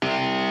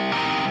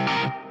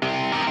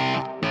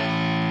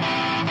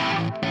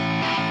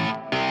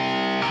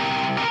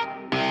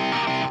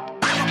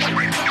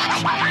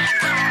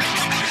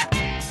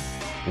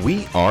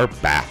We are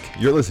back.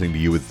 You're listening to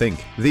You Would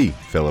Think, the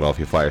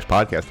Philadelphia Flyers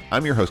podcast.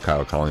 I'm your host,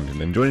 Kyle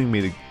Collington, and joining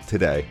me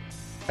today,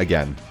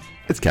 again,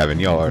 it's Kevin.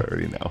 Y'all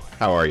already know.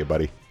 How are you,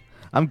 buddy?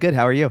 I'm good.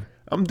 How are you?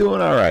 I'm doing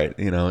all right.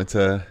 You know, it's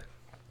a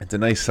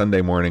nice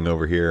Sunday morning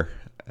over here,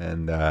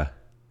 and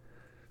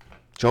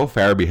Joel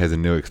Farabee has a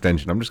new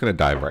extension. I'm just going to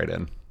dive right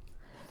in.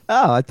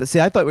 Oh, I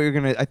thought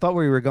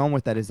we were going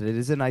with that. Is that it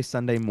is a nice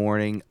Sunday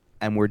morning,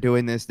 and we're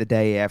doing this the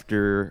day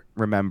after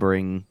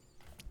remembering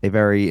a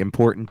very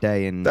important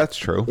day That's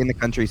true. in the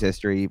country's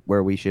history,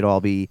 where we should all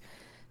be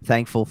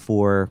thankful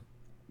for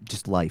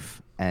just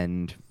life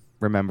and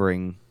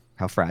remembering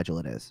how fragile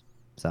it is.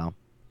 So,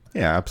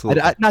 yeah,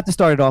 absolutely. not to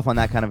start it off on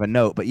that kind of a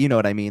note, but you know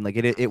what I mean. Like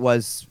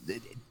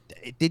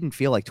it didn't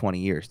feel like 20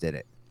 years, did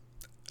it?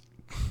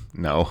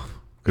 No,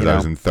 because I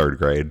was in third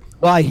grade.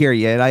 Well, I hear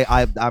you, and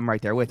I'm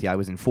right there with you. I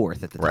was in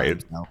fourth at the time,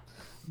 right? So,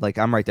 like,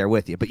 I'm right there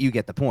with you. But you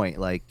get the point.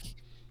 Like,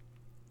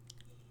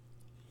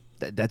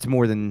 that's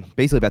more than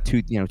basically about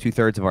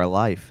 2/3 of our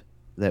life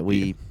that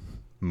we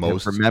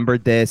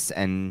remembered this,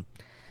 and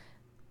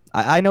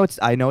I know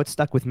it's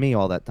stuck with me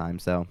all that time.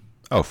 So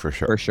for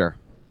sure,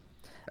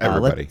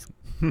 everybody.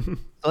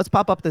 Let's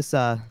pop up this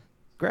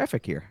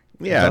graphic here.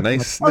 Yeah,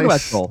 nice,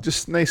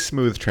 just nice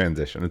smooth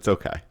transition. It's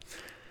okay.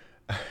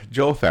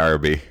 Joel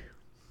Farabee,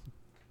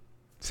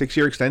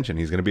 6-year extension.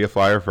 He's going to be a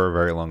Flyer for a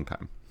very long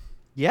time.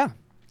 Yeah.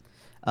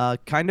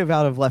 Kind of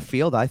out of left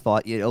field, I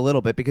thought, a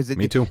little bit, because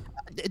me too.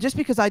 Just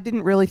because I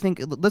didn't really think.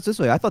 Let's this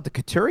way. I thought the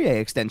Couturier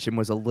extension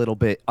was a little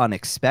bit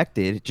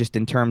unexpected, just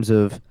in terms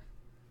of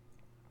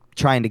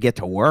trying to get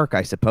to work,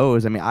 I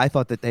suppose. I mean, I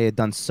thought that they had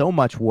done so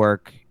much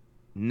work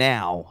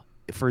now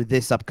for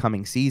this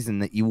upcoming season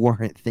that you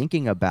weren't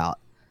thinking about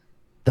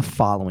the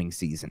following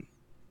season.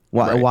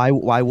 Why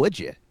would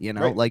you?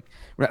 Right. Like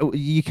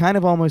you kind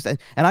of almost. And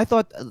I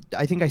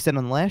think I said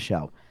on the last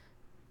show,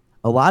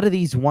 a lot of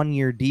these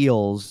 1-year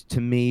deals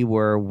to me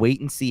were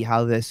wait and see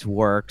how this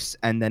works,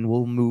 and then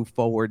we'll move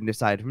forward and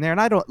decide from there. And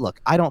I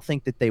don't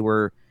think that they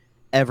were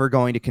ever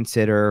going to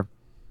consider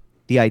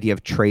the idea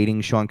of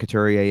trading Sean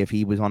Couturier if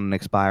he was on an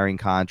expiring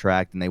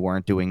contract and they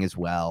weren't doing as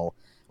well,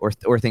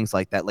 or things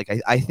like that. Like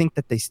I think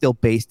that they still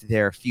based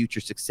their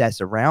future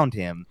success around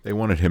him. They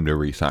wanted him to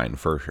re-sign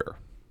for sure.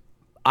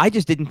 I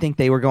just didn't think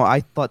they were going. I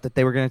thought that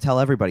they were going to tell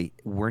everybody,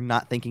 we're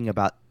not thinking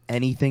about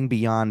anything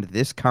beyond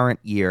this current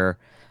year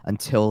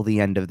until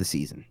the end of the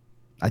season.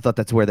 I thought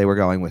that's where they were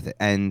going with it.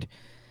 And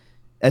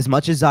as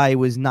much as I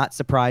was not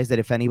surprised that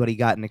if anybody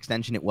got an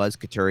extension, it was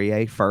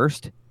Couturier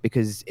first,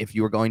 because if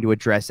you were going to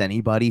address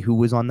anybody who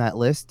was on that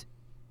list,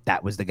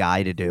 that was the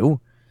guy to do.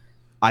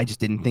 I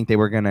just didn't think they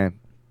were going to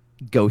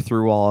go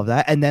through all of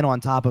that. And then on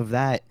top of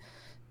that,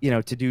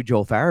 to do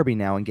Joel Farabee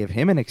now and give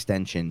him an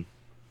extension.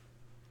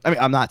 I mean,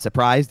 I'm not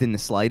surprised in the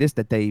slightest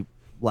that they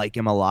like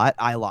him a lot.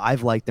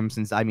 I've liked him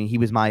since, he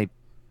was my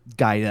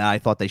guy that I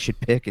thought they should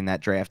pick in that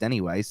draft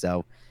anyway.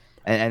 So,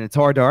 and it's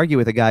hard to argue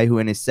with a guy who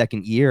in his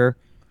second year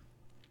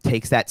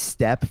takes that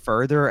step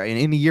further, and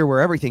in a year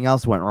where everything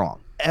else went wrong.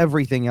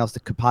 Everything else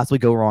that could possibly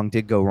go wrong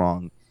did go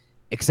wrong,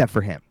 except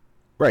for him.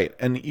 Right.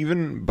 And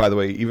even, by the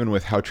way, even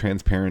with how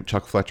transparent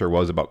Chuck Fletcher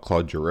was about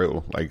Claude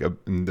Giroux, like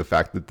the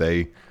fact that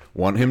they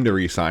want him to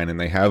re-sign and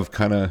they have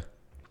kind of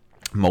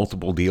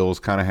multiple deals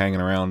kind of hanging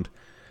around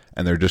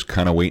and they're just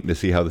kind of waiting to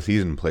see how the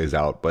season plays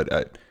out.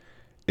 But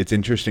it's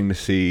interesting to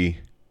see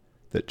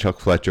that Chuck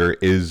Fletcher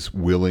is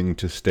willing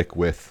to stick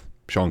with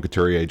Sean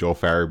Couturier, Joel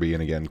Farabee,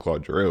 and again,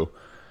 Claude Giroux.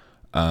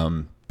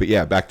 But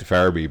yeah, back to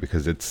Farabee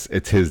because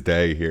it's his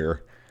day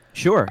here.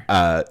 Sure.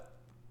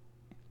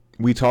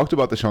 We talked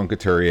about the Sean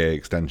Couturier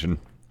extension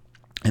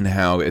and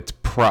how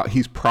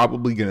he's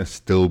probably going to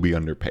still be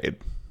underpaid.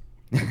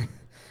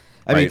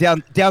 I mean,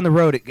 down the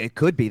road, it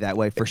could be that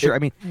way for sure. I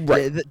mean,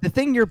 right. the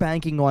thing you're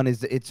banking on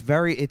is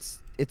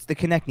it's the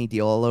Konechny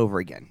deal all over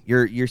again.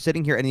 You're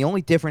sitting here, and the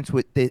only difference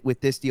with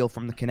this deal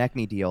from the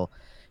Konechny deal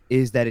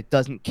is that it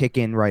doesn't kick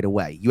in right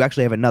away. You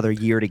actually have another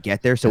year to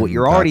get there. So what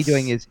you're already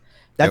doing is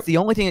that's the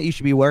only thing that you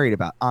should be worried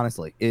about,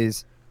 honestly,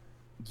 is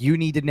you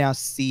need to now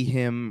see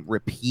him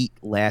repeat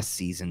last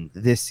season,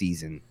 this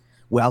season,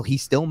 while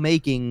he's still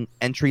making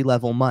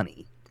entry-level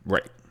money.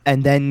 Right.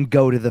 And then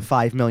go to the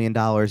 $5 million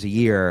a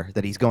year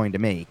that he's going to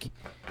make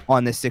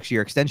on this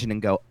 6-year extension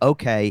and go,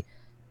 okay,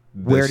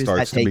 where does that take you?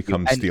 This starts to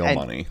become steal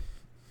money.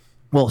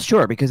 Well,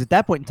 sure, because at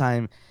that point in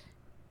time,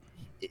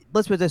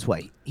 let's put it this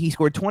way. He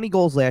scored 20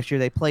 goals last year.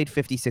 They played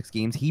 56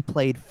 games. He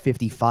played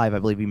 55. I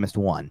believe he missed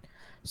one.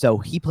 So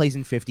he plays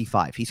in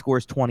 55. He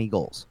scores 20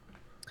 goals.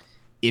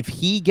 If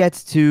he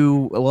gets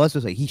to, let's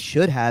just say he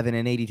should have in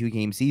an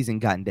 82-game season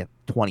gotten to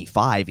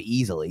 25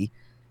 easily,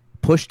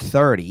 pushed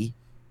 30.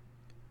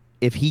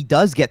 If he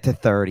does get to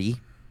 30,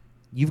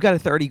 you've got a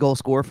 30-goal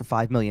score for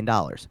 $5 million.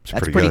 That's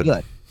pretty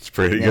good. It's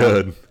pretty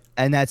good.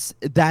 And that's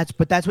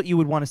what you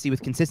would want to see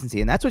with consistency.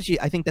 And that's what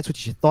I think that's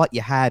what you thought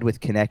you had with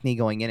Konechny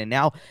going in. And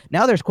now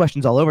there's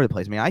questions all over the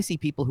place. I mean, I see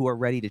people who are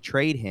ready to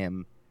trade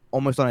him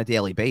almost on a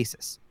daily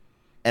basis.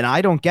 And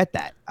I don't get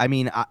that. I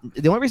mean,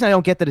 the only reason I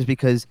don't get that is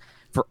because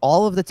for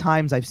all of the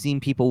times I've seen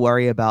people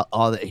worry about,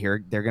 they're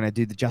going to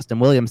do the Justin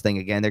Williams thing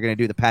again. They're going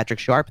to do the Patrick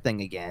Sharp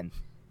thing again.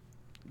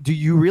 Do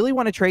you really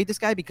want to trade this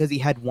guy because he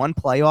had one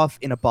playoff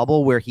in a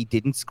bubble where he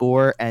didn't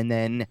score and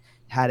then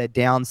had a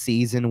down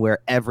season where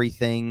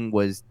everything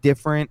was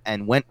different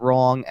and went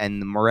wrong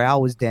and the morale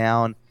was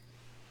down?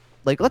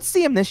 Like, let's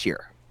see him this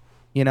year,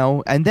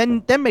 and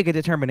then make a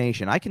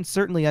determination. I can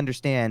certainly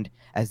understand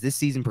as this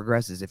season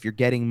progresses, if you're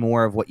getting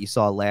more of what you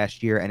saw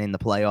last year and in the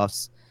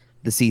playoffs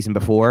the season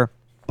before,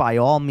 by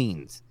all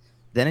means.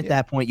 Then at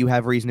that point, you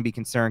have reason to be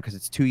concerned because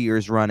it's 2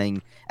 years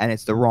running and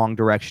it's the wrong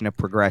direction of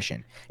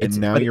progression.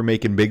 You're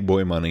making big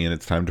boy money and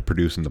it's time to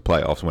produce in the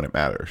playoffs when it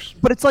matters.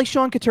 But it's like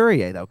Sean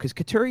Couturier, though, because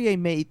Couturier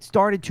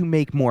started to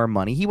make more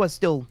money. He was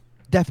still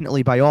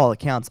definitely, by all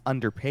accounts,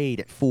 underpaid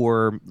at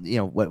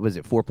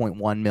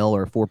 4.1 mil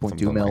or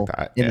 4.2 mil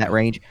like in that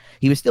range.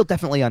 He was still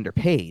definitely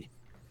underpaid,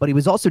 but he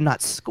was also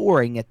not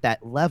scoring at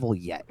that level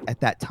yet at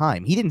that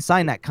time. He didn't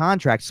sign that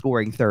contract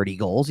scoring 30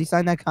 goals. He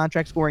signed that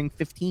contract scoring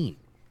 15.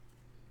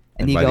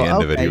 And by the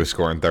end of it, he was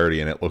scoring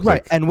 30, and it looked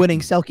like and winning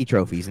Selke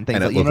trophies and things.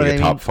 And it looked like a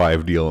top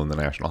 5 deal in the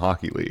National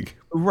Hockey League.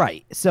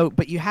 Right. So,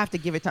 but you have to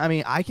give it time. I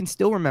mean, I can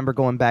still remember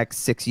going back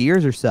 6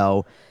 years or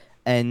so,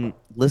 and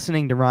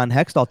listening to Ron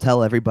Hextall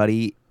tell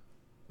everybody,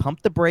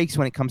 pump the brakes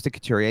when it comes to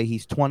Couturier.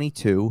 He's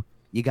 22.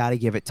 You got to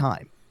give it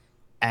time.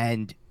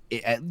 And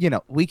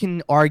we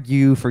can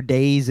argue for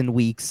days and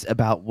weeks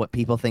about what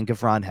people think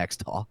of Ron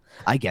Hextall.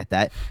 I get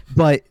that,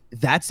 but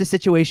that's the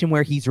situation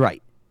where he's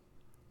right.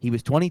 He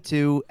was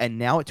 22, and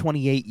now at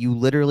 28, you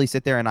literally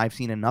sit there, and I've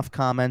seen enough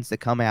comments that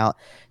come out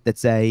that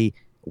say,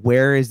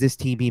 where is this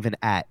team even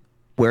at?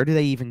 Where do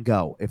they even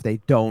go if they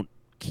don't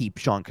keep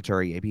Sean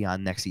Couturier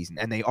beyond next season?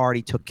 And they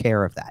already took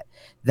care of that.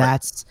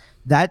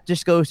 That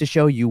just goes to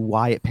show you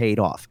why it paid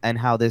off and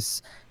how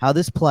this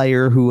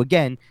player who,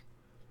 again,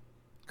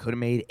 could have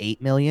made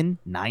 $8 million,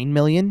 $9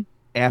 million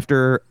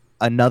after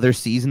another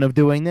season of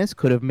doing this,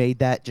 could have made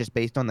that just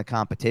based on the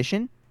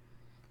competition.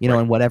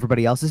 And what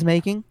everybody else is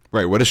making.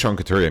 Right. What does Sean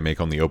Couturier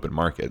make on the open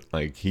market?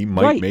 Like, he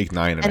might make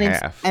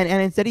 9.5.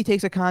 And instead he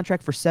takes a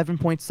contract for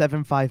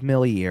 $7.75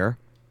 million a year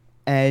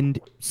and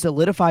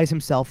solidifies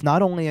himself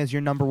not only as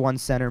your number one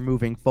center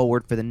moving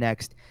forward for the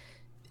next,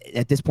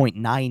 at this point,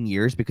 9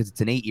 years, because it's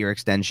an 8-year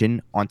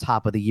extension on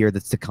top of the year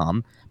that's to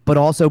come, but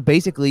also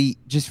basically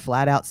just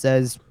flat out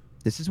says,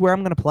 this is where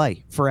I'm going to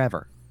play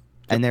forever.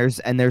 And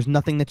there's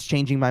nothing that's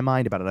changing my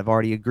mind about it. I've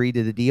already agreed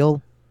to the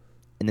deal,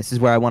 and this is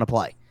where I want to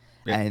play.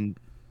 Yeah. And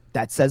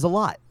that says a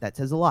lot.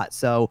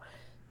 So,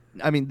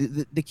 I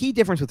mean, the key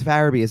difference with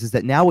Farabee is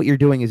that now what you're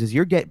doing is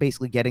you're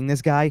basically getting this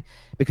guy,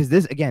 because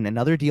this, again,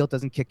 another deal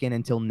doesn't kick in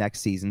until next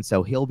season.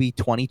 So he'll be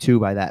 22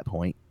 by that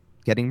point,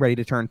 getting ready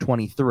to turn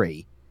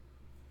 23.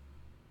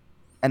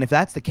 And if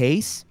that's the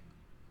case,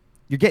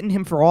 you're getting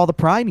him for all the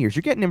prime years.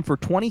 You're getting him for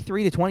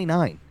 23 to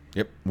 29.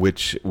 Yep.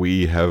 Which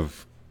we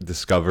have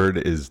discovered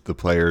is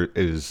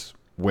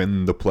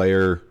when the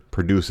player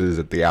produces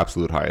at the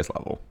absolute highest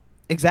level.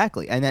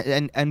 Exactly,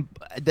 and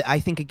I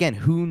think, again,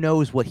 who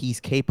knows what he's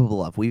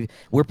capable of?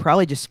 We're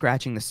probably just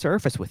scratching the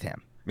surface with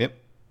him. Yep.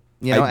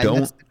 And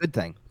that's the good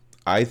thing.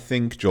 I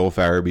think Joel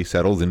Farabee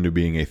settles into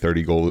being a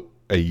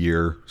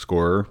 30-goal-a-year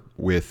scorer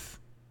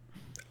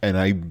and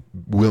I'm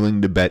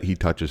willing to bet he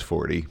touches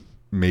 40,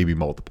 maybe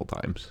multiple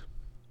times.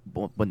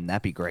 Wouldn't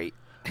that be great?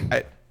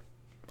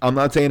 I'm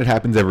not saying it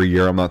happens every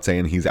year. I'm not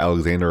saying he's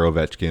Alexander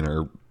Ovechkin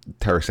or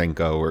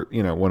Tarasenko or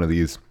one of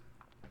these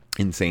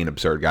insane,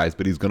 absurd guys,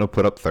 but he's going to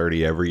put up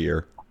 30 every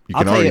year. You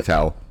can already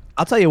tell.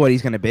 I'll tell you what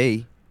he's going to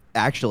be.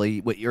 Actually,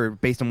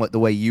 based on the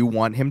way you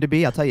want him to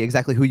be, I'll tell you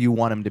exactly who you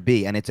want him to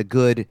be, and it's a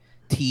good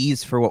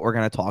tease for what we're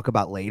going to talk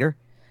about later.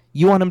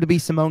 You want him to be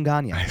Simone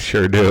Gagne. I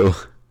sure do.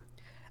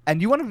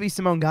 And you want him to be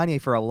Simone Gagne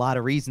for a lot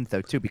of reasons,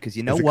 though, too, because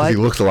you know what? 'Cause he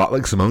looks a lot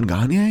like Simone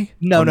Gagne?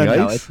 No.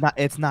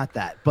 It's not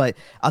that. But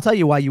I'll tell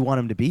you why you want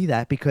him to be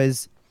that,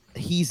 because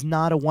he's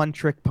not a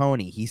one-trick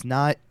pony. He's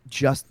not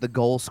just the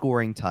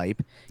goal-scoring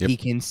type. Yep. He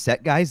can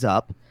set guys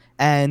up,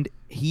 and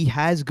he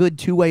has good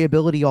two-way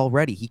ability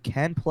already. He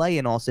can play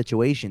in all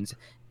situations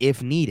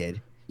if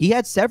needed. He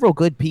had several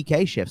good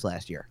PK shifts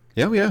last year.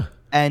 Yeah.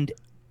 And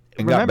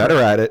got better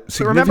at it.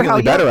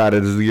 Significantly better at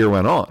it as the year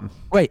went on.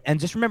 Right, and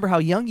just remember how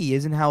young he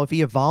is and how if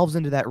he evolves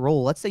into that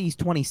role, let's say he's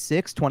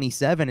 26,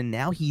 27, and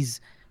now he's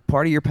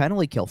part of your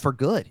penalty kill for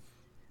good.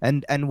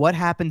 And what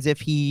happens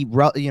if he,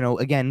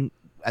 again,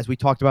 as we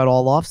talked about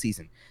all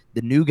offseason,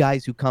 the new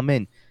guys who come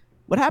in,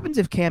 what happens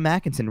if Cam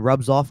Atkinson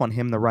rubs off on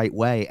him the right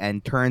way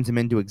and turns him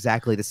into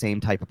exactly the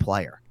same type of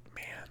player?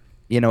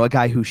 Man. A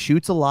guy who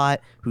shoots a lot,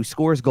 who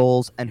scores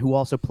goals, and who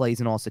also plays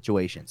in all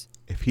situations.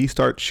 If he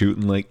starts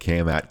shooting like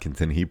Cam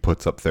Atkinson, he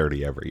puts up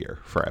 30 every year,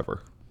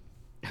 forever.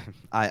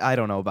 I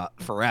don't know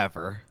about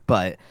forever,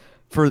 but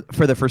for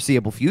the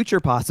foreseeable future,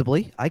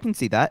 possibly. I can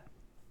see that.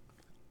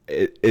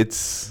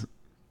 It's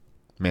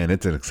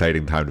an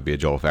exciting time to be a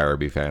Joel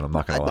Farabee fan. I'm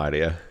not going to lie to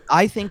you.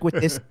 I think with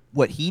this,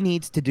 what he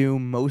needs to do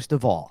most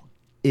of all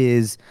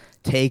is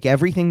take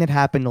everything that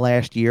happened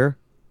last year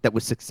that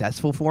was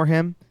successful for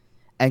him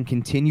and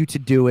continue to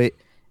do it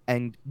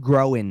and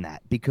grow in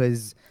that,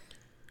 because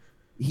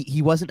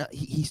he wasn't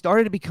he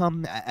started to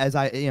become, as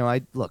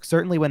I look,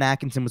 certainly when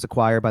Atkinson was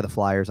acquired by the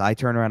Flyers, I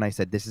turned around and I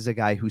said, this is a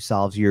guy who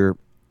solves your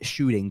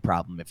shooting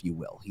problem, if you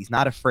will. He's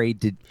not afraid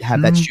to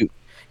have that shoot.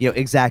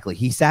 Exactly.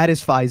 He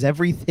satisfies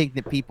everything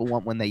that people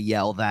want when they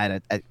yell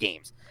that at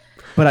games.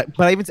 But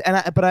I even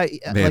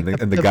Man,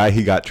 like the guy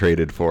he got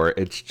traded for,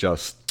 it's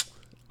just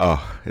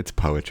it's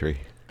poetry.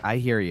 I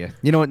hear you.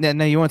 You know what?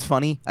 Now you know what's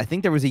funny? I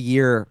think there was a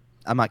year,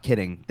 I'm not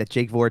kidding, that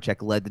Jake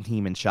Voracek led the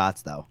team in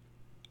shots though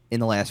in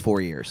the last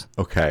 4 years.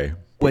 Okay.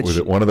 But was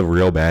it one of the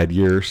real bad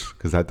years?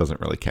 Because that doesn't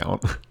really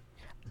count.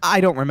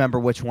 I don't remember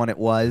which one it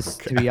was,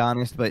 to be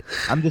honest, but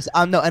I'm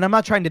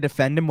not trying to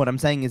defend him. What I'm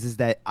saying is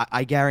that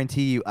I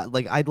guarantee you,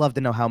 like, I'd love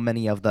to know how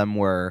many of them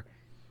were,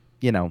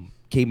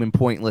 came in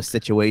pointless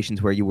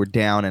situations where you were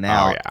down and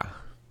out. Oh, yeah.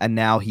 And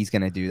now he's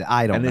going to do that.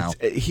 I don't know.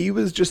 He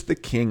was just the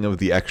king of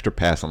the extra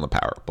pass on the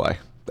power play.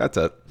 That's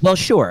it. Well,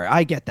 sure,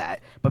 I get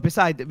that. But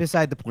beside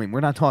the point, we're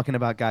not talking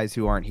about guys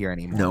who aren't here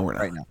anymore. No, we're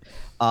not. Right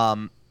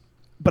now.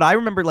 But I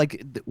remember,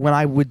 like, when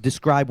I would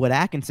describe what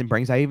Atkinson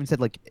brings, I even said,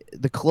 like,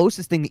 the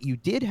closest thing that you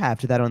did have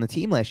to that on the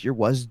team last year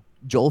was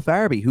Joel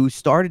Farabee, who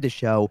started to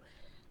show,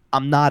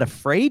 I'm not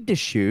afraid to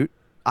shoot.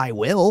 I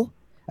will.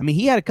 I mean,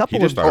 he had a couple.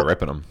 He just started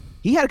ripping them.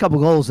 He had a couple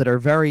goals that are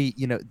very,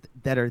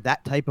 that are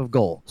that type of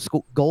goal.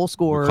 Goal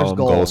scorers, we call them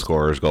goal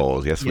scorers,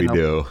 goals. Yes, we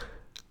do.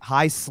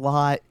 High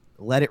slot,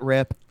 let it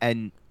rip,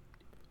 and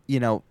you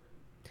know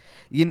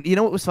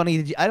what was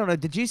funny? I don't know.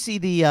 Did you see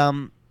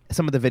the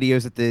some of the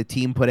videos that the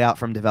team put out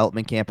from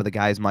development camp of the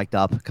guys mic'd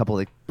up? A couple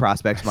of the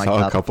prospects mic'd up.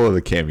 I saw a couple of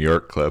the Cam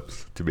York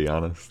clips, to be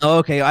honest. Oh,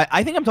 okay.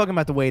 I think I'm talking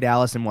about the Wade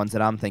Allison ones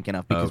that I'm thinking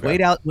of, because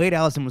Wade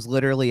Allison was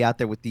literally out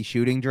there with these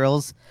shooting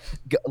drills,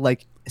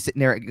 like sitting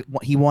there.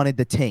 He wanted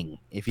the ting,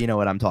 if you know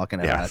what I'm talking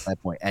about at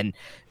that point. And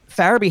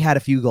Farabee had a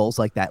few goals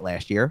like that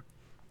last year,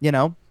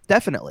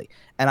 definitely.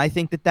 And I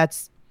think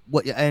that's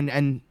what.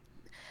 And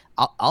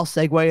I'll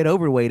segue it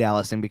over to Wade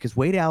Allison, because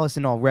Wade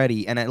Allison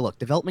already, and look,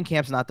 development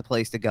camp's not the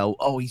place to go,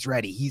 oh, he's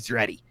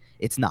ready.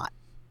 It's not.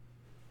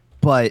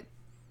 But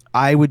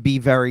I would be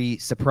very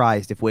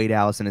surprised if Wade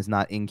Allison is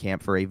not in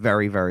camp for a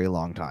very, very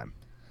long time.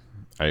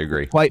 I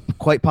agree.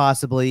 Quite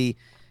possibly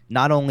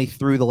not only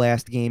through the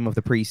last game of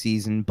the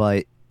preseason,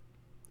 but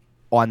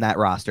on that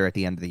roster at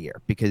the end of the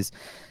year, because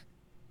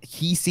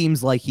he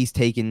seems like he's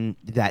taken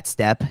that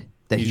step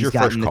that he's your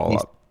gotten. First call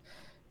up.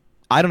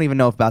 I don't even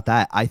know about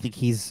that. I think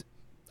he's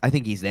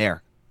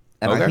there.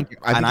 And okay. I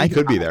think he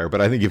could be there,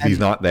 but I think if he's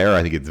not there,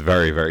 I think it's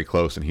very, very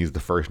close, and he's the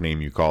first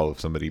name you call if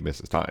somebody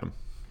misses time.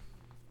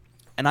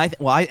 And I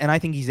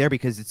think he's there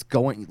because it's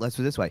going. Let's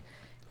put it this way: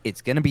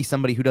 it's going to be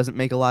somebody who doesn't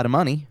make a lot of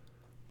money.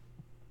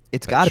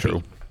 It's got to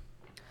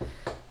be.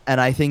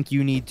 And I think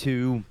you need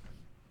to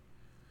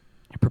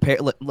prepare.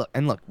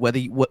 Look.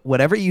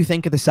 Whatever you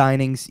think of the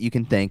signings, you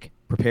can think.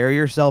 Prepare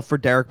yourself for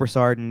Derek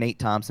Brassard and Nate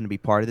Thompson to be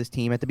part of this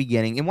team at the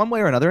beginning in one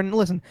way or another. And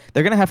listen,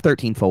 they're going to have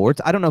 13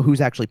 forwards. I don't know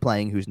who's actually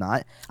playing, who's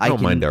not. I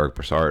don't mind Derek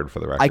Brassard, for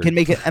the record. I can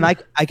make it, and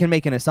I can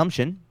make an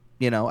assumption.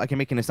 I can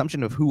make an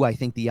assumption of who I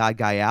think the odd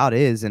guy out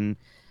is, and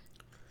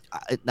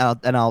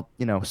I'll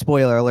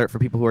spoiler alert for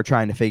people who are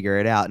trying to figure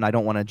it out. And I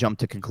don't want to jump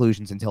to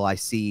conclusions until I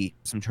see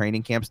some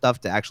training camp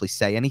stuff to actually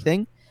say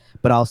anything.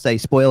 But I'll say,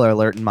 spoiler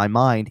alert, in my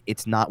mind,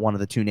 it's not one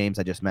of the two names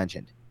I just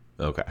mentioned.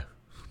 Okay.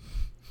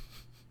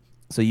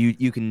 So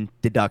you can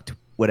deduct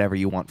whatever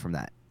you want from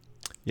that.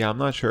 Yeah, I'm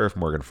not sure if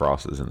Morgan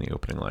Frost is in the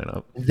opening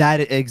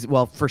lineup.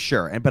 Well, for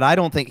sure. But I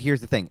don't think.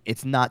 Here's the thing: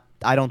 it's not.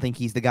 I don't think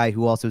he's the guy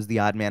who also is the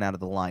odd man out of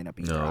the lineup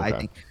either. No,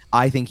 okay.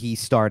 I think he's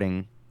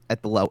starting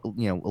at the low,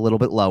 a little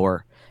bit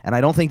lower, and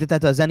I don't think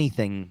that does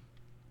anything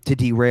to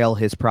derail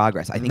his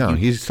progress. I think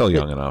he's still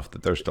young enough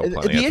that there's still plenty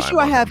of time.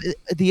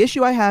 The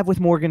issue I have with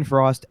Morgan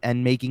Frost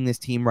and making this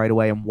team right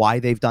away, and why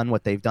they've done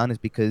what they've done, is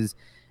because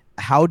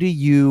how do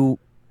you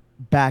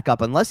back up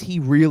unless he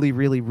really,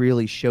 really,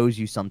 really shows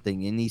you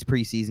something in these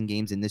preseason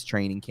games, in this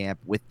training camp,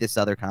 with this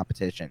other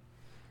competition?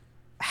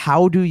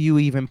 How do you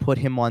even put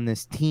him on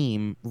this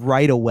team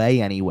right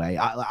away anyway?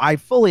 I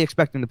fully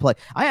expect him to play.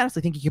 I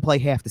honestly think he could play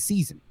half the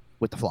season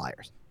with the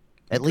Flyers,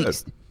 at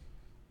least.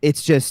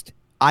 It's just,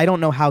 I don't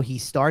know how he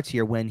starts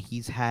here when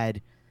he's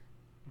had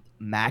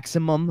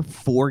maximum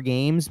 4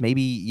 games,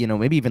 maybe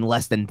even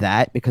less than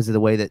that because of the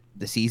way that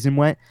the season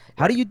went.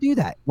 How do you do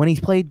that when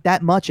he's played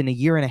that much in a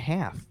year and a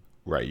half?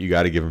 Right, you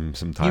got to give him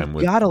some time.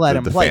 You got to let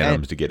him play.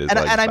 Phantoms to get his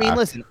legs I mean, back.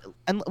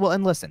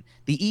 listen.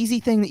 The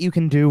easy thing that you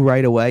can do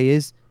right away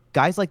is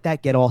guys like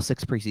that get all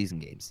 6 preseason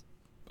games.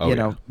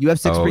 You have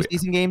 6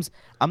 preseason games.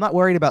 I'm not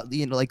worried about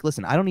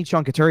listen, I don't need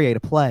Sean Couturier to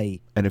play.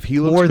 And if he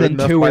looks more good than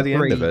enough 2 by or the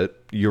 3, end of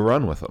it, you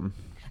run with him.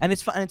 And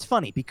it's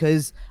funny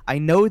because I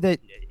know that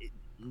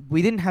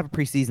we didn't have a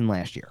preseason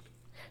last year.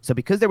 So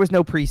because there was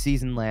no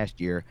preseason last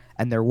year,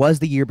 and there was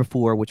the year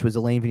before, which was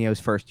Alain Vigneault's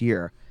first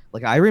year.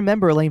 Like, I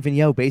remember Alain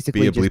Vigneault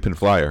basically be a bleeping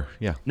flyer.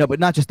 Yeah. No, but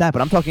not just that.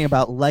 But I'm talking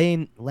about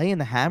laying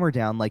the hammer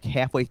down like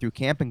halfway through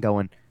camp and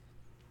going,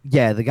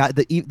 yeah,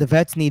 the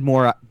vets need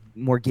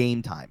more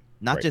game time,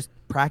 not just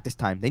practice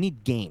time. They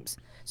need games.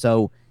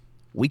 So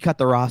we cut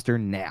the roster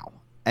now,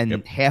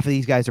 and half of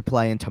these guys are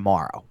playing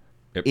tomorrow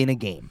in a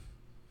game.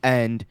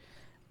 And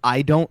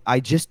I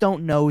just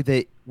don't know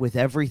that with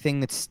everything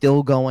that's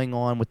still going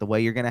on, with the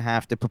way you're going to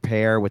have to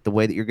prepare, with the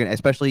way that you're going to,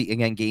 especially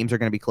again, games are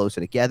going to be closer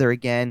together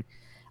again.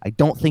 I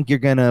don't think you're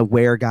going to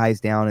wear guys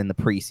down in the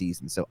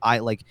preseason. So I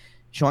like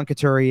Sean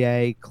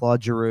Couturier,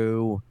 Claude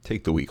Giroux.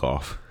 Take the week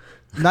off.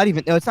 Not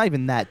even, no, it's not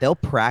even that. They'll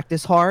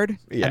practice hard,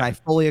 and Yeah. I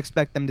fully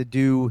expect them to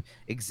do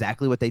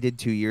exactly what they did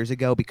 2 years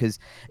ago because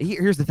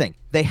here's the thing.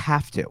 They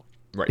have to.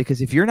 Right.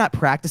 Because if you're not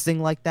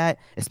practicing like that,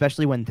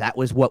 especially when that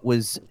was what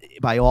was,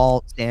 by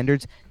all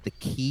standards, the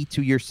key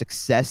to your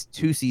success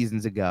 2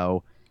 seasons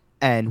ago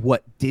and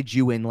what did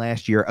you in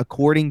last year,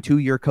 according to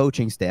your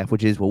coaching staff,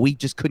 which is, well, we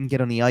just couldn't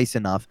get on the ice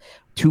enough,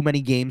 too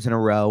many games in a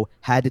row,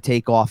 had to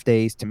take off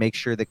days to make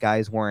sure that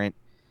guys weren't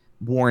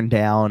worn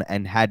down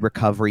and had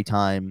recovery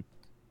time.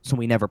 So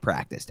we never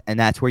practiced. And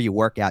that's where you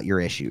work out your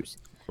issues.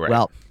 Right.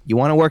 Well, you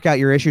want to work out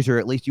your issues, or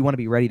at least you want to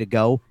be ready to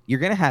go. You're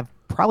going to have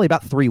probably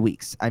about 3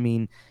 weeks. I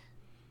mean,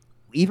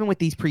 even with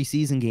these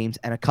preseason games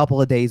and a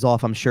couple of days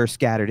off, I'm sure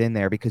scattered in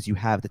there because you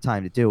have the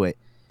time to do it.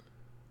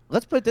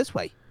 Let's put it this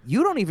way.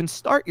 You don't even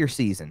start your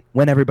season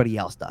when everybody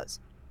else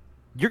does.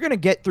 You're going to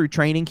get through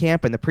training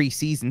camp and the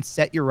preseason,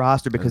 set your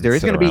roster because there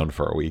is going to be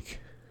for a week.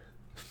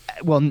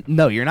 Well,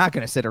 no, you're not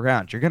going to sit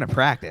around. You're going to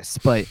practice,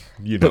 but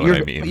you know what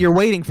I mean. You're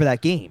waiting for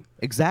that game.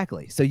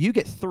 Exactly. So you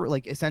get through,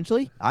 like,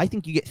 essentially, I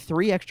think you get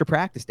 3 extra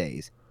practice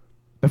days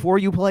before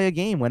you play a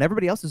game when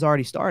everybody else has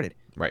already started.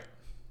 Right.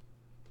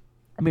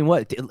 I mean,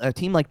 what a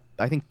team like,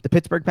 I think the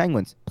Pittsburgh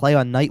Penguins play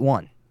on night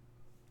 1.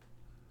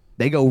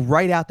 They go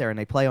right out there and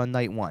they play on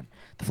night 1.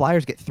 The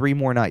Flyers get 3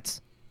 more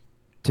nights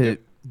to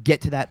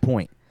get to that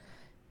point.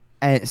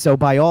 And so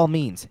by all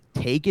means,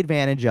 take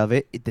advantage of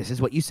it. This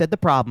is what you said the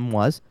problem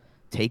was.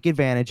 Take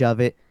advantage of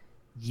it,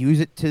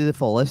 use it to the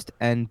fullest,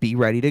 and be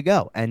ready to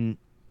go. And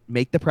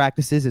make the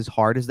practices as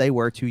hard as they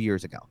were 2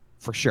 years ago,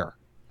 for sure.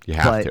 You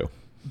have to.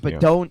 But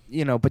don't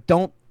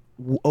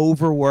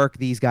overwork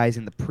these guys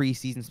in the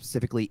preseason,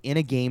 specifically in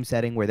a game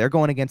setting where they're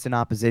going against an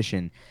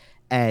opposition,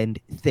 and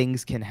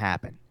things can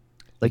happen.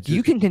 Like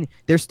you can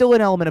there's still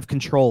an element of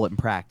control in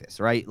practice,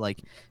 right?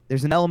 Like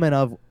there's an element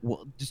of,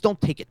 well, just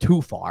don't take it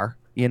too far.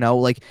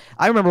 Like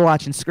I remember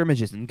watching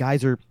scrimmages and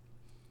guys are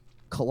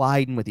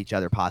colliding with each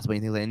other possibly,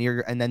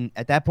 and then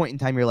at that point in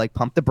time you're like,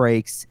 pump the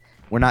brakes.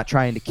 We're not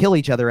trying to kill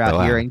each other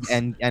out here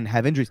and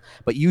have injuries.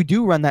 But you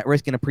do run that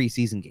risk in a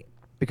preseason game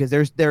because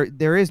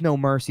there is no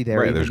mercy there.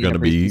 Right, there's going to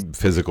be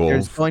physical.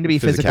 There's going to be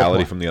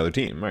physicality from the other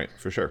team, right?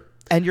 For sure.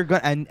 And you're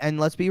going and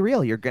let's be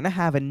real, you're going to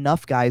have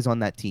enough guys on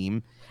that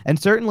team, and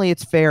certainly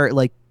it's fair.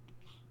 Like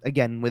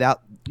again,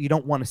 you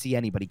don't want to see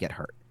anybody get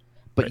hurt,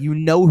 but right. You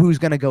know who's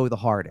going to go the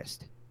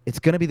hardest. It's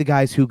going to be the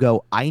guys who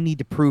go, I need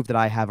to prove that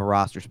I have a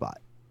roster spot.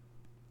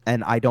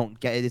 And I don't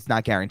get it. It's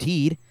not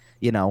guaranteed,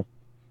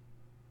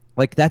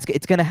 like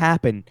it's going to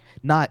happen.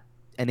 Not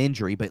an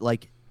injury, but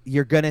like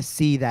you're going to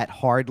see that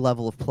hard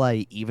level of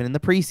play even in the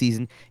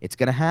preseason. It's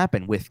going to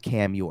happen with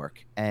Cam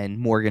York and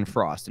Morgan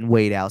Frost and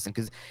Wade Allison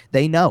because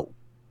they know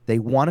they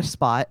want a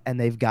spot and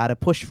they've got to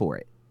push for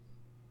it.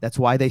 That's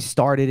why they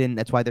started, and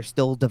that's why they're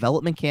still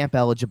development camp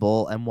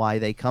eligible, and why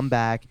they come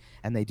back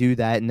and they do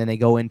that, and then they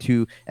go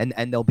into and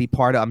they'll be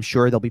part of. I'm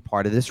sure they'll be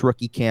part of this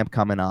rookie camp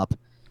coming up.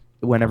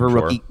 Whenever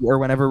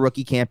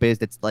rookie camp is,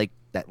 that's like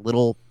that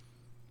little,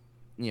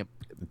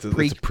 it's a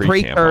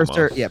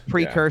precursor,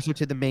 precursor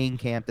to the main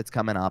camp that's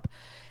coming up,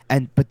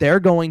 but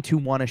they're going to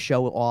want to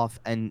show off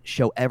and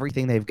show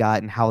everything they've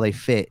got and how they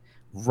fit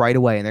right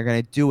away, and they're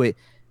going to do it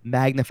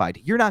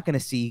magnified. You're not going to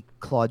see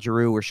Claude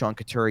Giroux or Sean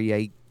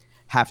Couturier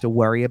have to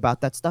worry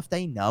about that stuff.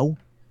 They know,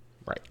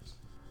 right?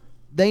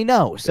 They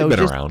know. So they've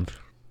been around.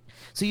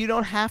 So you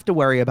don't have to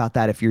worry about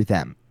that if you're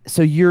them.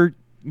 So you're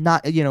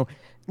not,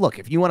 Look,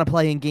 if you want to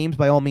play in games,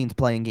 by all means,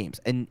 play in games.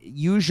 And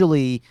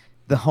usually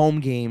the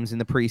home games in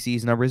the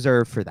preseason are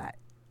reserved for that.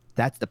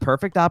 That's the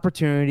perfect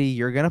opportunity.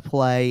 You're going to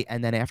play,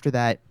 and then after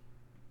that,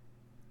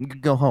 you can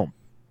go home.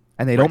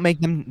 And they don't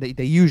make them,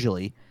 they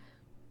usually,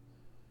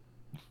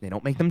 they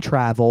don't make them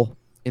travel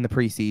in the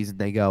preseason.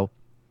 They go,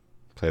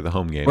 play the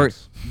home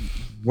games.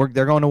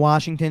 They're going to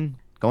Washington,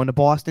 going to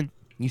Boston.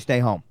 You stay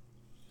home.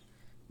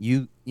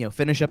 You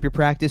finish up your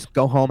practice,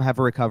 go home, have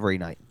a recovery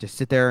night. Just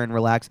sit there and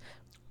relax.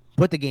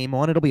 Put the game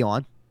on; it'll be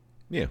on.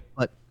 Yeah.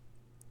 But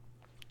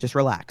just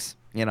relax,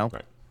 Right.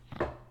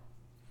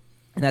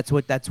 And that's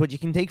what you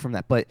can take from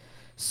that. But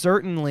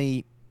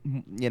certainly,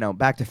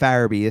 back to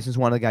Farabee. This is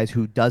one of the guys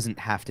who doesn't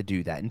have to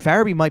do that. And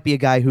Farabee might be a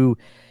guy who,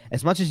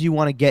 as much as you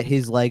want to get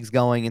his legs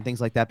going and things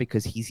like that,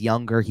 because he's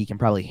younger, he can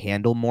probably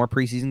handle more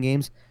preseason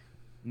games.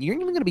 You're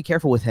even going to be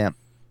careful with him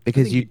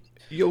because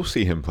you'll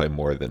see him play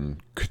more than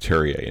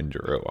Couturier and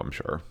Giroux, I'm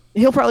sure.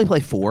 He'll probably play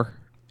 4.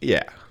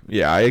 Yeah.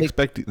 Yeah, I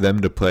expect them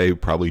to play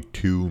probably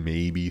 2,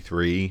 maybe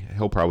 3.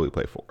 He'll probably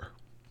play 4.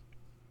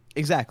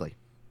 Exactly.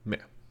 Yeah.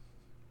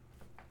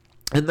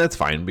 And that's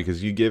fine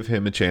because you give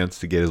him a chance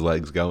to get his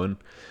legs going.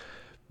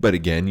 But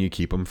again, you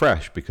keep him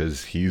fresh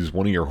because he's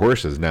one of your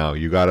horses now.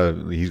 He's got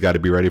to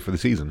be ready for the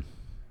season.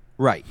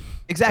 Right.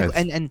 Exactly.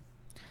 And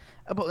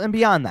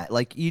beyond that,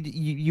 like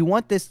you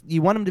want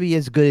him to be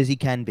as good as he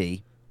can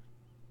be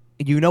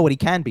you know what he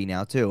can be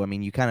now too. I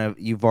mean,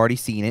 you've already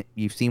seen it.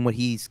 You've seen what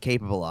he's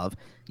capable of.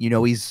 You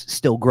know he's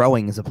still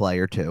growing as a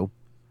player too.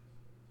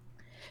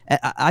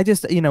 I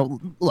just,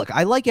 look,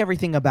 I like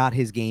everything about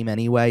his game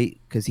anyway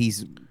because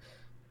he's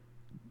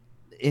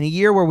in a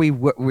year where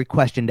we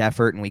questioned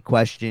effort and we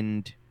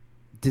questioned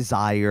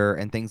desire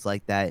and things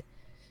like that.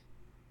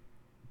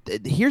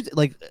 Here's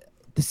like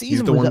the season.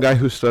 He's the one guy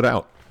who stood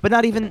out. But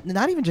not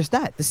even just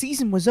that. The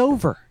season was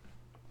over.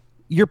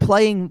 You're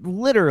playing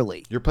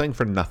literally. You're playing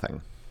for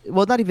nothing.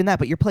 Well, not even that,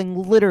 but you're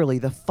playing literally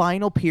the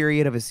final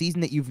period of a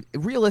season that you've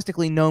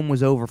realistically known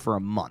was over for a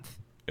month.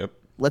 Yep.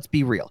 Let's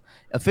be real.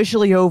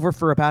 Officially over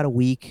for about a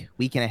week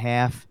and a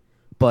half,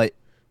 but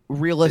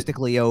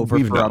realistically over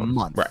for a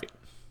month. Right.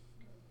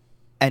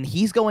 And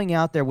he's going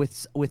out there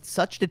with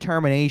such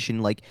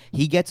determination. Like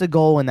he gets a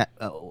goal in that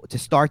to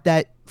start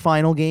that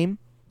final game.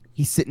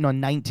 He's sitting on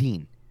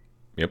 19.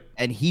 Yep.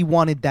 And he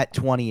wanted that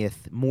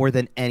 20th more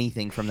than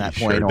anything from that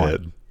point on.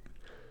 Did.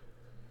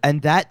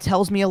 And that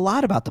tells me a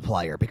lot about the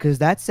player because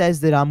that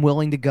says that I'm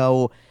willing to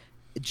go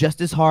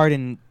just as hard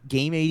in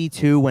game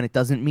 82 when it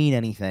doesn't mean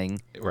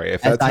anything. Right.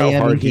 If that's how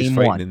hard he's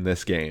fighting in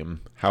this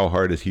game, how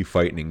hard is he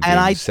fighting in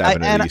game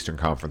 7 of the Eastern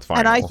Conference Final?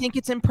 And I think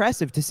it's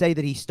impressive to say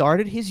that he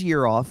started his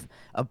year off,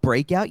 a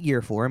breakout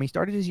year for him. He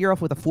started his year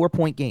off with a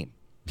 4-point game.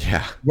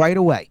 Yeah. Right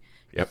away.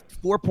 Yep.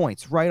 4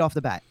 points right off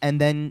the bat.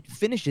 And then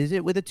finishes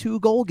it with a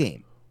 2-goal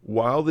game.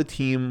 While the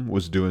team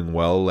was doing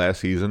well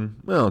last season,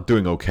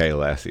 doing okay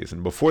last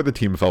season, before the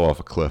team fell off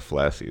a cliff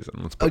last season.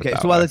 Let's put it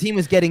that way. While the team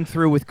was getting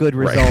through with good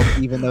results,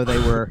 even though they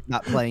were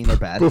not playing their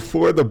best.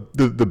 Before the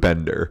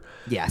bender.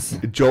 Yes.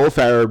 Joel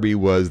Farabee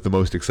was the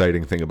most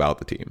exciting thing about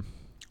the team.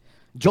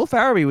 Joel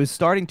Farabee was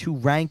starting to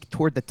rank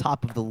toward the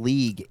top of the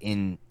league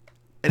in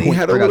and he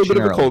had a little bit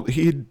of a cold.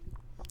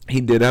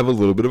 He did have a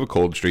little bit of a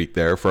cold streak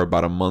there for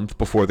about a month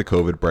before the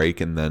COVID break,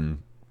 and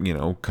then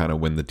kind of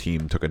when the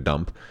team took a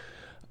dump.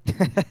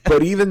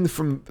 But even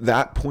from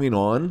that point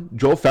on,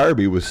 Joel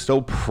Farabee was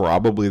still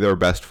probably their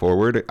best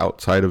forward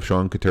outside of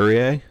Sean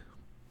Couturier.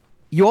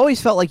 You always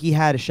felt like he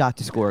had a shot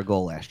to score a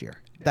goal last year.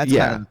 That's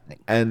kind of the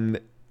thing. And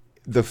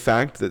the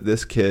fact that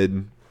this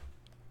kid,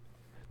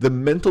 the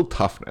mental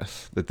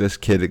toughness that this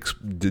kid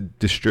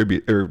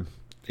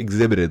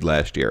exhibited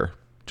last year,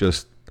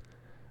 just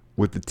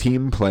with the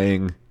team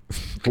playing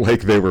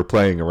like they were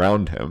playing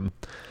around him.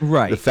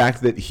 Right. The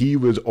fact that he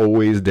was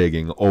always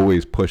digging,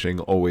 always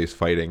pushing, always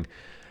fighting.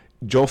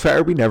 Joel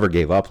Farabee never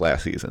gave up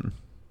last season.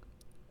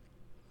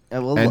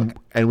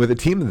 And with a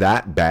team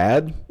that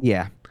bad,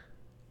 yeah,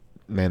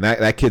 man,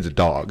 that kid's a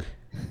dog.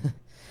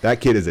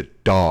 That kid is a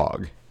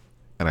dog,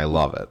 and I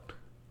love it.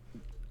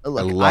 Look,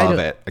 I love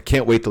it. I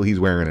can't wait till he's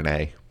wearing an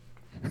A.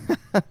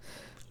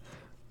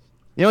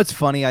 You know, it's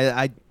funny.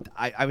 I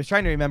was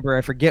trying to remember.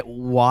 I forget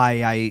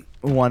why I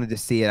wanted to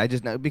see it. I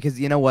just know because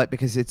you know what?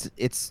 Because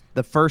it's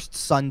the first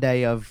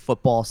Sunday of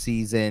football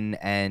season,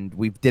 and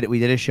we did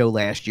a show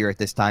last year at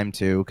this time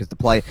too. Because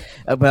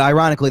but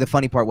ironically, the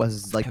funny part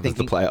was thinking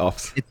the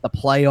playoffs. It's the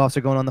playoffs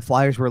are going on. The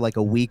Flyers were like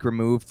a week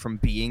removed from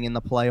being in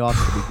the playoffs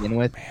to begin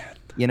with. Man.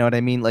 You know what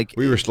I mean? Like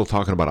we were still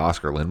talking about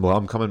Oscar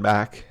Lindblom coming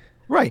back.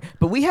 Right,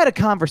 but we had a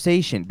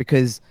conversation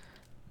because.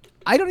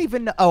 I don't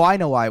even know. Oh, I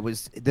know why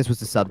this was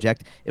the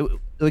subject.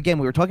 Again,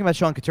 we were talking about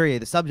Sean Couturier.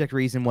 The subject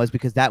reason was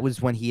because that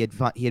was when he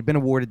had been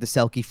awarded the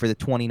Selke for the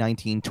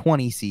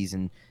 2019-20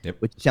 season,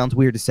 which sounds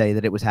weird to say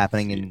that it was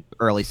happening in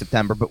early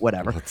September, but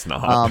whatever. It's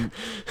not.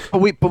 But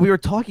we were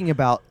talking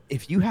about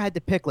if you had to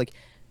pick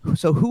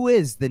so who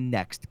is the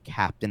next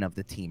captain of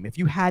the team? If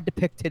you had to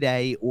pick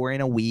today or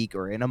in a week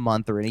or in a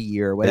month or in a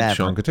year or whatever. It's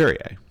Sean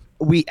Couturier.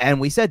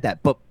 We said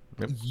that, but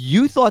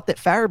you thought that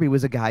Farabee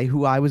was a guy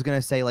who I was going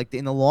to say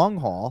in the long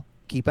haul,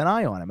 keep an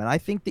eye on him, and I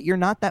think that you're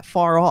not that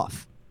far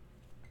off.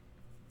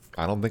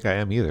 I don't think I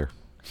am either.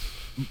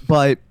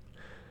 But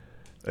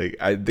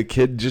the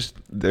kid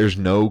there's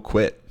no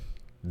quit,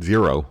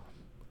 zero,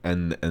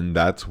 and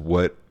that's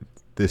what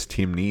this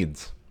team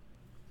needs.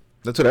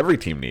 That's what every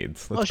team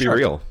needs. Let's be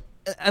real.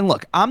 And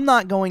look, I'm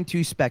not going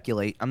to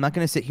speculate. I'm not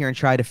going to sit here and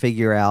try to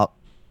figure out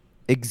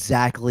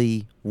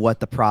exactly what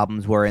the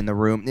problems were in the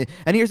room.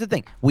 And here's the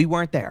thing: we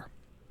weren't there.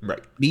 Right.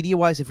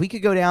 Media-wise, if we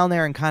could go down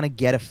there and kind of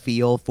get a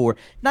feel for,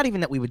 not even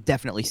that we would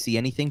definitely see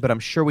anything, but I'm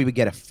sure we would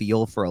get a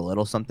feel for a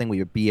little something. We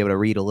would be able to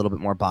read a little bit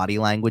more body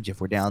language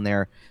if we're down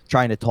there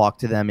trying to talk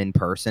to them in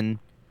person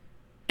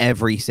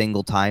every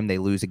single time they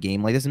lose a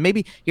game like this. And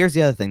maybe, here's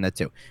the other thing, that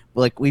too.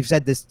 We've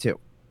said this too.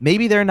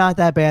 Maybe they're not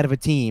that bad of a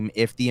team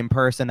if the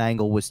in-person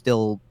angle was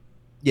still,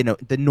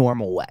 the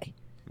normal way.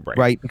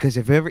 Right? Because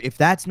if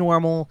that's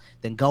normal,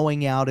 then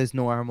going out is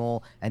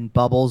normal, and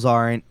bubbles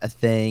aren't a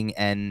thing,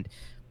 and...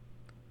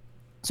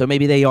 So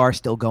maybe they are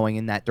still going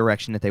in that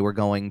direction that they were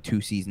going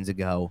 2 seasons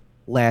ago,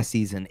 last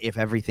season, if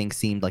everything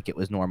seemed like it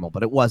was normal,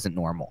 but it wasn't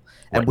normal.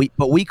 And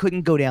we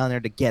couldn't go down there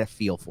to get a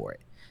feel for it.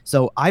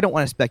 So I don't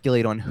want to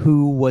speculate on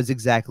who was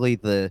exactly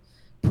the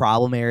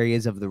problem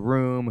areas of the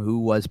room, who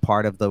was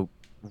part of the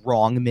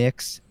wrong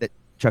mix that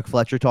Chuck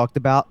Fletcher talked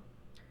about.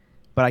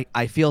 But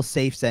I feel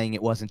safe saying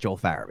it wasn't Joel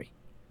Farabee.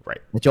 Right.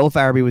 That Joel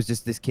Farabee was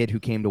just this kid who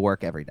came to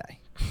work every day,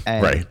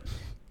 and Right.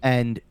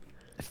 and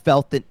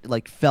felt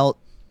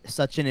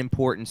such an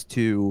importance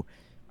to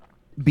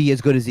be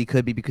as good as he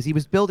could be because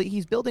he's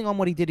building on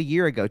what he did a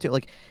year ago too.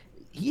 Like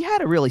he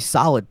had a really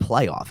solid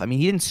playoff. I mean,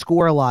 he didn't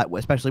score a lot,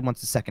 especially once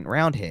the second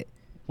round hit.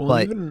 Well,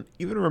 But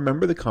even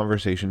remember the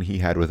conversation he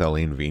had with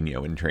Elaine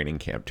Vigneault in training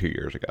camp 2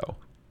 years ago.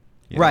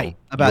 right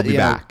about You'll be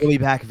back. he'll be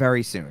back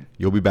very soon.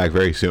 You'll be back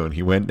very soon.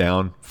 He went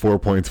down 4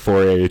 points,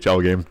 4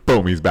 AHL games.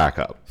 Boom, he's back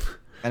up.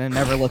 And then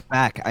never looked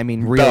back. I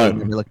mean, really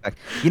never looked back.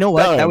 You know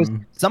what? Done. That was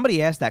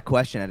somebody asked that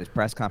question at his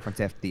press conference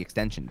after the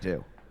extension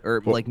too,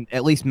 or like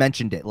at least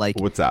mentioned it. Like,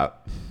 what's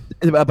that?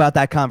 About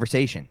that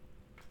conversation,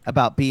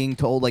 about being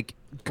told, like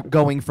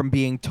going from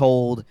being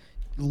told,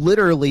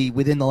 literally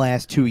within the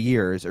last 2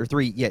 years or 2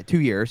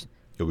 years.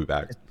 You'll be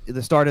back.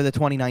 The start of the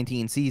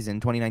 2019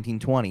 season,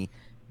 2019-20,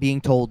 being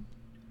told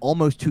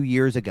almost 2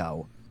 years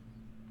ago,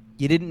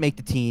 you didn't make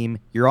the team.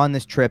 You're on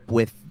this trip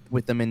with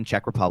them in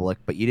Czech Republic,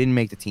 but you didn't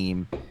make the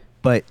team.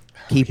 But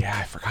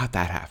I forgot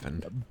that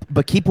happened.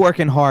 But keep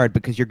working hard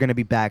because you're going to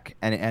be back,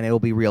 and it'll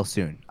be real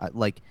soon.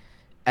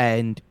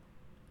 And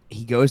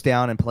he goes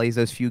down and plays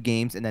those few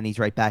games, and then he's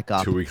right back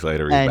up. 2 weeks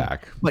later, he's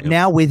back. But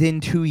now, within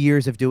 2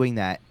 years of doing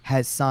that,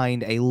 has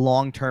signed a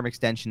long-term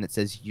extension that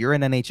says you're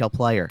an NHL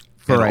player.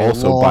 And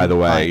also, by the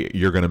way,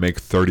 you're going to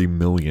make $30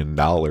 million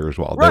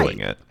while doing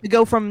it. To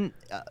go from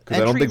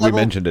because I don't think we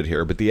mentioned it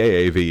here, but the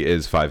AAV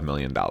is $5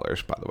 million. By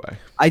the way,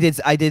 I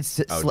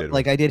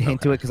did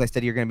hint to it because I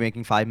said you're going to be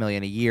making $5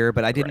 million a year,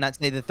 but I did not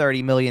say the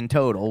 $30 million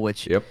total.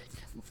 Which,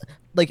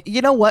 like,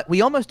 you know what?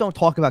 We almost don't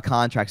talk about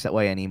contracts that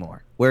way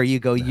anymore. Where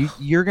you go,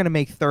 you're going to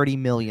make $30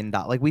 million.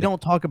 Like, we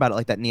don't talk about it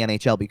like that in the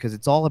NHL because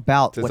it's all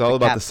about the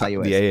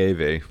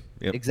AAV.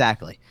 Yep.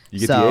 Exactly.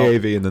 You get the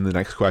AAV, and then the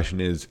next question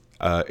is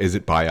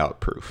it buyout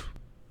proof?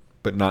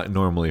 But not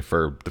normally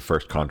for the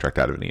first contract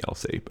out of an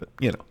ELC, but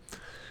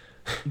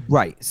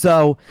Right.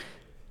 So,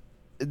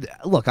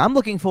 look, I'm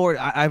looking forward.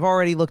 I've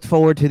already looked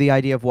forward to the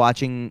idea of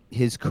watching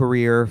his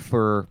career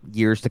for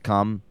years to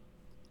come.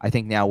 I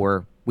think now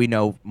we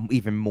know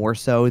even more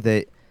so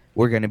that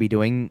we're going to be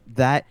doing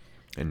that.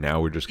 And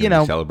now we're just going to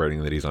be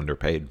celebrating that he's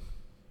underpaid.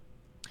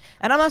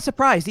 And I'm not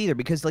surprised either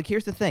because, like,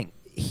 here's the thing.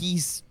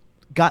 He's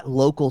got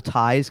local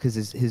ties because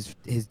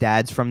his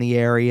dad's from the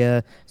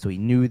area, so he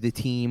knew the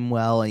team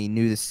well and he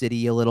knew the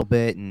city a little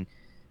bit. And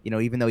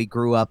even though he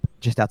grew up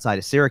just outside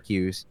of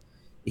Syracuse,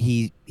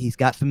 he's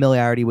got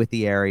familiarity with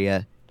the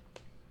area.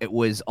 It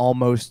was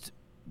almost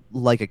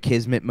like a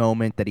kismet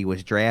moment that he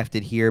was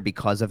drafted here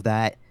because of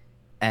that,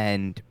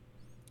 and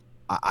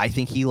I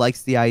think he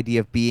likes the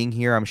idea of being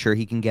here. I'm sure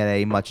he can get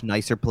a much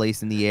nicer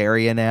place in the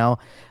area now.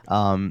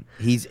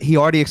 He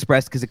already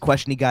expressed, because a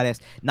question he got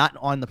asked, not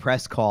on the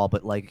press call,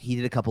 but like he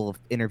did a couple of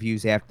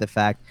interviews after the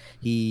fact.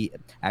 He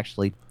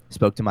actually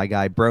spoke to my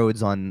guy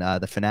Broads on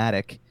the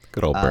Fanatic.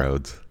 Good old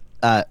Broads.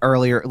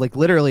 Earlier, like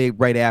literally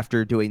right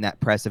after doing that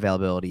press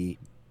availability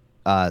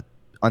on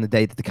the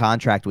day that the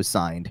contract was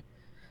signed,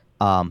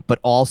 but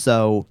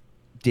also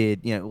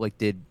did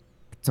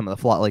some of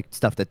the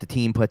stuff that the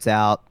team puts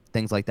out,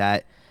 things like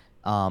that,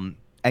 and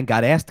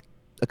got asked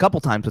a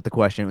couple times with the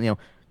question,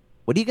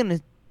 what are you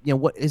gonna,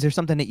 what is there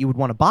something that you would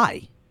want to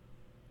buy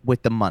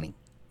with the money?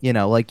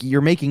 Like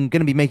you're going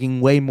to be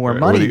making way more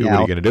money now. What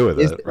are you gonna do with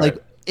it? Like,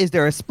 is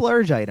there a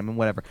splurge item and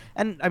whatever?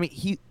 And I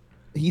mean,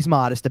 he's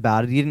modest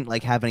about it. He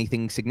didn't have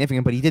anything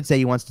significant, but he did say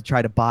he wants to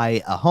try to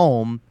buy a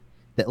home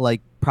that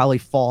probably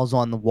falls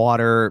on the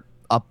water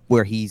up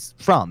where he's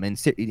from in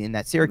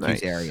that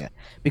Syracuse area,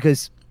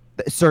 because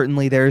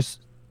certainly there's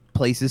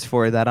places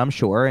for that, I'm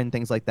sure, and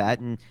things like that,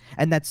 and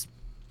that's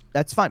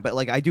fine.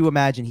 But I do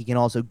imagine he can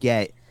also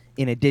get,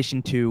 in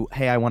addition to,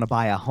 hey, I want to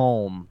buy a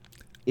home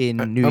in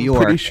New York.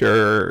 I'm pretty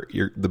sure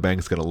the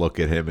bank's going to look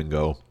at him and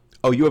go,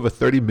 "Oh, you have a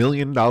 $30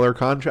 million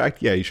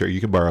contract? Yeah, sure,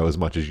 you can borrow as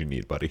much as you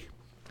need, buddy."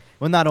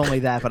 Well, not only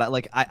that, but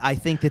I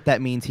think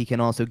that means he can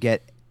also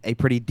get a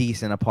pretty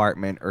decent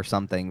apartment or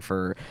something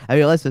for. I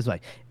mean, let's just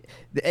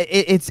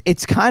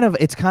it's kind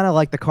of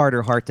like the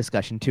Carter Hart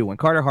discussion too. When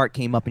Carter Hart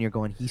came up, and you're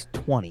going, he's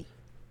 20.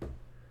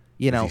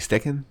 Is he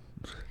sticking?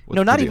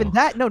 No, not even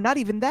that. No, not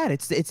even that.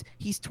 It's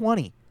he's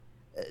 20.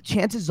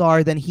 Chances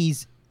are then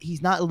he's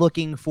not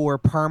looking for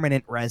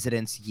permanent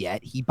residence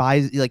yet. He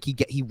buys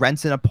he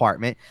rents an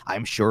apartment.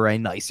 I'm sure a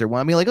nicer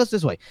one. I mean, let's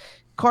this way.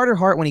 Carter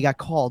Hart, when he got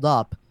called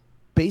up,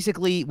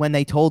 basically when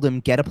they told him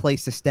get a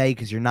place to stay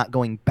because you're not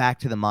going back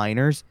to the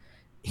minors,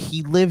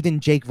 he lived in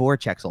Jake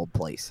Voracek's old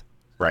place.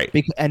 Right.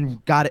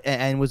 And got it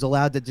and was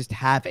allowed to just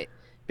have it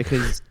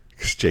because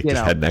Jake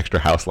just had an extra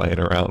house laying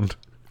around.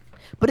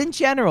 But in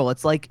general,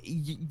 it's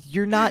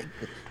you're not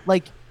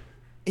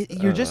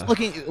you're just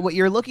looking. What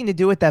you're looking to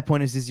do at that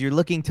point is you're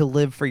looking to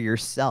live for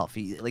yourself.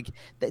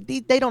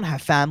 They don't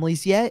have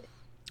families yet.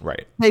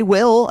 Right. They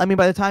will. I mean,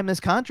 by the time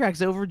this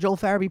contract's over, Joel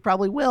Farabee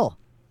probably will.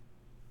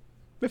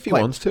 If he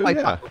wants to,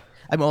 yeah.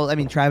 I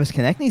mean, Travis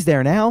Konechny's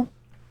there now.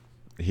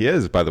 He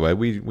is, by the way.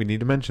 We need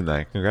to mention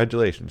that.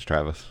 Congratulations,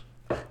 Travis.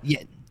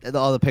 Yeah,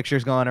 all the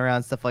pictures going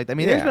around, stuff like that. I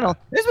mean, there's been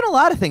a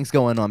lot of things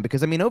going on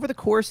because, I mean, over the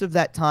course of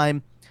that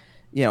time,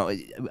 you know,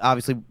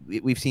 obviously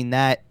we've seen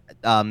that.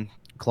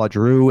 Claude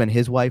Giroux and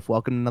his wife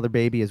welcomed another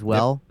baby as Yep.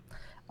 well.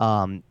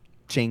 Um,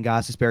 Shane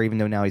Gostisbehere, even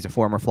though now he's a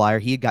former Flyer,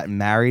 he had gotten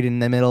married in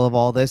the middle of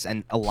all this,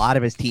 and a lot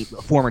of his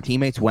former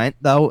teammates went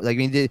though. Like, I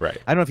mean, Right.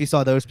 I don't know if you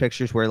saw those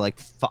pictures where like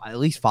at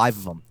least five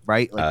of them,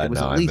 right? Like there was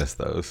No, at I least, missed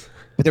those.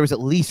 but there was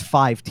at least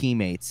five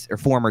teammates or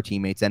former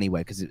teammates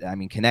anyway. Because I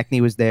mean, Konechny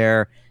was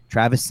there,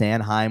 Travis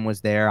Sanheim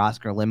was there,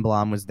 Oscar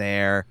Lindblom was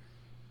there,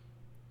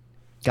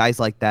 guys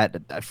like that.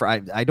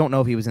 I don't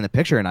know if he was in the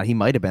picture or not. He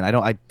might have been.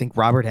 I think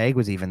Robert Haig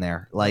was even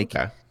there.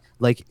 Okay.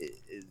 Like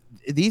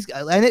these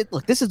guys. And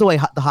look, this is the way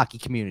the hockey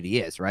community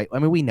is, right? I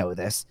mean, we know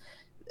this.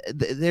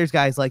 There's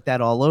guys like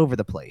that all over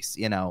the place,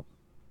 you know.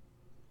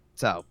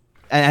 So,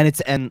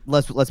 and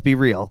let's be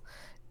real.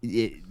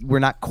 We're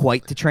not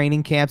quite to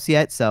training camps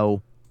yet,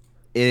 so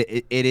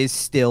it is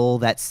still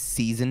that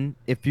season,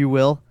 if you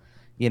will.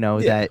 You know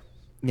Yeah. that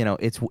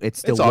it's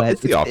still wet.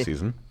 It's the off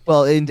season.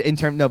 Well,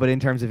 but in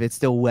terms of it's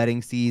still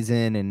wedding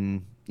season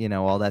and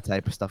all that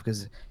type of stuff,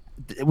 because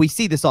we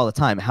see this all the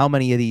time. How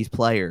many of these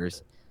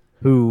players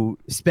who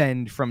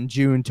spend from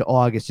June to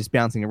August just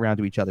bouncing around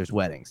to each other's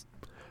weddings?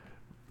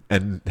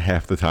 And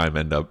half the time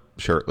end up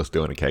shirtless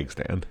doing a keg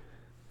stand.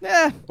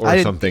 Yeah, Or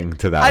something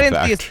to that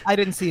effect. I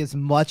didn't see as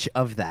much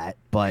of that,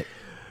 but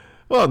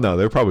Well, no,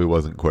 there probably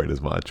wasn't quite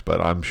as much,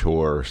 but I'm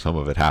sure some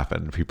of it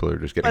happened. People are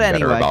just getting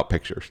better about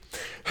pictures.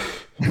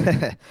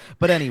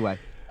 But anyway,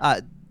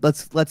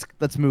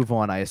 let's move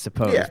on, I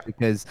suppose, Yeah.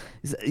 because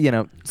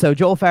so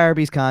Joel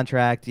Farabee's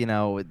contract,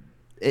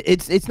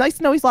 it's nice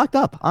to know he's locked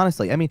up.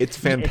 Honestly, I mean, It's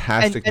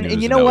fantastic news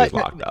and you to know what? he's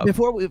locked up.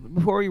 Before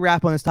we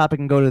wrap on this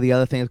topic and go to the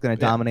other thing that's going to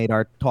dominate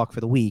our talk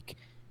for the week,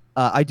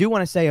 I do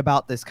want to say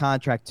about this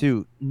contract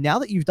too. Now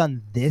that you've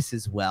done this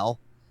as well,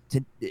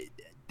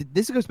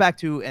 this goes back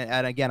to,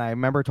 and again, I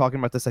remember talking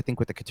about this, I think,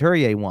 with the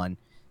Couturier one.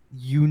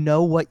 You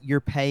know what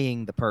you're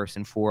paying the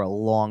person for a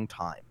long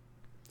time.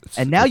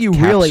 And now you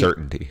really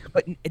certainty.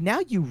 But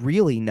now you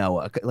really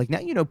know, like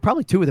now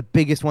probably two of the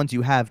biggest ones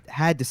you have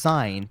had to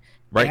sign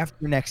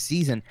after next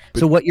season.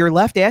 So what you're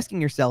left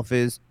asking yourself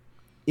is,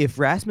 if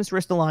Rasmus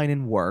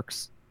Ristolainen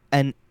works,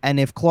 and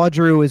if Claude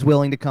Giroux is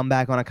willing to come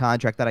back on a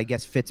contract that I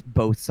guess fits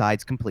both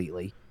sides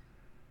completely,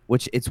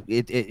 which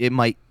it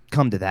might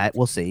come to that.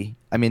 We'll see.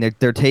 I mean,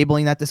 they're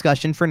tabling that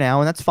discussion for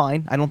now, and that's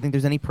fine. I don't think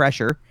there's any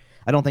pressure.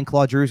 I don't think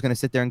Claude Giroux is going to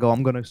sit there and go,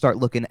 I'm going to start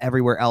looking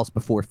everywhere else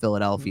before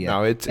Philadelphia.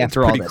 No, it's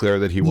pretty clear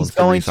that he wants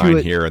to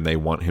resign here, and they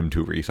want him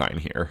to resign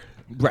here.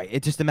 Right.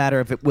 It's just a matter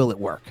of will it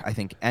work, I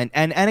think. And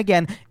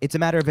again, it's a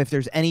matter of if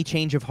there's any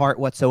change of heart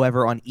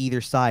whatsoever on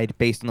either side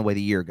based on the way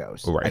the year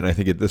goes. Right. And I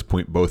think at this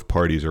point, both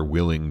parties are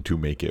willing to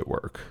make it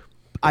work.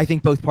 I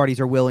think both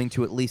parties are willing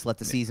to at least let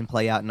the season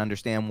play out and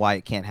understand why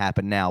it can't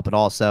happen now. But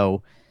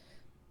also,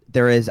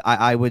 there is,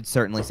 I would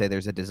certainly say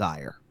there's a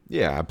desire.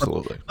 Yeah,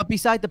 absolutely. But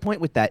beside the point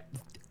with that,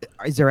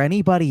 is there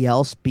anybody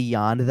else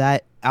beyond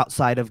that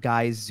outside of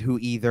guys who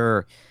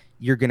either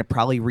you're going to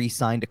probably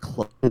re-sign to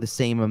close to the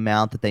same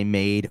amount that they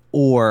made,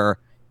 or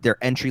they're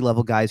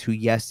entry-level guys who,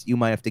 yes, you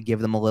might have to give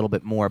them a little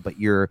bit more, but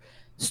you're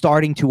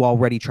starting to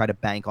already try to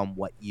bank on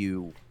what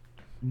you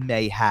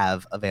may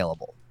have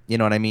available? You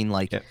know what I mean?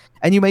 Like,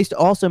 and you may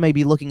also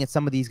be looking at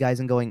some of these guys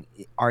and going,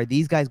 are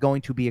these guys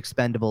going to be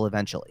expendable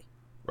eventually?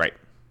 Right.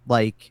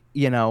 Like,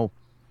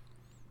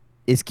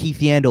 is Keith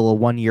Yandel a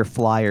one-year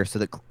Flyer so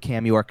that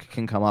Cam York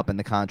can come up and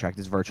the contract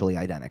is virtually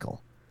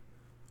identical?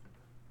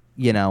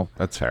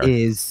 That's fair.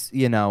 Is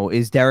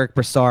Derek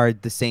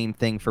Brassard the same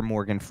thing for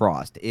Morgan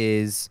Frost?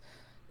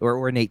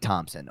 Or Nate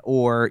Thompson?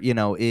 Or,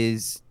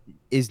 is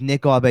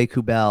Nick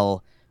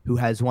Aube-Kubel, who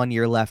has 1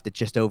 year left at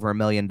just over $1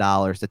 million,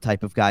 the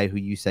type of guy who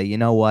you say, you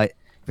know what,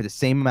 for the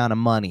same amount of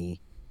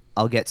money,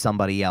 I'll get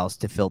somebody else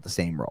to fill the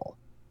same role?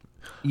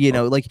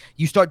 Like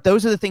you start,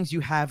 those are the things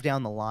you have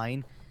down the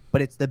line,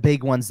 but it's the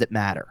big ones that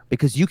matter,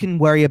 because you can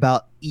worry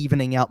about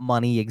evening out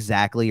money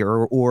exactly,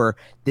 or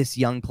this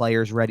young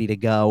player's ready to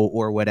go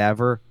or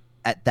whatever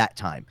at that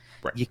time.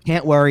 Right. You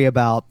can't worry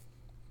about,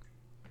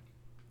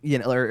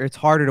 or it's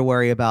harder to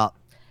worry about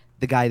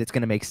the guy that's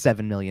going to make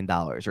 $7 million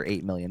or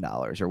 $8 million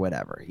or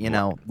whatever,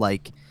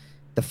 like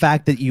the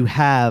fact that you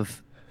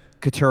have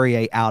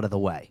Couturier out of the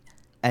way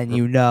and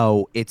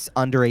it's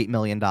under $8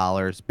 million,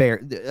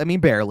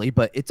 barely,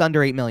 but it's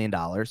under $8 million.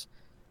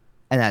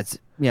 And that's,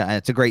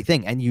 it's a great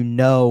thing. And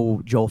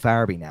Joel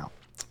Farabee now.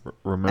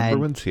 Remember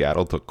when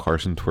Seattle took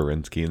Carson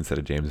Twarynski instead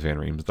of James Van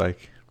Riemsdyk?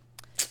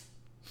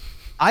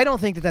 I don't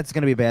think that's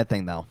going to be a bad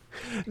thing, though.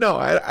 No,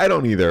 I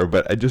don't either.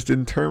 But just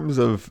in terms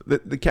of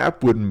the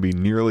cap wouldn't be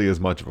nearly as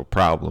much of a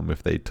problem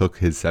if they took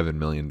his $7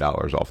 million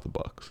off the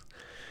books.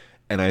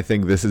 And I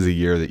think this is a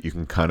year that you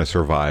can kind of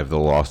survive the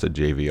loss of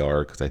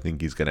JVR, because I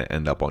think he's going to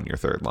end up on your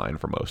third line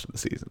for most of the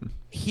season.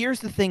 Here's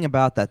the thing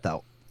about that,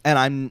 though. And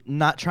I'm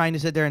not trying to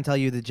sit there and tell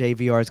you that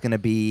JVR is going to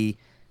be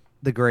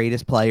the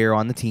greatest player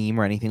on the team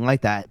or anything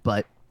like that,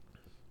 but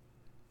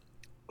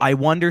I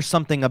wonder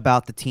something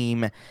about the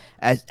team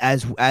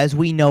as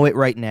we know it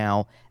right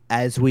now,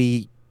 as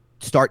we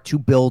start to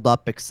build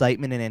up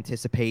excitement and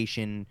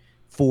anticipation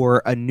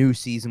for a new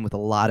season with a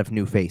lot of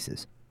new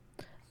faces.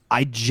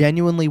 I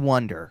genuinely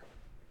wonder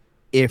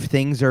if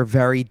things are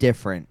very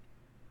different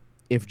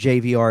if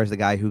JVR is the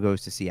guy who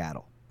goes to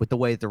Seattle with the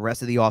way that the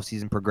rest of the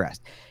offseason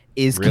progressed.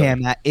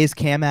 Really? Is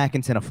Cam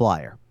Atkinson a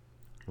flyer?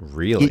 You,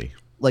 Really?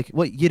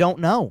 you don't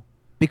know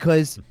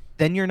because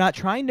then you're not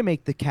trying to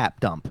make the cap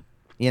dump.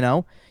 You're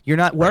not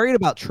Right. worried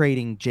about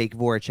trading Jake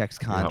Voracek's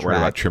You're not worried about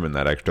contract. trimming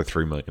that extra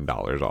 $3 million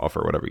off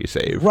or whatever you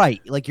saved.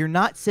 Right. Like you're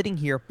not sitting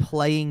here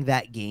playing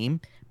that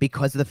game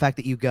because of the fact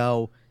that you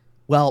go,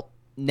 well,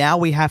 now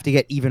we have to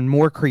get even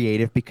more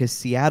creative because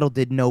Seattle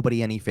did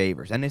nobody any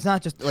favors. And it's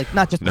not just the No,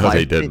 they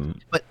Flyers,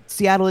 didn't. but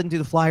Seattle didn't do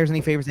the Flyers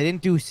any favors. They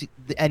didn't do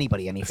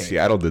anybody any favors.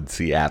 Seattle did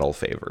Seattle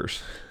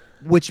favors.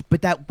 Which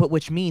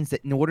means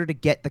that in order to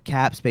get the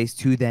cap space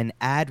to then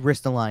add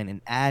Ristolainen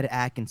and add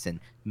Atkinson,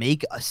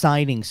 make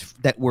signings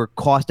that were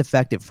cost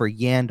effective for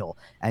Yandel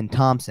and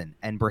Thompson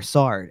and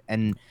Brassard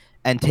and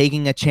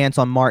taking a chance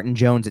on Martin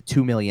Jones at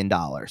 $2 million.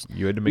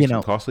 You had to make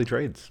some costly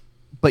trades.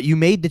 But you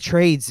made the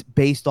trades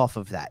based off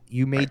of that.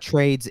 You made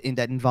trades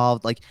that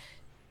involved like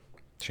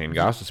Shane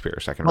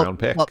Gostisbehere, second round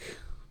pick. Well,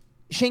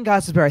 Shane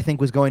Gostisbehere, I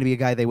think, was going to be a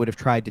guy they would have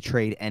tried to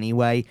trade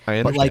anyway. I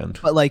understand.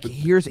 But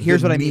here's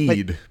what I mean.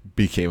 Need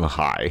became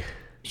high.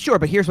 Sure,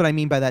 but here's what I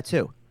mean by that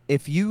too.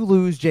 If you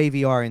lose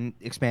JVR in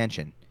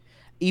expansion,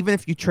 even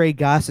if you trade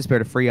Gostisbehere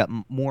to free up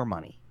more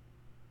money,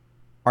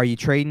 are you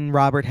trading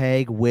Robert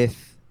Haig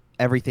with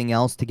everything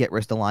else to get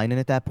Ristolainen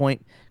at that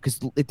point? Because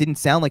it didn't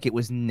sound like it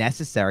was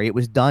necessary. It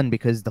was done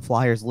because the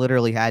Flyers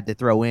literally had to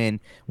throw in,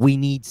 we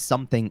need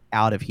something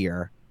out of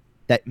here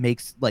that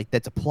makes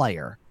that's a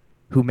player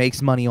who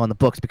makes money on the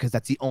books because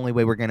that's the only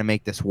way we're going to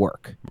make this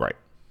work. Right.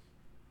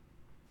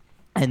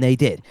 And they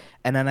did.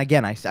 And then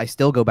again, I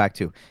still go back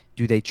to,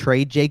 do they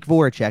trade Jake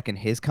Voracek and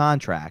his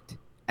contract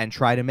and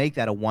try to make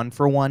that a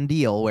 1-for-1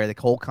 deal where the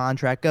whole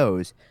contract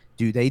goes?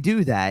 Do they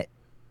do that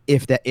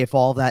if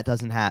all that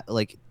doesn't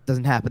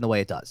happen the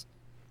way it does?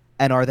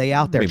 And are they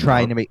out there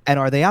trying to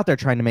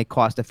make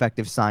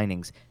cost-effective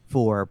signings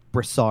for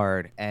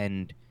Brassard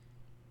and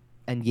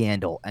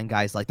Yandel and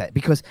guys like that?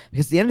 Because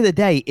at the end of the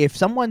day, if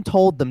someone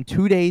told them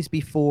 2 days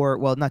before,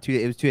 well, not 2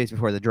 days, it was 2 days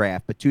before the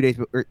draft, but 2 days,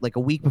 or like a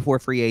week before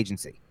free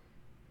agency,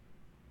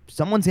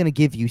 someone's going to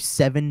give you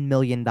 $7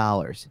 million,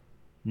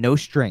 no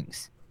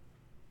strings.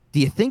 Do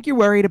you think you're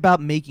worried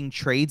about making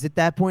trades at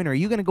that point? Or are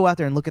you going to go out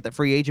there and look at the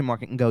free agent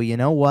market and go, you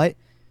know what?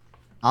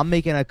 I'm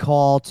making a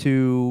call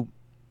to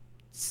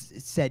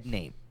said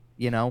name,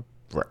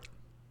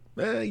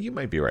 Right. You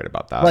might be right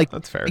about that.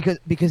 That's fair.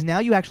 Because now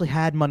you actually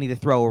had money to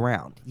throw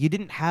around. You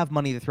didn't have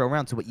money to throw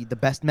around, so the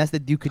best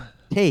method you could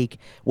take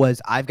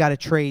was, I've got to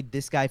trade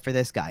this guy for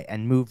this guy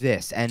and move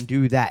this and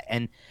do that,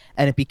 and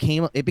it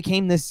became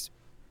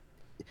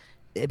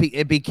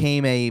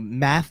a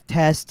math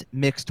test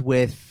mixed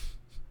with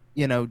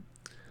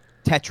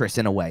Tetris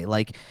in a way,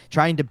 like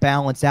trying to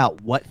balance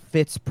out what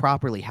fits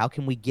properly. How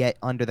can we get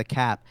under the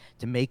cap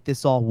to make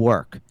this all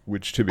work?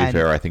 Which, to be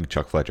fair, I think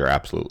Chuck Fletcher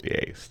absolutely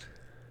aced.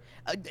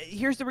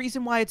 Here's the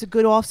reason why it's a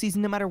good offseason,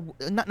 no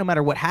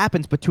matter what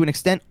happens, but to an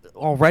extent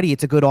already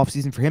it's a good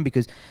offseason for him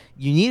because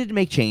you needed to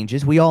make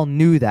changes. We all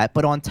knew that.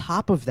 But on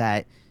top of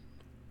that,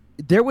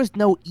 there was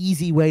no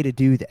easy way to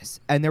do this.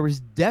 And there was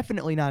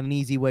definitely not an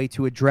easy way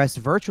to address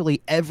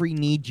virtually every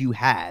need you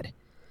had,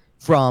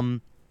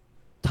 from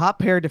top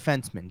pair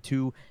defenseman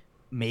to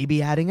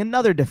maybe adding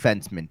another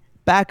defenseman,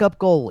 backup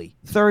goalie,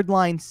 third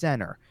line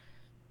center.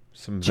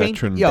 Some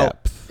veteran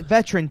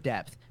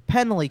depth.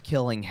 Penalty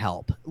killing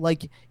help.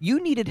 Like,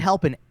 you needed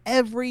help in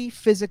every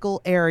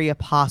physical area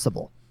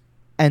possible,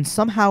 and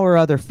somehow or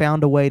other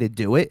found a way to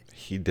do it.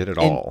 He did it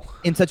all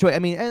in such a way. I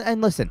mean, and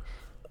listen,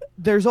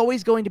 there's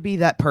always going to be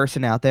that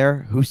person out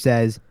there who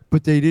says,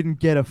 but they didn't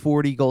get a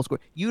 40 goal score.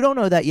 You don't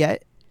know that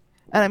yet.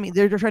 And I mean,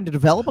 they're trying to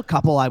develop a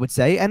couple, I would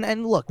say.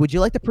 And look, would you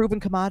like the proven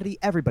commodity?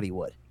 Everybody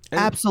would.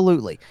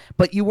 Absolutely.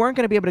 But you weren't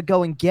going to be able to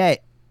go and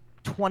get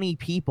 20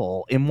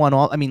 people in one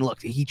off. I mean,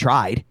 look, he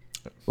tried.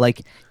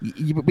 Like, but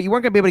you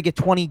weren't going to be able to get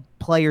 20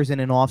 players in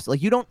an off.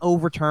 Like, you don't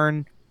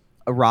overturn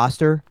a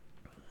roster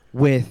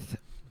with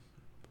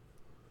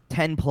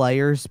 10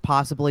 players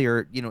possibly,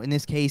 or, in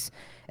this case,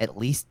 at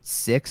least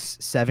 6,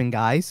 7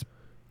 guys.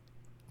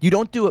 You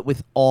don't do it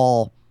with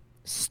all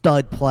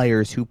stud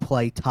players who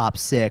play top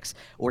 6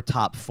 or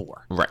top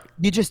 4. Right.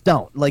 You just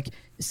don't. Like,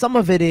 some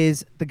of it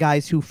is the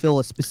guys who fill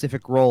a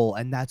specific role,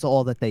 and that's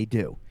all that they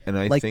do. And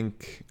I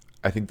think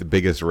the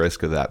biggest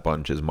risk of that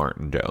bunch is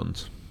Martin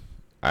Jones.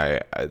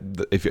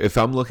 If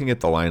I'm looking at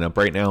the lineup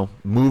right now,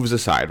 moves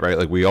aside, right?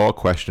 Like, we all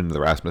questioned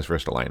the Rasmus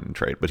Ristolainen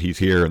trade, but he's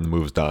here and the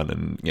move's done,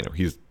 and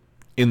he's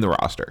in the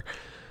roster.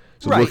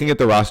 So looking at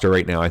the roster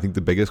right now, I think the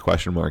biggest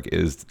question mark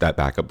is that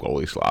backup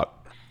goalie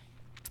slot,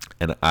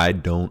 and I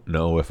don't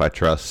know if I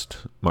trust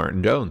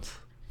Martin Jones.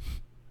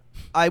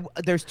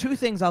 There's 2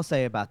 things I'll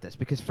say about this,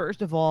 because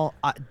first of all,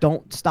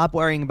 don't stop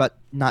worrying about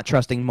not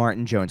trusting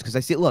Martin Jones, because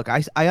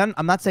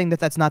I'm not saying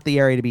that that's not the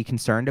area to be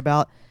concerned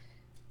about.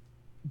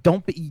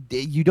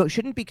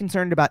 Shouldn't be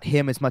concerned about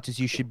him as much as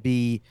you should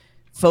be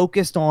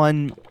focused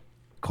on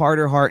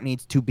Carter Hart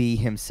needs to be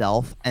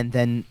himself, and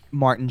then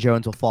Martin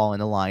Jones will fall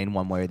into line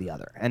one way or the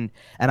other. And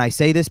I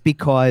say this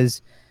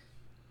because,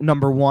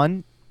 number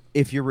one,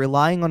 if you're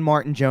relying on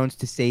Martin Jones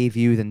to save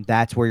you, then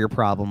that's where your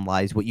problem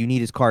lies. What you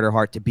need is Carter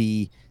Hart to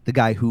be the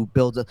guy who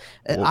builds a.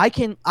 Well, I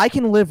can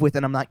live with,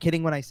 and I'm not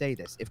kidding when I say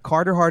this. If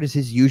Carter Hart is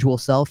his usual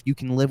self, you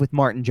can live with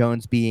Martin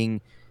Jones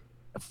being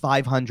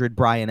 500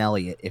 Brian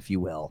Elliott, if you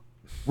will,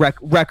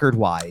 record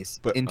wise,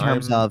 but in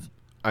terms of.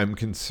 I'm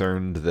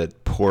concerned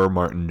that poor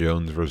Martin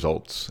Jones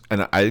results,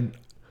 and I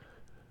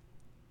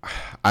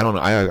don't know.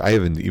 I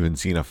haven't even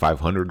seen a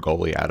 500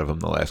 goalie out of him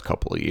the last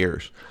couple of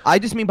years. I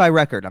just mean by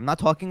record. I'm not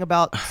talking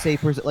about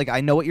savers. Like,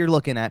 I know what you're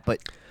looking at, but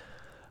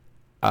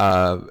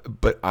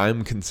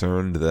I'm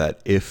concerned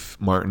that if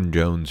Martin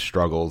Jones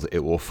struggles, it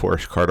will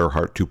force Carter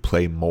Hart to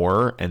play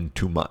more and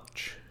too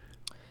much.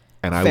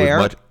 And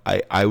Fair.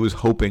 I was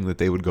hoping that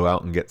they would go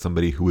out and get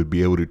somebody who would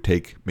be able to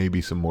take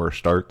maybe some more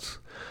starts.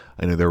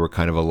 I know there were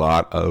kind of a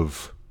lot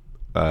of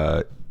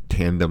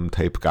tandem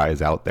type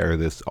guys out there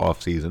this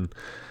offseason,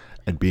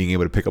 and being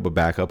able to pick up a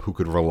backup who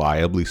could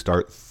reliably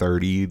start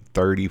 30,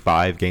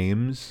 35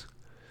 games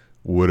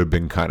would have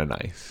been kind of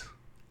nice.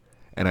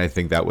 And I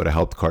think that would have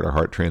helped Carter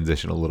Hart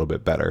transition a little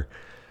bit better.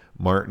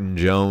 Martin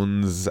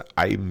Jones,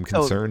 I'm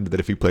concerned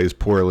that if he plays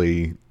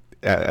poorly,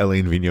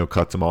 Alain Vigneault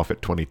cuts him off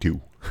at 22.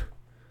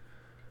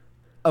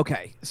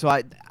 Okay, so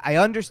I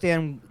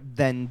understand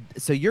then.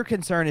 So your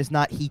concern is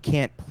not he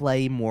can't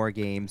play more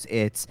games.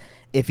 It's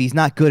if he's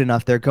not good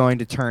enough, they're going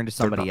to turn to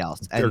somebody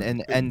else.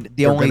 And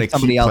the only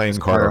somebody else playing is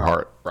Carter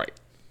Hart.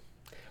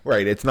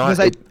 Right. It's not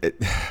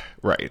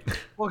right.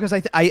 Well, because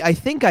I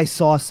think I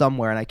saw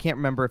somewhere, and I can't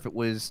remember if it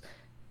was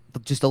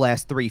just the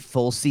last 3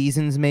 full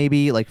seasons,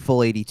 maybe like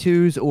full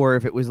 82s, or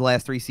if it was the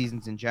last 3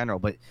 seasons in general.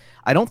 But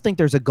I don't think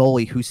there's a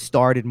goalie who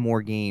started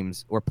more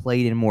games or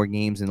played in more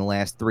games in the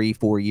last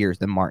 3-4 years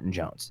than Martin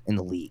Jones in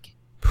the league.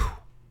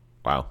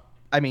 Wow.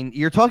 I mean,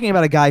 you're talking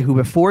about a guy who,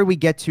 before we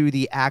get to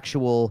the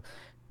actual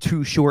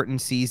 2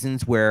 shortened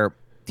seasons where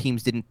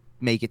teams didn't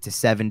make it to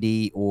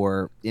 70,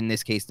 or in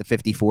this case, the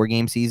 54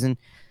 game season,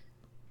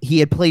 he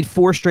had played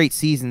 4 straight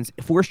seasons,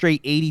 4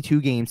 straight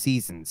 82 game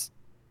seasons,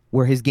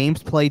 where his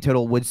games play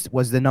total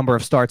was the number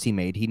of starts he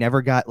made. He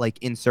never got like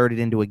inserted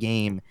into a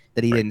game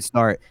that he didn't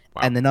start.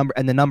 Wow. And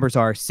the numbers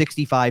are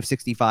 65,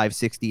 65,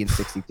 60, and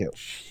 62.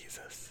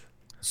 Jesus.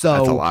 So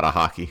that's a lot of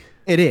hockey.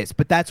 It is,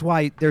 but that's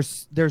why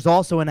there's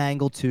also an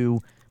angle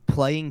to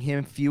playing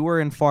him fewer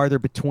and farther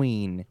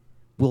between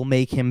will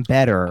make him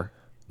better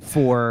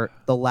for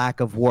the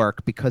lack of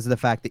work, because of the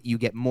fact that you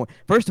get more.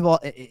 First of all,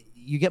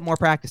 you get more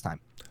practice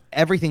time.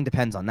 Everything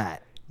depends on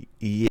that.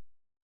 Yeah.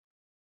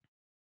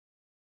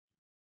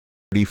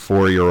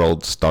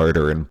 34-year-old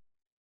starter and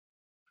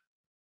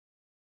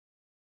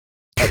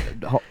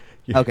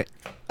okay.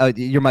 Oh,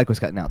 your mic was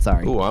cutting out.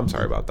 Sorry. Oh, I'm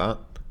sorry about that.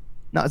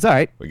 No, it's all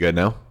right. We good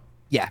now?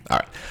 Yeah. All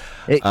right.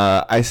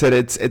 I said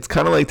it's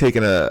kind of like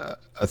taking a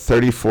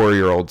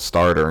 34-year-old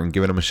starter and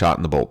giving him a shot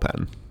in the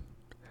bullpen.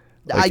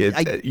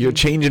 Like you're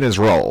changing his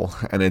role,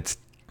 and it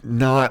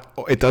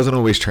doesn't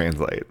always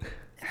translate.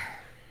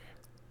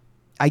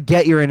 I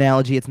get your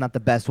analogy. It's not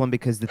the best one,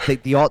 because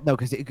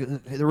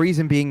the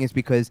reason being is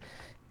because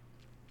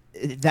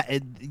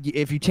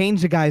if you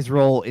change the guy's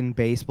role in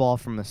baseball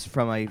from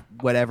a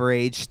whatever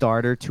age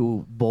starter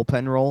to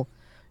bullpen role,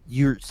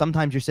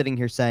 sometimes you're sitting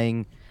here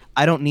saying,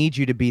 I don't need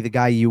you to be the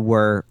guy you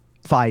were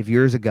 5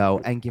 years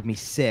ago and give me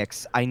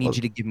 6. I need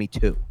you to give me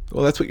 2.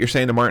 Well, that's what you're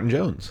saying to Martin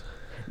Jones.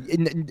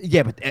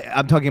 Yeah, but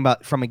I'm talking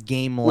about from a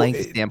game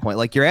length standpoint.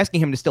 Like, you're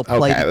asking him to still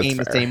play the game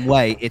the same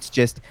way. It's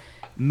just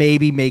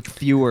maybe make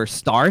fewer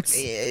starts.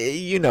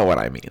 You know what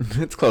I mean.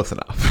 It's close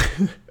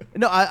enough.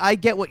 No, I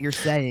get what you're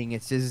saying.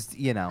 It's just,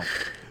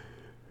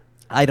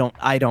 I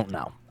don't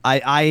know.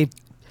 I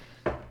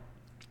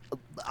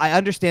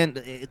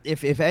understand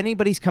if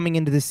anybody's coming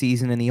into the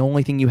season and the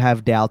only thing you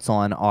have doubts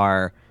on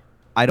are,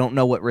 I don't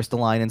know what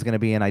Ristolainen's going to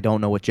be and I don't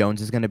know what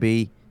Jones is going to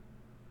be.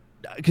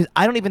 Because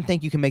I don't even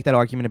think you can make that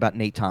argument about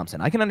Nate Thompson.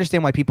 I can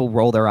understand why people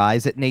roll their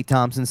eyes at Nate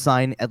Thompson's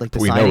sign at like the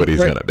signing. We know what he's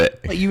going to be.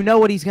 But you know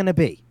what he's going to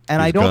be,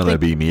 and he's going to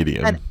be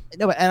medium.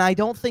 And I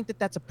don't think that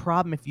that's a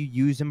problem if you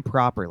use him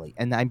properly.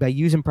 And by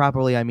use him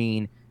properly, I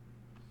mean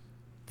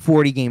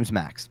 40 games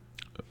max.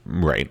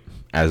 Right,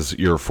 as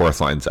your 4th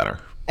line center.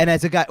 And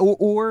as a guy,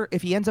 or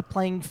if he ends up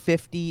playing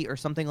 50 or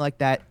something like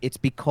that, it's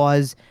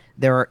because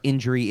there are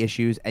injury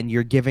issues, and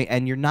you're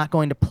not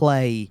going to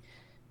play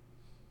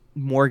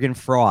Morgan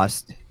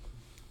Frost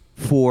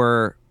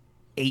for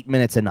 8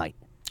 minutes a night,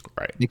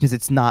 right? Because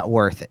it's not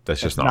worth it.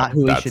 That's not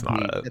who he should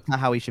be. That's not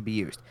how he should be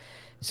used.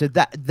 So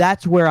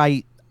that's where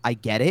I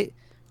get it,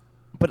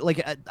 but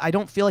like I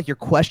don't feel like you're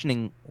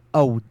questioning.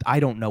 Oh, I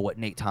don't know what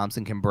Nate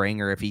Thompson can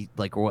bring, or if he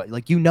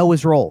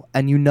his role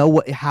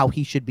and how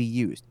he should be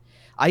used.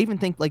 I even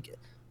think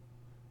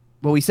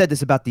we said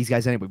this about these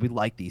guys anyway. We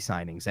like these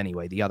signings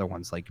anyway. The other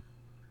ones, like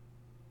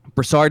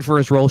Brassard for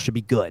his role should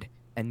be good,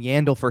 and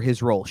Yandel for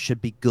his role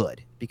should be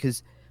good,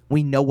 because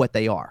we know what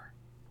they are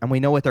and we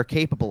know what they're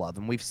capable of,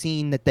 and we've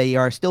seen that they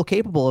are still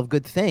capable of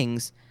good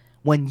things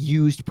when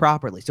used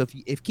properly. So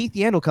if Keith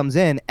Yandel comes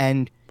in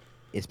and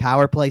is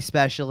power play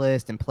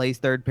specialist and plays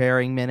third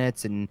pairing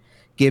minutes and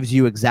gives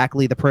you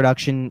exactly the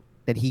production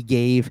that he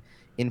gave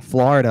in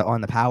Florida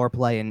on the power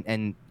play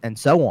and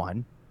so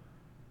on,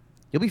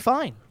 you'll be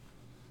fine.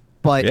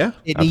 But Yeah,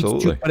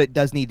 absolutely. it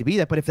does need to be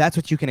that. But if that's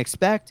what you can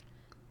expect,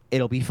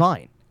 it'll be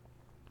fine.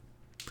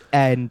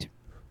 And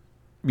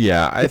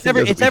yeah, I think that's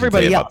what we can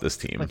say about this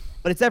team.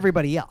 But it's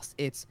everybody else.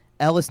 It's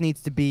Ellis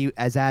needs to be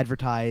as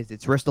advertised.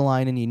 It's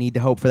Ristolainen. You need to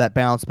hope for that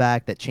bounce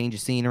back, that change of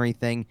scenery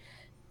thing.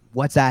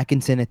 What's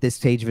Atkinson at this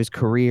stage of his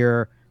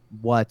career?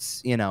 What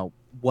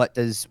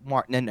does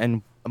Martin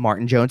and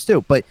Martin Jones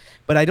do? But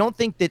I don't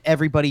think that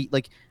everybody,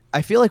 like,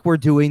 I feel like we're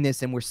doing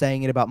this and we're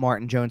saying it about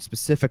Martin Jones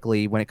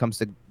specifically when it comes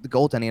to the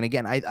goaltending. And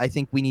again, I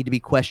think we need to be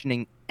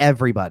questioning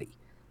everybody.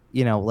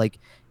 Like,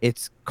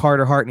 it's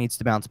Carter Hart needs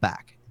to bounce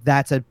back.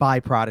 That's a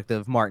byproduct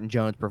of Martin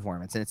Jones'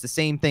 performance. And it's the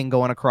same thing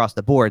going across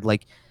the board.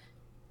 Like,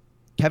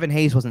 Kevin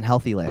Hayes wasn't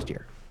healthy last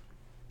year.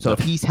 So if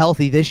he's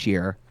healthy this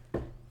year,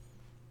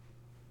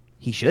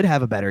 he should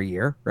have a better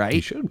year, right?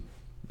 He should.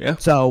 Yeah.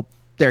 So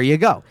there you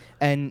go.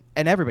 And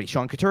everybody,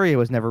 Sean Couturier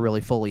was never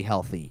really fully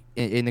healthy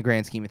in the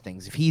grand scheme of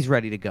things. If he's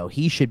ready to go,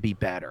 he should be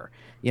better.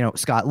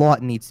 Scott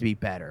Lawton needs to be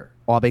better.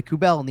 Abe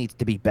Kubel needs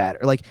to be better.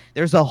 Like,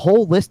 there's a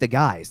whole list of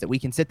guys that we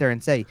can sit there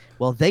and say,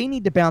 well, they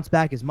need to bounce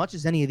back as much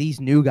as any of these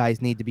new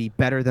guys need to be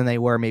better than they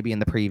were maybe in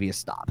the previous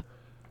stop.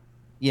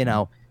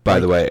 By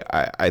the way,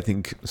 I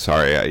think,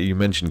 sorry, you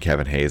mentioned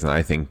Kevin Hayes, and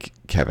I think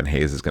Kevin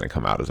Hayes is going to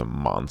come out as a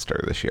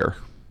monster this year.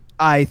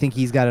 I think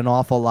he's got an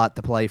awful lot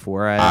to play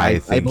for. I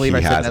believe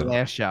I said that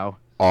last show.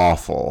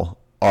 Awful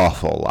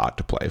lot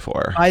to play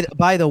for.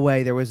 By the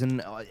way, there was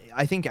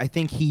I think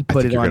he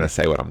put it on. You're going to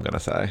say what I'm going to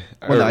say,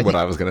 or well, no, what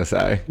I was going to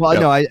say. Well,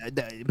 yep.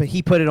 No, but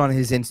he put it on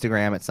his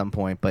Instagram at some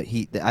point. But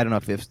I don't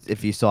know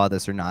if you saw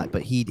this or not,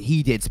 but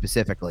he did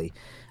specifically.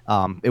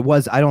 It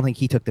was, I don't think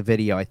he took the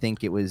video. I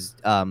think it was.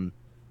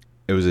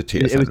 It was a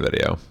TSN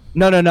video.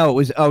 No. It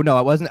was. Oh no,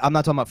 it wasn't. I'm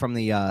not talking about from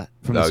the the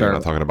service. You're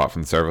not talking about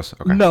from the service.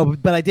 Okay. No,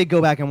 but I did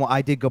go back and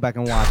watch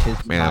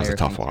his. Man, that was a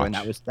tough watch. And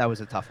that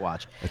was a tough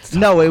watch.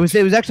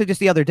 It was actually just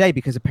the other day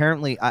because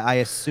apparently I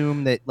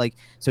assume that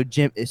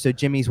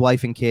Jimmy's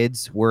wife and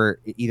kids were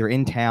either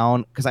in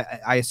town because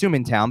I assume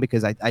in town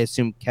because I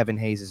assume Kevin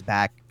Hayes is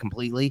back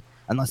completely.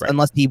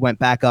 Unless he went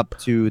back up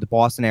to the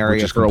Boston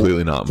area for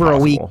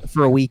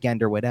a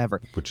weekend or whatever,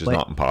 which is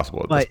not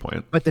impossible at this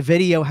point. But the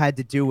video had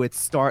to do with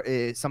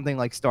something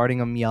like starting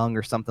him young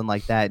or something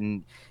like that,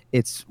 and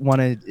it's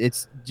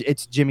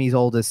Jimmy's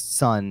oldest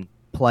son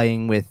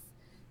playing with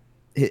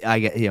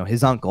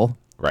his uncle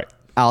right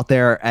out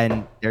there,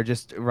 and they're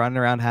just running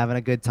around having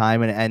a good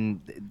time,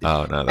 and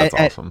oh no, that's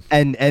awesome.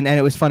 And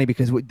it was funny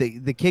because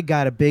the kid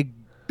got a big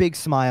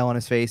smile on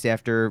his face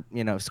after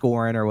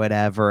scoring or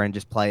whatever, and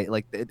just play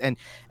like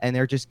and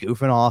they're just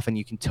goofing off, and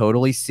you can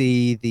totally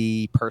see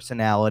the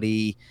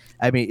personality.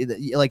 I mean,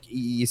 like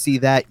you see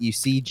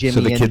Jimmy.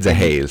 So the kid's a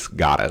Hayes,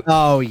 got it.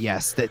 Oh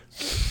yes, that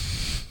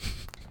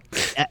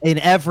in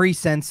every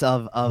sense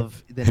of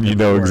the. And you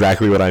know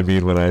exactly what I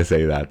mean when I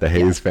say that the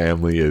Hayes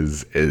family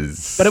is.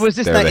 But it was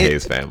just the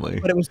Hayes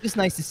family. But it was just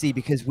nice to see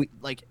because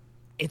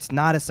it's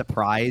not a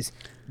surprise.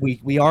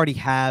 We already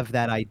have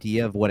that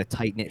idea of what a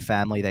tight-knit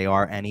family they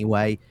are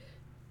anyway.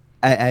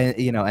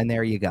 And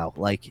there you go.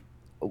 Like,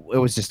 it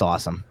was just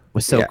awesome. It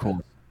was so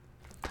cool.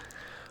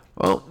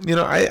 Well,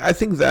 I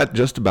think that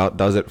just about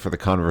does it for the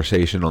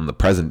conversation on the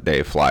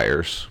present-day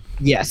Flyers.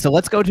 Yeah, so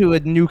let's go to a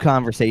new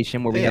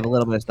conversation where we have a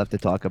little bit of stuff to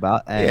talk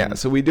about. And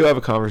so we do have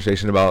a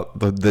conversation about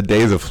the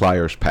days of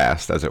Flyers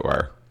past, as it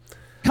were.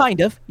 Kind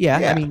of,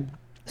 yeah. I mean,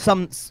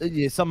 some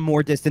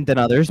more distant than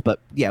others,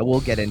 but yeah,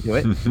 we'll get into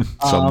it.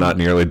 Some not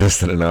nearly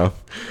distant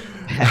enough.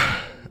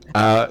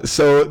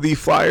 So the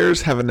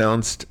Flyers have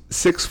announced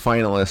 6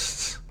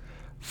 finalists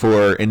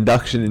for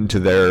induction into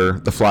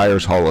the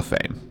Flyers Hall of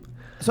Fame.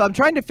 So I'm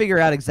trying to figure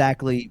out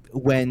exactly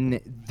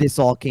when this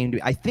all came to.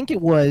 I think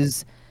it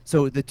was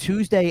the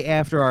Tuesday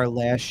after our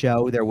last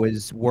show. There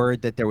was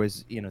word that there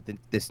was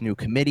this new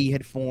committee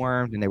had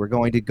formed and they were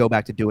going to go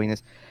back to doing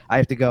this. I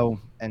have to go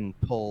and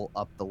pull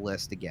up the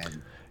list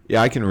again.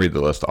 Yeah, I can read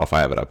the list off. I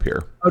have it up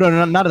here. Oh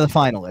no, not of the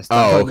finalists.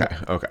 Oh,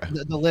 okay.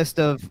 The list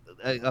of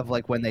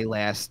like when they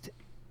last,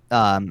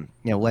 when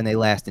they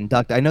last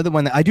inducted.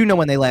 I do know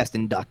when they last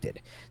inducted.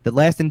 The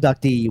last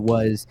inductee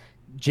was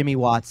Jimmy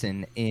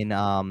Watson in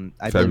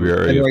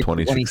February of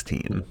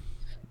 2016.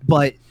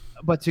 But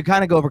to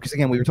kind of go over, because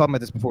again we were talking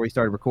about this before we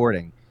started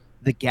recording,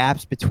 the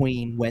gaps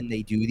between when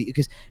they do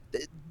because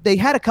they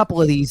had a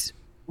couple of these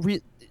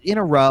in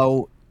a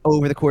row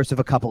over the course of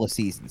a couple of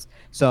seasons.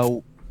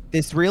 So.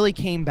 This really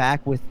came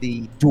back with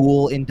the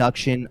dual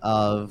induction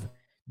of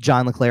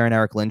John LeClair and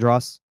Eric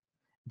Lindros.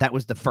 That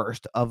was the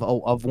first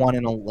of one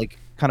in a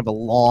kind of a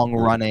long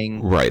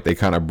running. Right, they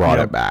kind of brought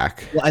it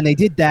back. Well, and they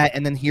did that,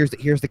 and then here's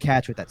the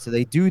catch with that. So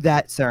they do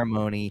that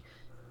ceremony,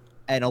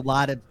 and a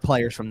lot of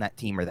players from that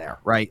team are there,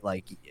 right?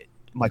 Like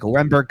Michael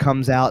Remberg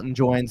comes out and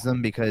joins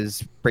them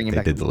because bringing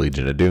back the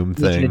Legion of Doom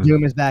thing. Legion of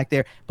Doom is back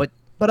there, but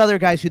but other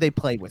guys who they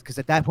played with. Because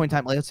at that point in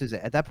time,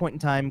 at that point in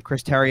time,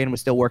 Chris Terrian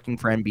was still working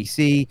for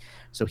NBC,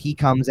 so he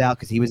comes out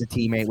because he was a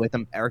teammate with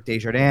him. Eric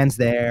Desjardins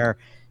there,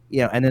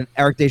 and then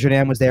Eric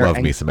Desjardins was there.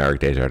 Love me some Eric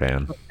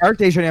Desjardins. Eric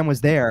Desjardins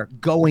was there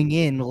going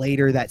in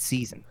later that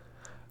season.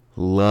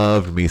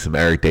 Loved me some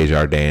Eric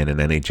Desjardins in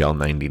NHL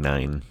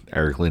 '99.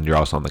 Eric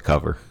Lindros on the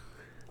cover.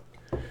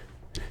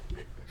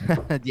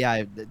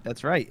 Yeah,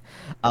 that's right.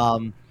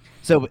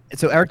 So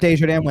Eric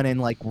Desjardins went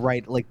in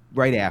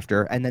right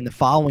after, and then the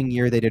following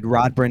year they did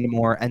Rod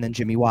Brindamore, and then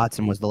Jimmy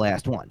Watson was the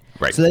last one.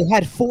 Right. So they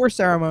had 4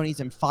 ceremonies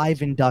and 5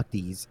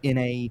 inductees in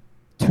a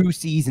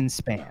 2-season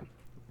span.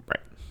 Right.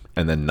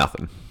 And then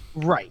nothing.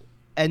 Right.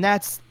 And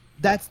that's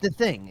the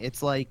thing.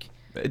 It's like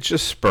it's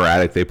just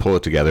sporadic. They pull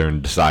it together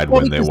and decide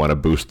when they want to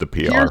boost the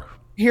PR.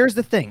 Here's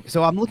the thing.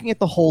 So I'm looking at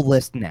the whole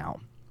list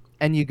now,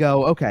 and you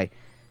go, okay,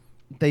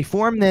 they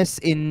formed this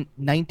in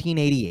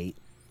 1988.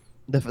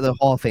 The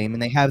Hall of Fame,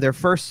 and they have their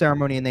first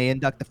ceremony, and they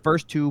induct the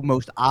first 2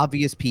 most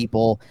obvious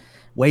people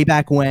way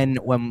back when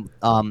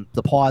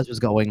the pause was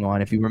going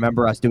on. If you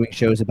remember us doing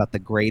shows about the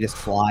greatest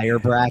flyer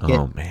bracket.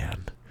 Oh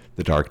man,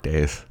 the dark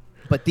days.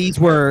 But these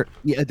were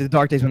the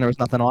dark days when there was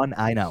nothing on.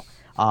 I know.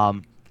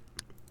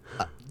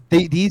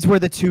 These were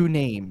the 2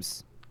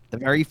 names, the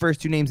very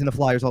first 2 names in the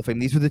Flyers Hall of Fame.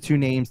 These were the 2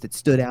 names that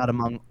stood out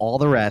among all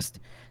the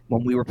rest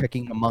when we were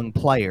picking among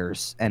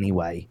players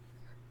anyway.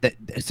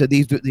 So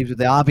these were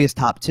the obvious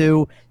top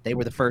 2. They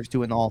were the first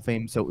 2 in the Hall of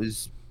Fame. So it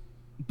was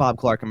Bob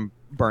Clark and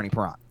Bernie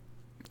Perrant.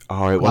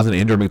 Oh, it wasn't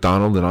Andrew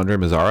McDonald and Andre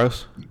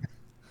Mazzaros?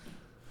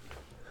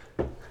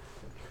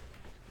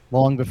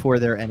 Long before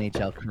their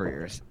NHL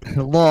careers.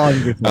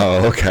 Long before.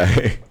 Oh,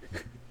 okay.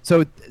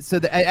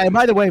 And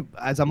by the way,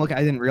 as I'm looking,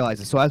 I didn't realize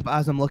this. So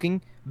as I'm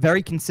looking,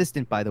 very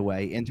consistent, by the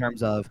way, in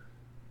terms of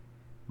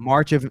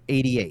March of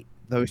 '88,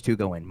 those 2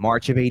 go in.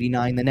 March of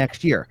 '89, the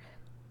next year.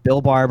 Bill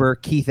Barber,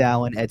 Keith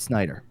Allen, Ed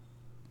Snyder.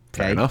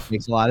 Okay, fair enough.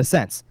 Makes a lot of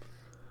sense.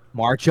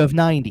 March of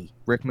 '90,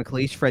 Rick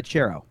McLeish, Fred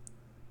Shero.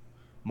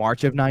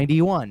 March of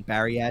 '91,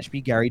 Barry Ashby,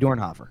 Gary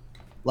Dornhofer.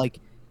 Like,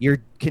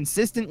 you're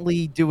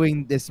consistently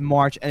doing this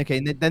March. Okay,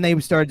 and then they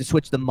started to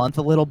switch the month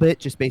a little bit,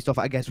 just based off,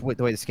 I guess, the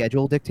way the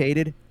schedule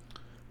dictated.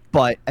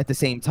 But at the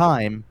same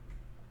time,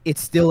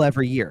 it's still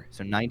every year.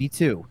 So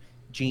 '92.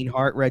 Gene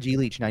Hart, Reggie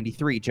Leach,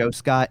 '93, Joe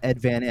Scott, Ed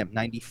Van Impe,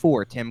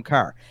 '94, Tim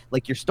Carr.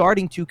 Like, you're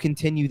starting to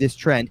continue this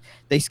trend.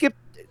 They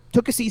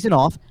took a season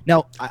off.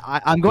 Now,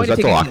 I'm going to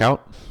take the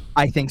lockout.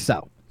 I think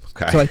so.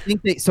 Okay.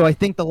 So I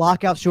think the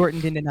lockout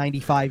shortened into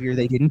 '95 year.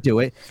 They didn't do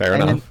it. Fair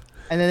enough.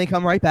 And then they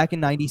come right back in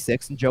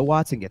 '96, and Joe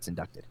Watson gets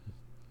inducted.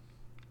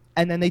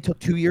 And then they took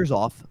 2 years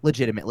off,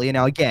 legitimately. And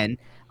now again,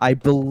 I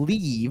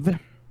believe,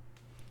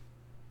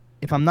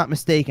 if I'm not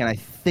mistaken, I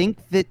think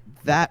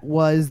that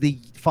was the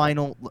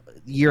final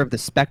year of the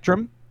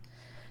Spectrum.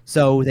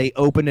 So they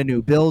opened a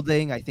new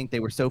building. I think they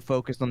were so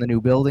focused on the new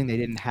building, they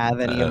didn't have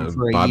any of them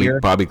for a year.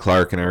 Bobby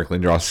Clark and Eric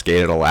Lindros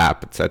skated a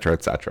lap, et cetera,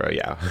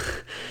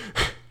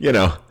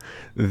 yeah.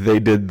 They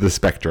did the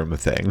Spectrum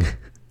thing.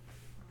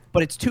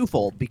 But it's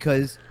twofold,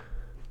 because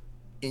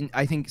in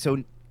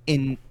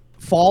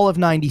fall of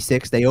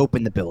 '96, they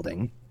opened the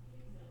building.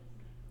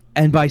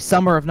 And by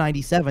summer of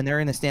 '97, they're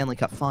in the Stanley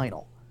Cup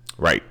final.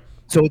 Right.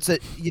 So it's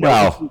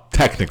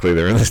technically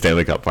they're in the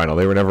Stanley Cup final.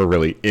 They were never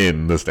really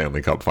in the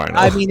Stanley Cup final.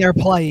 I mean, they're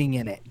playing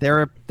in it.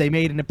 They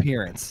made an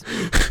appearance.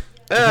 Does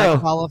that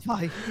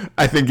qualify?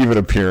 I think even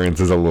appearance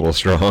is a little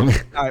strong.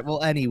 All right.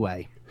 Well,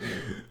 anyway,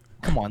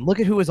 come on. Look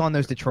at who was on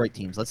those Detroit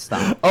teams. Let's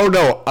stop. Oh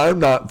no, I'm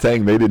not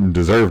saying they didn't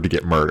deserve to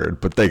get murdered,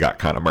 but they got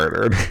kind of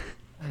murdered.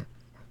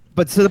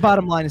 But so the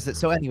bottom line is that.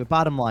 So anyway,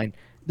 bottom line,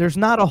 there's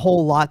not a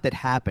whole lot that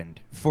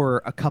happened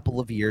for a couple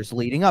of years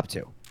leading up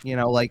to.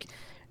 Like.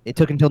 It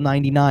took until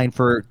 '99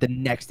 for the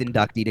next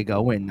inductee to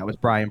go in. That was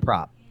Brian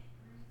Propp.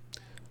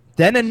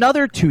 Then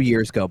another 2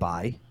 years go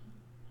by,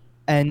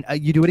 and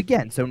you do it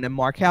again. So then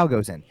Mark Howe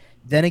goes in.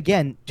 Then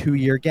again,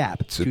 2-year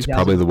gap. It's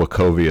probably the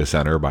Wachovia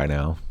Center by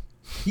now.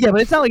 Yeah,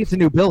 but it's not like it's a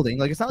new building.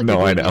 Like, it's not like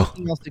no, I know.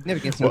 Anything else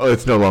significant. So, well,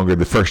 it's no longer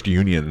the First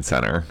Union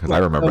Center, because I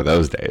remember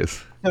those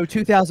days. So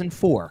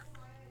 2004,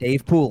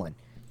 Dave Poulin.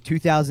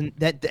 2000.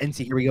 And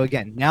see, here we go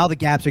again. Now the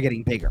gaps are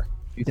getting bigger.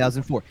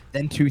 2004.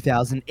 Then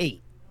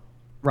 2008.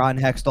 Ron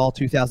Hextall,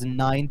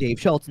 2009, Dave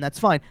Schultz, and that's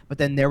fine. But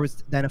then there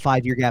was a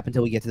 5-year gap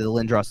until we get to the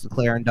Lindros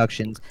Leclerc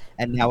inductions,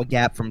 and now a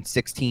gap from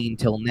 16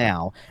 till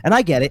now. And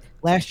I get it.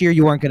 Last year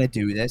you weren't going to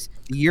do this.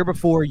 The year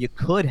before you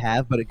could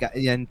have, but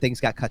things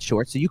got cut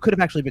short. So you could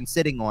have actually been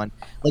sitting on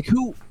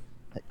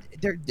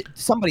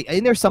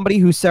there's somebody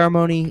whose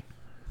ceremony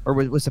or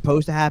was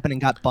supposed to happen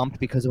and got bumped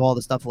because of all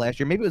the stuff last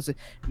year. Maybe not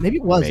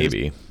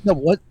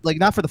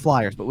for the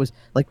Flyers, but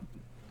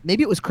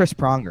maybe it was Chris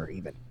Pronger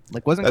even.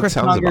 Wasn't Chris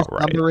Pronger's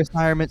number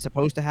retirement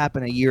supposed to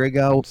happen a year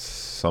ago?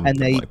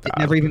 Something and like that.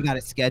 Never even got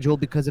it scheduled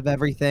because of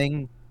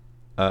everything.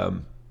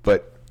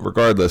 But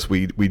regardless,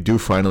 we do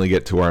finally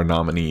get to our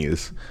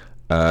nominees.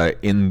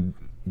 In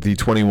the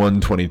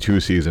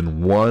 21-22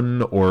 season,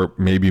 one or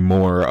maybe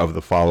more of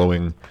the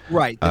following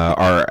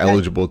are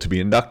eligible to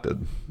be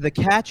inducted. The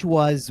catch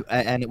was,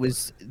 and it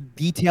was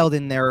detailed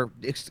in their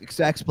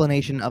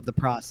explanation of the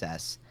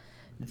process,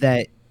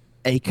 that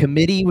a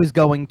committee was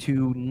going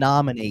to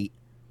nominate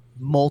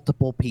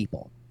multiple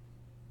people.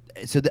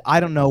 So I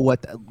don't know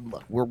what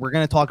look, we're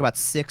going to talk about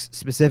 6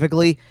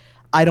 specifically.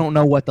 I don't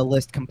know what the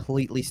list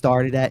completely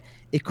started at.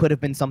 It could have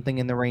been something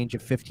in the range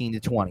of 15 to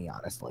 20,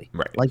 honestly.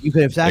 Right. Like you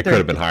could have sat It there. could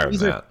have been higher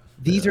than that.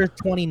 These are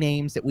 20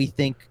 names that we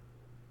think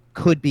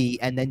could be,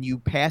 and then you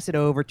pass it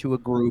over to a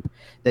group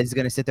that is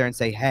going to sit there and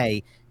say,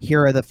 hey,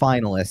 here are the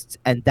finalists,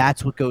 and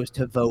that's what goes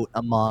to vote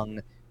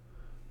among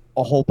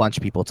a whole bunch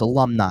of people. It's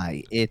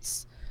alumni.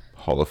 It's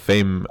Hall of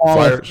Fame,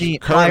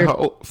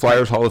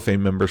 Flyers Hall of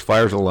Fame members,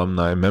 Flyers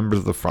alumni, members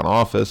of the front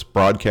office,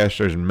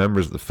 broadcasters, and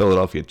members of the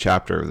Philadelphia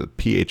chapter of the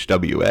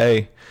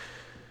PHWA.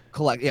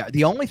 Yeah,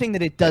 the only thing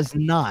that it does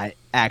not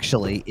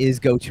actually is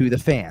go to the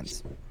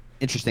fans.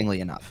 Interestingly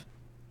enough,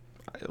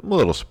 I'm a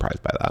little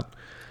surprised by that.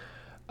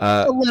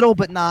 A little,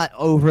 but not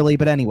overly.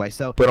 But anyway,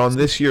 but on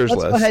this year's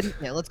list,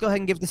 let's go ahead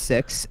and give the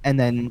 6, and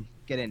then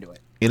get into it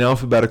in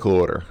alphabetical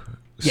order.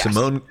 Yes.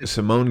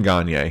 Simone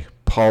Gagne,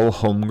 Paul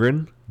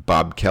Holmgren,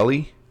 Bob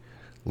Kelly,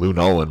 Lou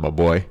Nolan, my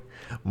boy,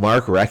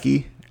 Mark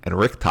Recchi, and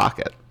Rick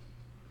Tocchet.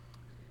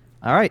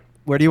 All right,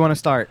 where do you want to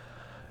start?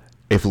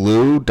 If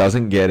Lou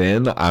doesn't get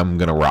in, I'm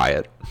gonna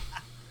riot.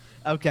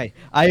 Okay,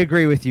 I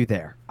agree with you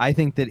there. I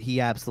think that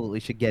he absolutely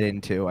should get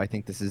in too. I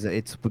think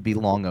it would be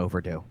long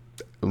overdue.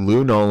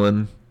 Lou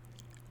Nolan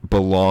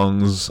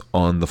belongs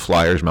on the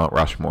Flyers Mount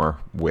Rushmore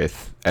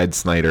with Ed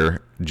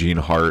Snyder, Gene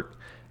Hart,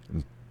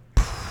 and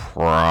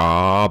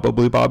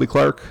probably Bobby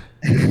Clark.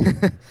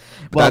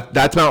 Well,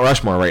 that's Mount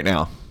Rushmore right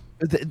now.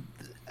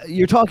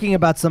 You're talking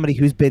about somebody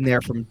who's been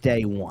there from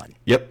day one.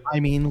 Yep. I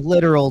mean,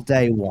 literal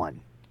day one.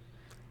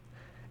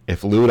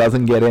 If Lou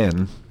doesn't get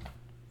in,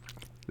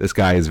 this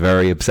guy is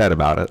very upset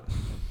about it.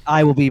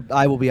 I will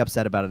be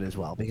upset about it as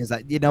well, because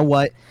you know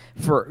what,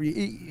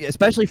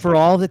 especially for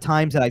all the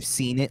times that I've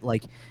seen it,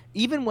 like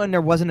even when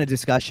there wasn't a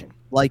discussion,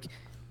 like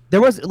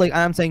there was, like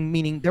I'm saying,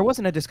 meaning there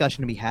wasn't a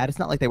discussion to be had. It's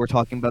not like they were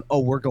talking about, oh,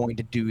 we're going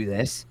to do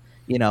this,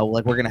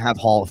 like we're going to have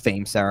Hall of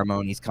Fame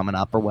ceremonies coming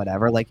up or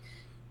whatever. Like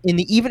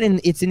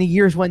it's in the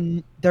years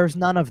when there's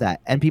none of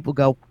that, and people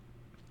go,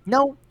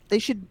 no, they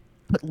should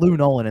put Lou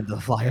Nolan into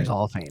the Flyers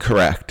Hall of Fame.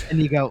 Correct.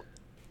 And you go,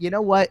 you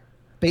know what?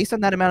 Based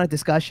on that amount of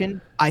discussion,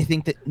 I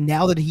think that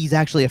now that he's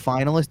actually a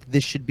finalist,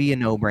 this should be a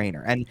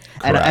no-brainer.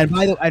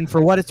 And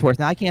for what it's worth,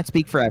 now I can't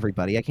speak for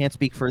everybody. I can't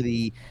speak for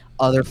the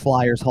other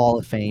Flyers Hall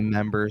of Fame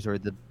members or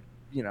the,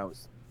 I don't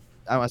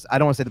want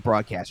to say the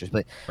broadcasters,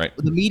 but right.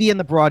 The media and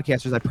the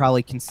broadcasters, I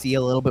probably can see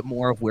a little bit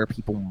more of where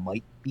people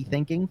might be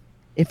thinking,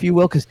 if you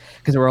will, because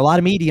there were a lot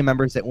of media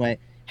members that went,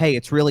 hey,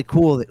 it's really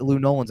cool that Lou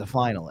Nolan's a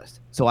finalist.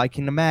 So I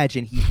can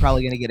imagine he's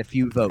probably going to get a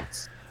few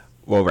votes.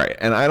 Well, right,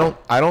 and I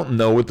don't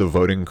know what the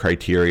voting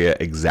criteria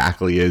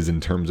exactly is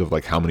in terms of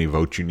like how many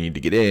votes you need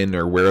to get in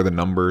or where the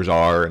numbers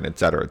are and et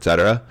cetera, et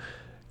cetera.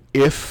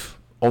 If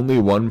only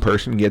one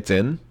person gets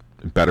in,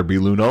 it better be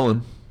Lou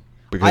Nolan,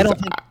 because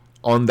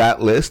on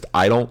that list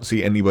I don't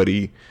see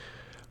anybody.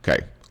 Okay,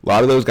 a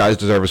lot of those guys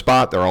deserve a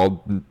spot. They're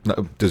all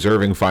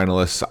deserving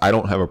finalists. I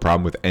don't have a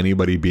problem with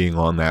anybody being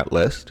on that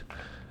list.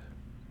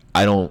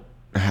 I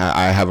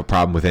have a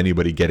problem with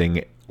anybody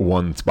getting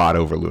one spot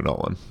over Lou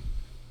Nolan.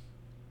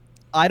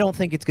 I don't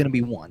think it's going to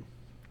be one.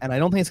 And I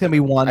don't think it's going to be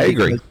one. I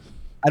agree.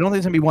 I don't think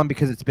it's going to be one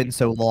because it's been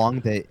so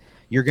long that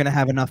you're going to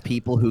have enough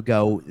people who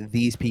go,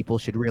 these people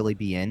should really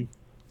be in.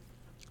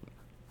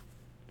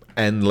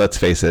 And let's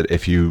face it,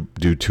 if you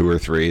do 2 or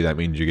 3, that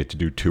means you get to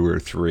do 2 or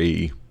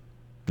 3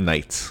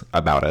 nights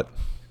about it.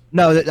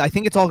 No, I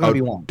think it's all going to be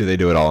one. Do they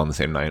do it all on the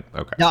same night?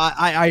 Okay. No,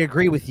 I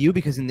agree with you,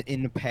 because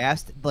in the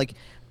past, like,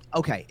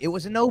 okay, it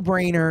was a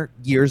no-brainer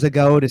years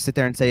ago to sit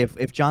there and say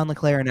if John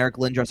LeClair and Eric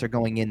Lindros are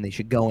going in, they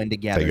should go in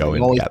together. They go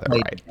in together,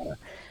 right? Together.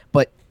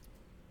 But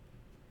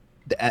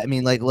I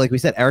mean, like we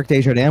said, Eric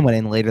Desjardins went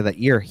in later that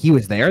year. He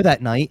was there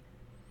that night.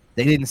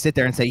 They didn't sit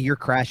there and say, "You're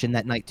crashing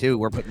that night too.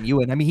 We're putting you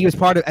in." I mean, he was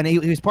part of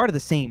the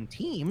same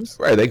teams.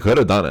 Right? They could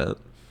have done it.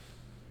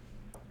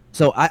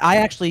 So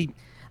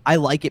I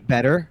like it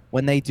better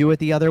when they do it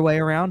the other way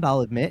around.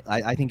 I'll admit,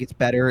 I think it's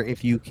better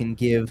if you can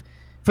give.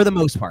 For the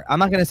most part, I'm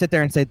not going to sit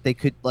there and say they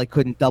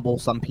couldn't double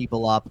some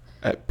people up.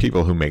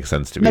 People who make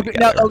sense to me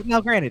together. Now,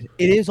 granted,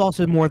 it is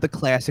also more the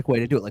classic way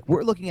to do it. Like,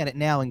 we're looking at it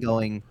now and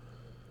going,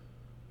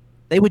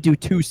 they would do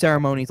 2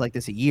 ceremonies like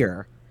this a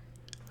year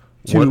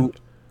to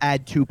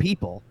add 2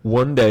 people.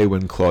 One day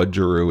when Claude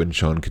Giroux and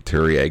Sean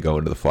Couturier go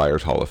into the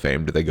Flyers Hall of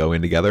Fame, do they go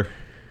in together?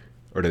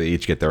 Or do they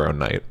each get their own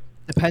night?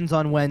 Depends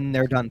on when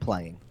they're done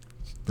playing.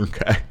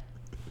 Okay.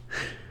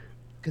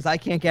 Because I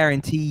can't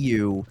guarantee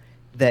you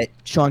that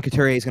Sean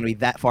Couturier is going to be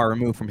that far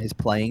removed from his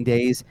playing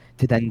days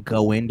to then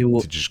go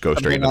into to just go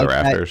straight into the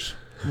rafters.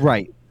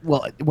 Right.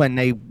 Well, when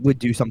they would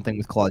do something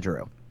with Claude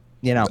Giroux,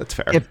 that's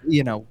fair.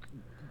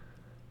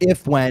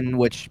 When,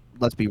 which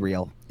let's be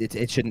real,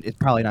 it shouldn't. It's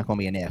probably not going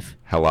to be an if.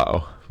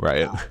 Hello,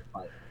 right?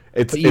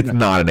 It's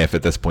not an if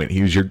at this point.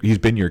 He's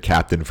been your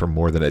captain for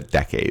more than a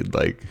decade,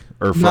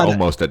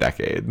 almost a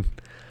decade.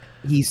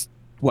 He's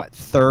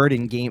third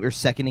in game or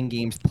second in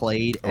games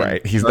played.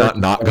 Right. He's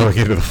not going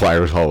into the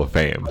Flyers Hall of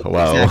Fame.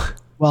 Hello. Exactly.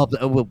 Well,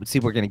 we'll see.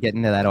 We're going to get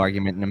into that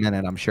argument in a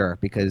minute, I'm sure,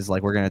 because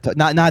like we're going to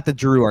not the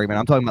Drew argument.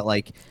 I'm talking about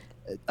like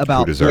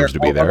Who deserves to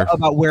be there?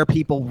 about where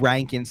people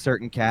rank in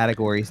certain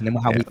categories, and then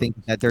how we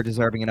think that they're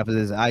deserving enough of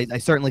this. I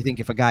certainly think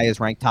if a guy is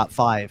ranked top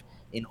 5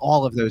 in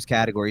all of those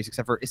categories,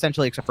 except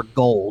for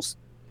goals,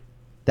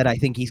 that I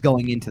think he's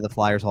going into the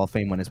Flyers Hall of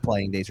Fame when his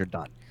playing days are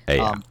done.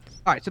 All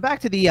right, so back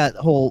to the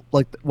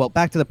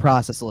back to the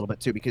process a little bit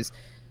too, because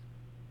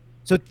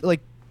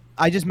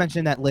I just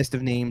mentioned that list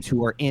of names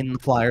who are in the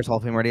Flyers Hall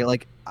of Fame already.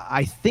 Like,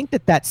 I think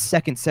that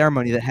second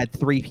ceremony that had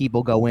 3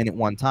 people go in at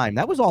one time,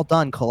 that was all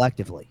done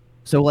collectively.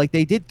 So, like,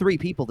 they did 3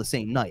 people the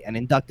same night and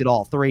inducted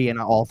all 3, and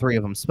all 3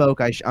 of them spoke,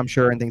 I'm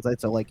sure, and things like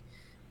that. So, like,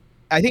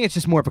 I think it's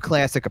just more of a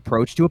classic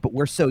approach to it, but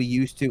we're so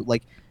used to,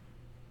 like,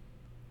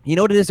 you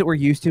know what it is that we're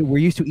used to? We're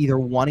used to either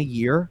one a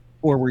year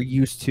or we're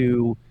used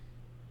to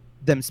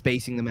them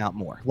spacing them out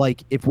more.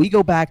 Like, if we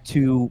go back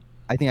to,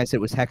 I think I said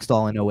it was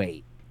Hextall in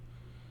 08.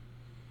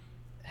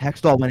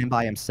 Hextall went in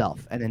by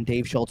himself, and then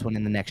Dave Schultz went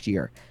in the next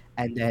year.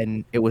 And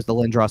then it was the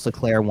Lindros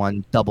Leclerc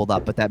one doubled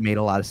up, but that made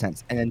a lot of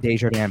sense. And then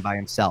Desjardins by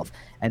himself,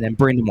 and then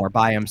Brindamore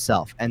by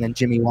himself, and then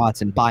Jimmy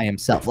Watson by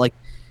himself. Like,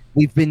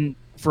 we've been,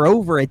 for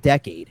over a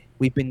decade,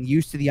 we've been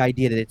used to the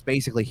idea that it's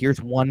basically, here's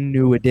one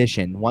new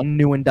addition, one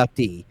new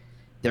inductee.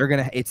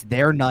 It's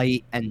their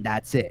night, and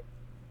that's it.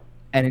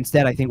 And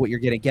instead, I think what you're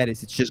going to get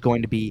is it's just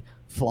going to be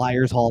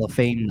Flyers Hall of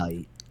Fame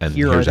night. And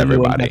here's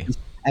everybody.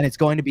 And it's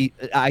going to be,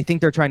 I think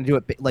they're trying to do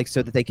it like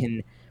so that they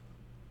can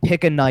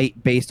pick a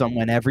night based on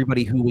when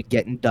everybody who would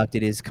get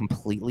inducted is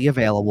completely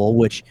available,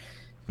 which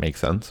makes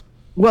sense.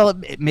 Well,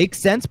 it makes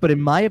sense, but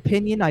in my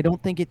opinion, I don't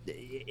think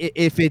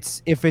if it's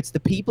the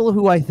people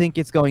who I think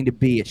it's going to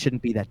be, it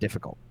shouldn't be that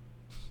difficult.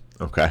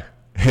 Okay.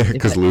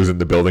 Because losing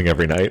the building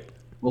every night.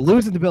 Well,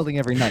 losing the building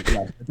every night,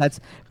 yeah.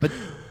 But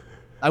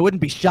I wouldn't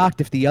be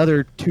shocked if the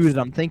other 2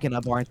 that I'm thinking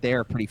of aren't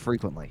there pretty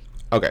frequently.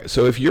 Okay,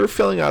 so if you're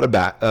filling out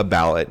a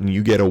ballot and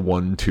you get a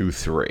 1, 2,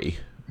 3,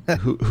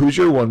 who's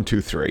your 1,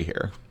 2, 3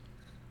 here?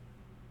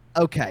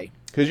 Okay,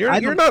 because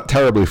you're not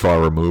terribly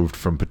far removed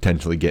from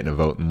potentially getting a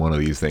vote in one of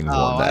these things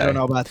one day. I don't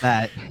know about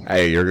that.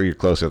 Hey, you're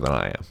closer than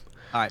I am.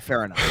 All right,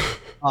 fair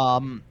enough.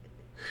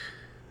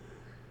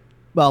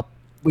 Well,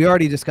 we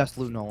already discussed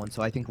Lou Nolan,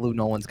 so I think Lou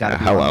Nolan's got to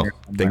be hello,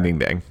 ding, ding,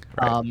 ding.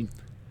 Right.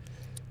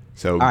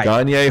 So right.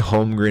 Gagne,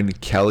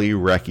 Holmgren, Kelly,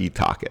 Recchi,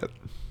 Tocchet.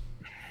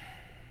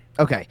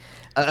 Okay.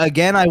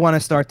 Again, I want to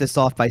start this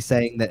off by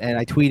saying that, and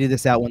I tweeted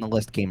this out when the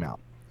list came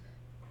out.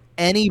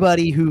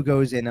 Anybody who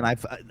goes in, and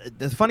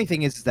the funny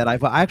thing is that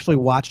I've actually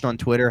watched on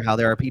Twitter how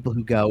there are people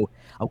who go,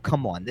 "Oh,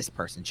 come on, this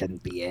person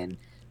shouldn't be in."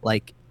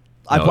 Like,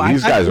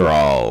 these guys are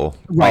all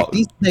right.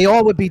 They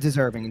all would be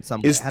deserving in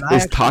some way. Is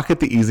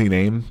Tocchet the easy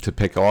name to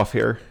pick off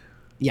here?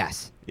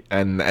 Yes.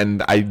 And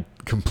I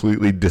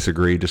completely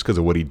disagree, just because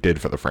of what he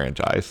did for the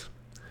franchise.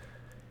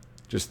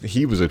 Just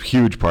he was a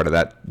huge part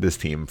of this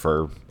team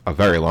for a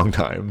very long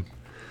time.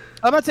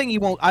 I'm not saying he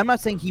won't. I'm not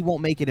saying he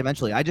won't make it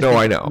eventually. I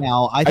know.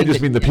 Now, I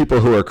just mean the people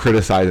who are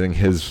criticizing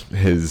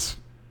his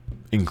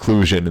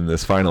inclusion in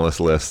this finalist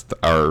list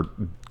are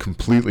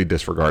completely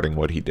disregarding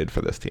what he did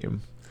for this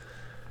team.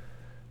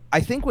 I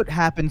think what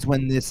happens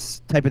when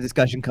this type of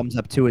discussion comes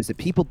up too is that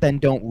people then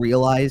don't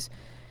realize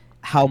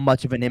how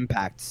much of an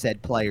impact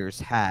said players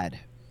had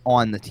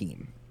on the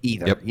team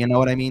either. Yep. You know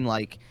what I mean?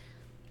 Like,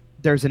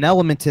 there's an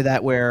element to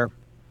that where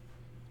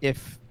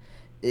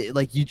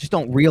you just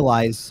don't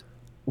realize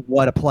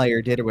what a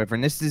player did or whatever.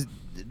 And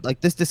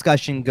this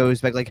discussion goes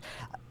back, like,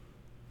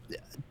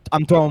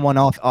 I'm throwing one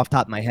off top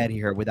of my head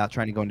here without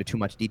trying to go into too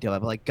much detail.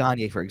 But like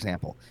Gagne, for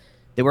example,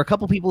 there were a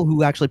couple people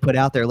who actually put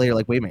out there later,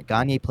 like, wait a minute,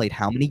 Gagne played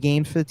how many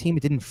games for the team?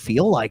 It didn't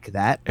feel like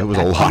that. It was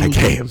a lot of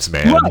games,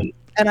 man. Right.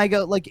 And I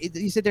go, like,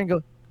 you sit there and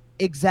go,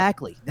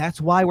 exactly. That's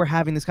why we're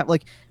having this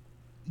like,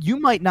 you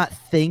might not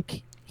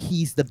think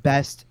he's the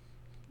best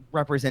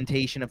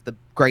representation of the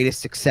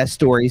greatest success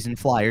stories in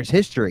Flyers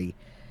history,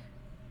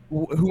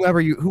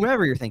 whoever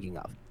you're thinking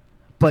of,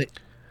 but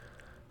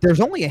there's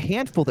only a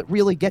handful that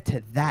really get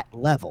to that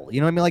level. You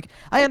know what I mean? Like,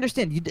 I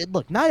understand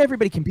look, not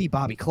everybody can be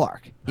Bobby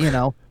Clark, you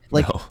know,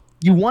 like no.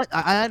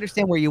 I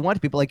understand where you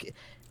want people. Like,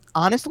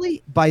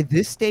 honestly, by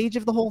this stage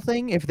of the whole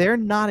thing, if they're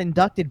not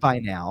inducted by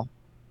now,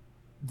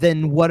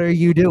 then what are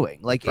you doing?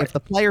 Like, right. If the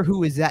player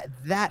who is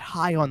that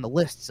high on the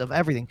lists of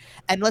everything,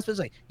 and let's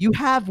say you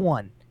have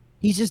one,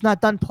 he's just not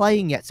done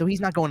playing yet, so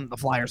he's not going to the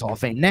Flyers Hall of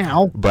Fame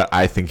now. But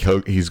I think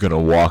he's going to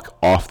walk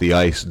off the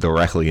ice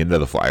directly into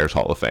the Flyers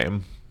Hall of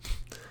Fame.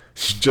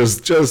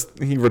 Just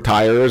he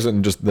retires,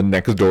 and just the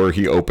next door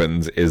he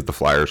opens is the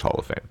Flyers Hall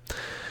of Fame.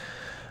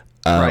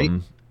 Right.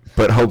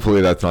 But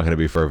hopefully that's not going to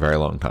be for a very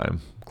long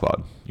time,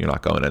 Claude. You're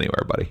not going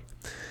anywhere, buddy.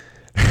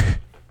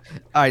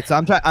 All right, so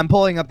I'm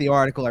pulling up the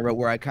article I wrote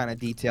where I kind of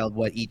detailed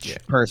what each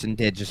person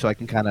did, just so I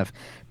can kind of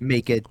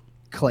make a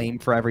claim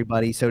for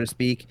everybody, so to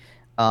speak.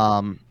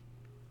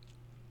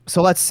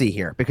 So let's see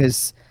here,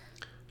 because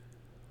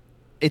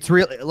it's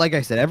really, like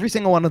I said, every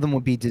single one of them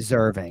would be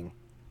deserving.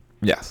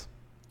 Yes.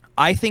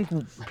 I think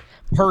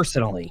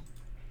personally,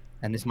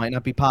 and this might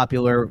not be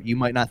popular, you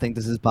might not think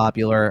this is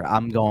popular,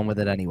 I'm going with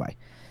it anyway.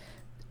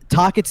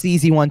 Tockett's the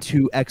easy one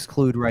to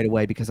exclude right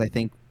away because I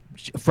think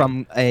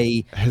from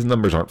his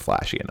numbers aren't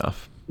flashy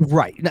enough.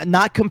 Right.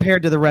 Not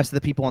compared to the rest of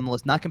the people on the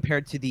list, not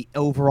compared to the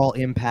overall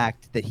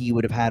impact that he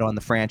would have had on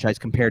the franchise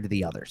compared to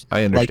the others.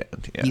 I understand.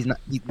 Like, he's not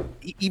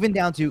even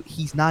down to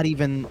he's not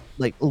even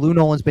like Lou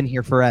Nolan's been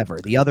here forever.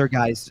 The other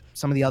guys,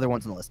 some of the other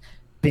ones on the list,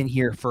 been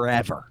here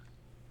forever.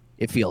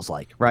 It feels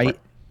like, right?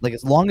 Like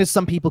as long as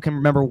some people can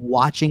remember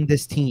watching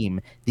this team,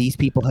 these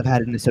people have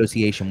had an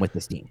association with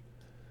this team.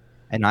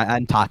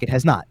 And Tocchet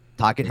has not.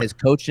 Tocchet has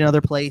coached in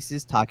other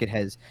places. Tocchet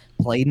has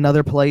played in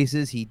other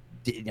places. He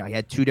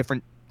had 2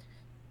 different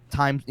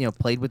times,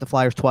 played with the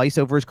Flyers twice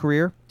over his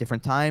career,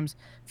 different times,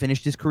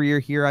 finished his career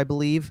here, I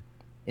believe,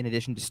 in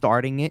addition to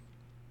starting it.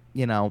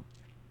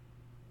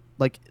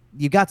 Like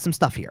you got some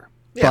stuff here.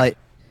 Yeah. But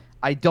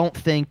I don't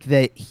think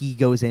that he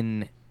goes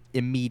in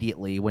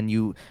immediately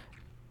when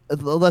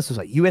let's just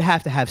say you would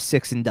have to have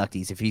 6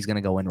 inductees if he's going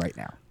to go in right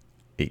now.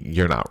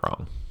 You're not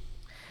wrong.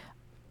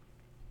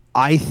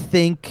 I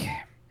think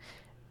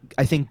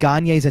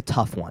Gagne's a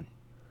tough one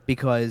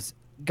because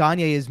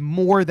Gagne is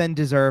more than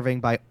deserving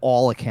by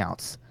all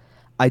accounts.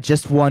 I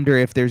just wonder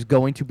if there's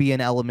going to be an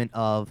element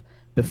of,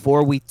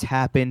 before we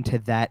tap into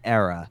that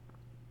era,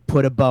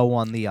 put a bow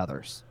on the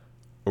others.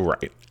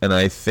 Right. And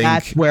I think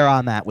that's where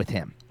I'm at with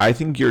him. I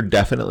think you're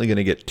definitely going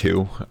to get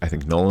 2. I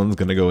think Nolan's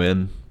going to go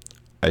in.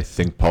 I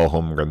think Paul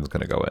Holmgren's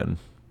going to go in.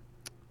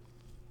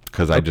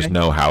 Because I just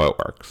know how it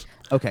works.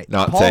 Okay.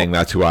 Not saying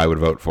that's who I would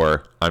vote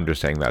for. I'm just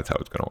saying that's how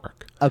it's going to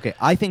work. Okay.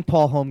 I think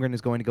Paul Holmgren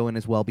is going to go in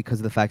as well because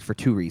of the fact for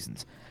 2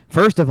 reasons.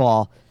 First of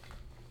all,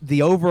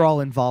 the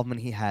overall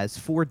involvement he has,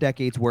 4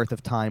 decades worth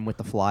of time with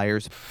the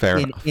Flyers. Fair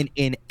enough.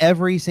 In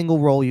every single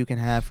role you can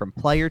have, from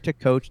player to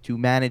coach to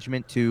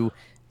management to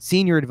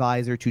senior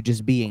advisor to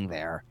just being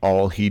there.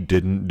 All he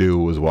didn't do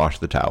was wash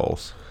the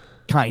towels.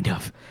 Kind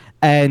of.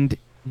 And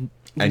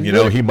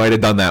he might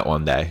have done that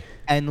one day.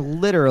 And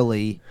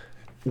literally,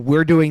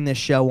 we're doing this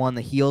show on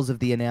the heels of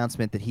the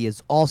announcement that he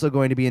is also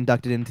going to be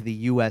inducted into the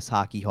U.S.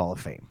 Hockey Hall of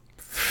Fame.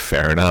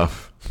 Fair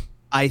enough.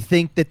 I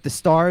think that the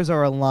stars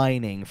are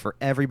aligning for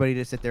everybody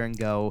to sit there and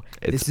go,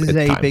 this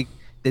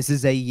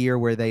is a year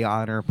where they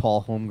honor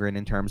Paul Holmgren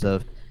in terms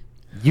of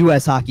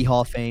U.S. Hockey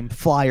Hall of Fame,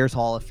 Flyers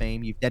Hall of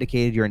Fame. You've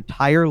dedicated your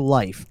entire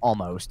life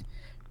almost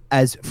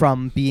as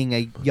from being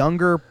a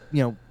younger,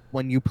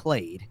 when you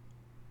played,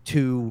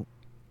 to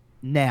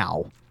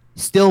now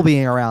still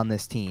being around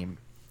this team.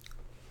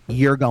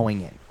 You're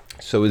going in.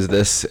 So is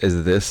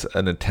this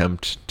an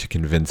attempt to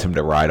convince him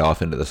to ride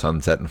off into the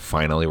sunset and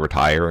finally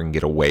retire and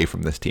get away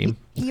from this team?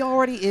 He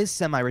already is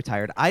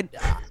semi-retired. I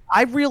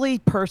really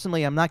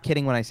personally, I'm not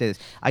kidding when I say this,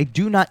 I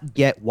do not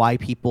get why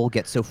people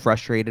get so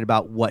frustrated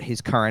about what his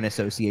current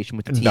association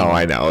with the team is. No,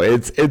 I know.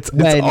 It's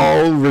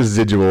all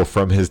residual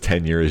from his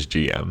tenure as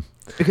GM.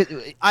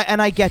 Because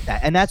I get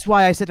that, and that's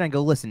why I sit there and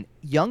go, listen,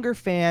 younger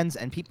fans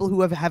and people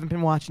who haven't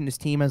been watching this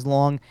team as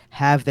long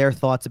have their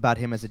thoughts about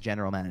him as a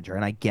general manager,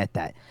 and I get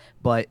that.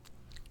 But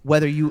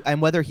whether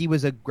he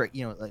was a great,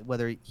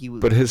 whether he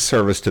was, but his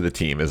service to the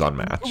team is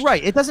unmatched.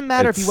 Right. It doesn't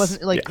matter if he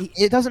wasn't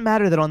it doesn't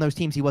matter that on those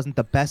teams he wasn't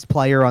the best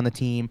player on the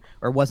team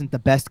or wasn't the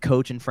best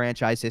coach in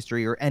franchise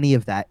history or any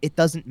of that. It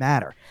doesn't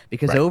matter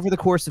because over the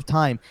course of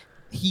time,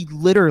 he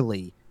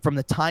literally, from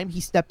the time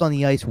he stepped on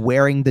the ice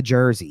wearing the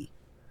jersey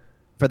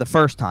for the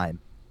first time,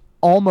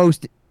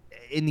 almost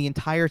in the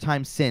entire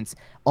time since,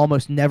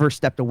 almost never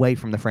stepped away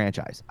from the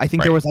franchise. I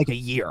think there was like a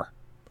year.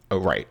 Oh,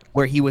 right.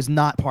 Where he was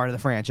not part of the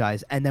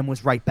franchise and then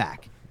was right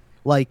back.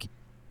 Like,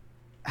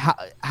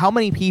 how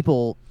many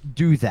people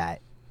do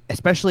that,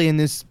 especially in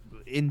this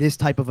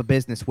type of a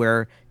business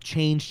where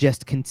change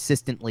just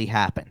consistently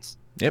happens?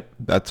 Yep,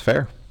 that's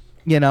fair.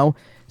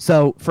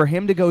 So for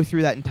him to go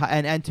through that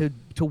and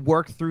to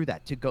work through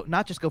that, to go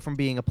not just go from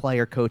being a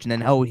player, coach, and then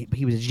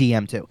he was a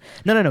GM too.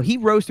 No. He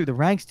rose through the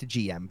ranks to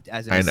GM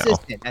as an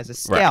assistant, as a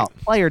scout,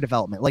 player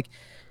development. Like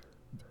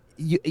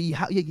you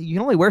can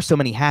only wear so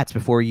many hats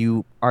before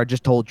you are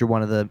just told you're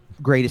one of the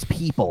greatest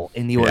people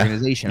in the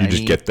organization. You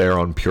just get there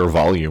on pure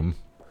volume.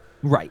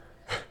 Right.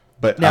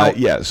 But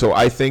so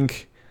I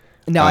think.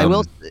 I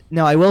will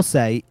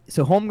say,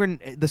 so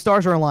Holmgren, the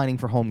stars are aligning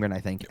for Holmgren, I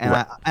think, and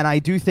I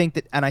do think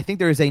that, and I think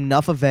there is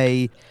enough of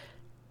a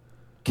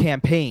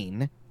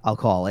campaign, I'll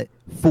call it,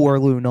 for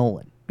Lou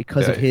Nolan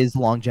because of his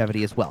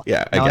longevity as well.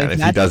 Yeah, again, if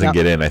he doesn't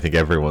get in, I think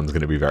everyone's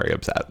going to be very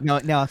upset.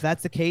 Now, if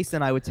that's the case,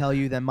 then I would tell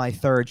you then my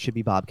third should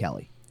be Bob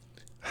Kelly.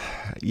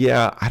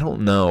 Yeah, I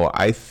don't know.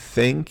 I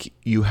think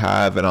you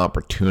have an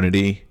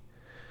opportunity.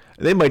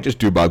 They might just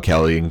do Bob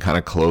Kelly and kind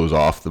of close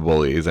off the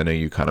Bullies. I know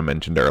you kind of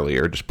mentioned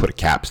earlier, just put a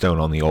capstone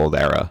on the old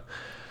era.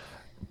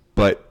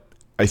 But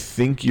I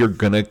think you're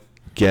going to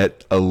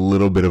get a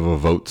little bit of a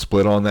vote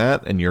split on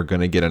that, and you're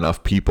going to get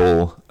enough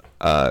people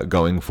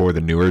going for the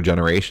newer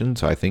generation.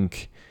 So I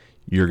think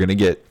you're going to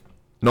get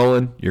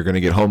Nolan, you're going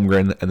to get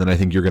Holmgren, and then I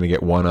think you're going to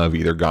get one of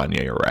either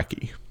Gagne or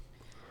Recchi.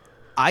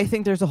 I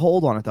think there's a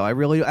hold on it, though. I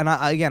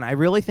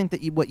really think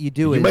that what you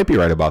do is... You might be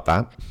right about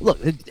that. Look,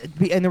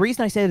 and the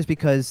reason I say it is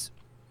because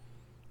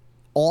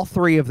all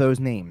 3 of those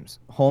names,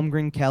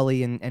 Holmgren,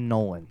 Kelly, and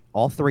Nolan,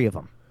 all 3 of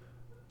them,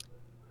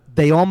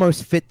 they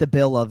almost fit the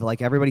bill of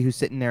like everybody who's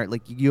sitting there.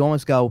 Like you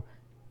almost go,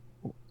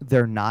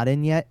 they're not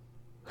in yet.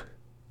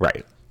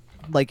 Right.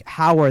 Like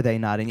how are they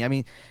not in yet? I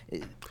mean,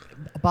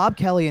 Bob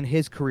Kelly in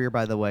his career,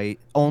 by the way,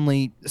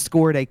 only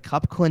scored a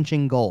cup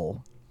clinching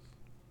goal.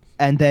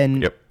 And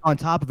then on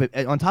top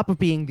of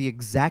being the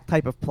exact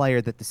type of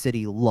player that the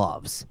city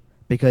loves,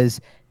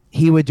 because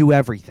he would do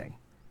everything.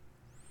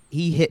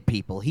 He hit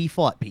people. He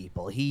fought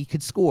people. He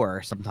could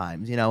score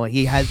sometimes. You know,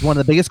 he has one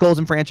of the biggest goals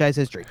in franchise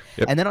history.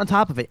 Yep. And then on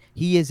top of it,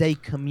 he is a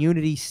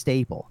community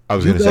staple. I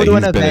was going to say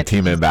he's been a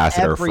team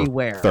ambassador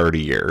for 30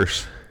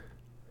 years.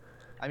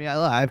 I mean,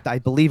 I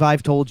believe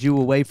I've told you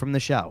away from the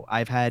show.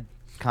 I've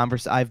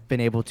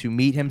been able to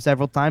meet him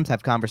several times,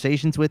 have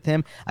conversations with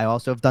him. I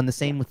also have done the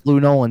same with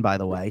Lou Nolan, by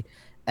the way.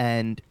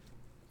 And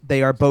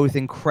they are both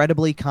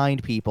incredibly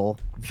kind people.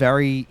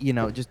 Very,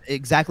 just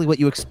exactly what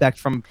you expect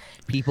from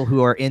people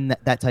who are in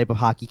that type of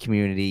hockey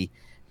community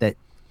that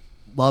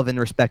love and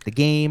respect the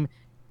game,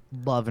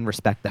 love and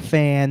respect the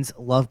fans,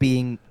 love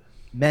being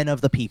men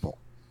of the people.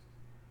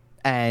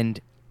 And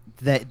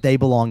that they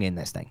belong in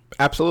this thing.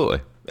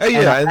 Absolutely.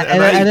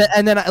 Yeah.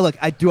 And then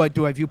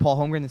do I view Paul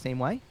Holmgren the same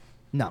way?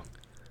 No.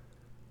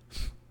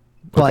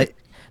 But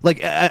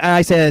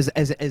I say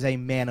as a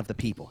man of the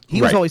people,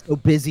 he was always so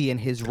busy in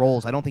his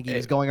roles. I don't think he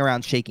was going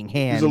around shaking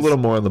hands. He's a little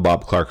more on the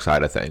Bob Clark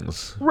side of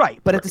things, right?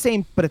 But at the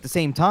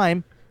same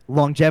time,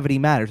 longevity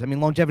matters. I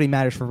mean, longevity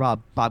matters for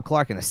Bob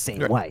Clark in the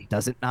same way,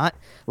 does it not?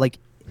 Like,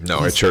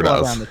 no, it sure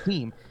does. Around the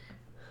team,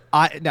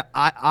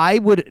 I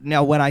would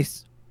now when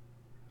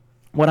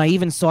I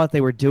even saw that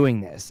they were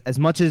doing this, as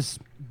much as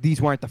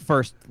these weren't the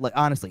first. Like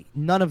honestly,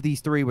 none of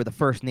these three were the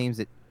first names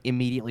that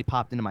immediately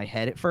popped into my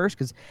head at first,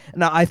 because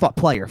now I thought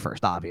player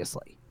first,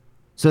 obviously,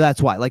 so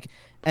that's why. Like,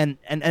 and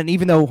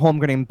even though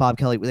Holmgren and Bob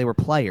Kelly, they were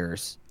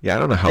players. Yeah, I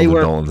don't know how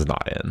Nolan's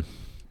not in.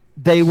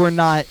 They were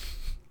not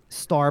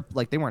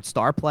they weren't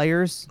star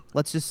players.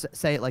 Let's just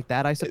say it like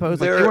that. I suppose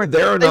they're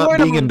not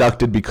being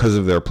inducted because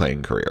of their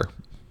playing career.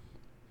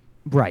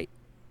 Right.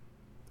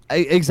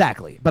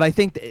 Exactly, but I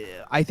think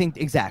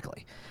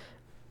exactly.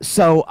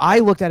 So I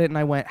looked at it and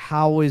I went,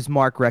 "How is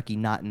Mark Recchi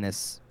not in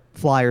this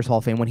Flyers Hall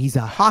of Fame when he's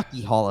a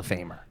hockey Hall of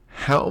Famer?"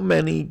 How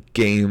many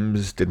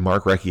games did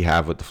Mark Recchi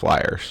have with the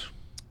Flyers?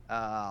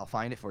 I'll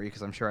find it for you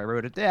because I'm sure I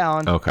wrote it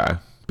down. Okay,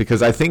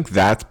 because I think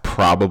that's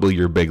probably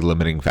your big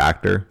limiting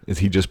factor. Is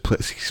he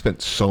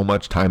spent so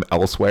much time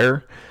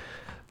elsewhere?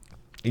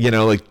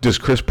 Does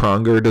Chris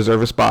Pronger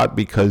deserve a spot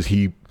because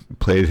he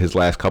played his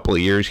last couple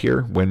of years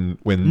here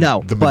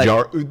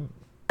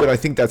but I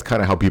think that's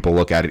kind of how people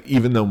look at it,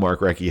 even though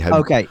Mark Recchi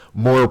had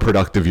more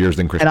productive years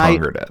than Chris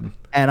Pronger did.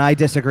 And I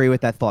disagree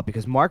with that thought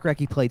because Mark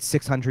Recchi played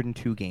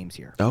 602 games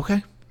here.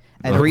 Okay.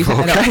 And the reason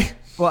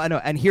I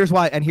know, and here's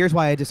why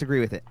I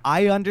disagree with it.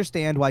 I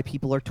understand why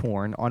people are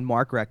torn on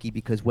Mark Recchi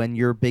because when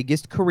your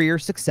biggest career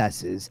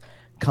successes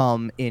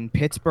come in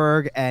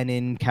Pittsburgh and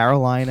in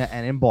Carolina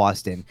and in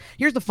Boston.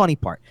 Here's the funny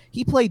part.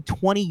 He played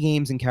 20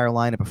 games in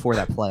Carolina before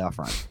that playoff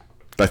run.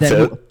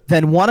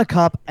 Then won a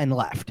cup and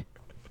left.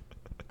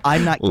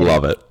 I'm not kidding.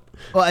 Love it.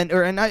 Well,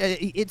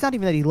 it's not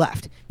even that he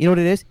left. You know what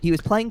it is? He was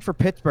playing for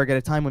Pittsburgh at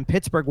a time when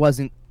Pittsburgh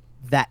wasn't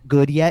that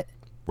good yet.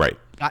 Right.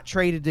 Got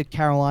traded to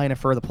Carolina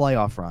for the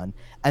playoff run,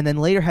 and then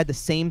later had the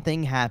same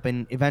thing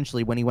happen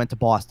eventually when he went to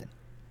Boston.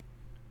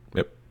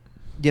 Yep.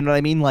 You know what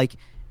I mean? Like,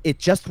 it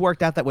just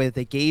worked out that way that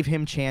they gave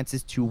him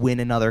chances to win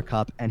another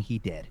cup, and he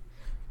did.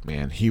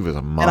 Man, he was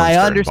a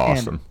monster in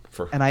Boston.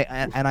 And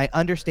I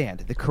understand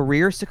the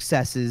career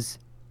successes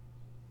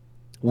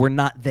were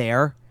not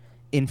there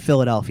in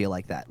Philadelphia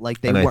like that.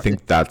 Like they were. I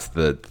think that's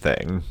the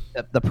thing.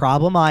 The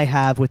problem I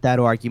have with that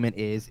argument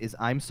is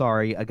I'm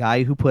sorry, a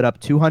guy who put up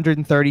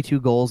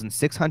 232 goals and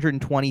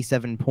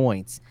 627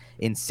 points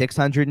in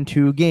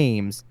 602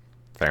 games.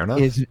 Fair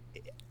enough.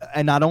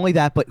 And not only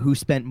that, but who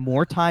spent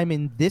more time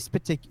in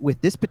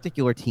with this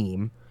particular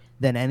team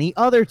than any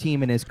other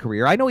team in his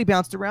career. I know he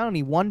bounced around and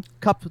he won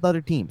cups with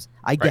other teams.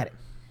 I get it.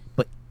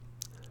 But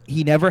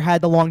he never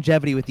had the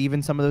longevity with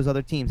even some of those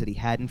other teams that he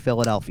had in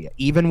Philadelphia,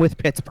 even with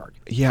Pittsburgh.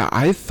 Yeah,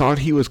 I thought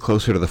he was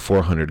closer to the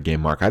 400 game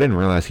mark. I didn't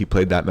realize he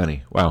played that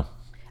many. Wow.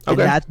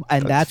 Okay.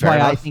 And that's why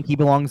I think he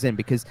belongs in,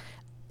 because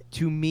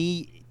to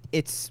me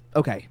it's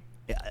okay.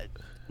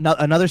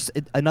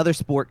 Another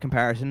sport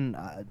comparison,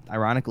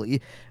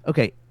 ironically.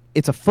 Okay,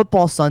 it's a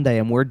football Sunday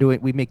and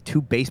we make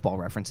two baseball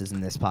references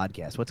in this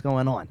podcast. What's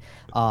going on?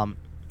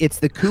 It's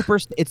the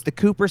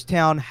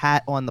Cooperstown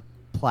hat on the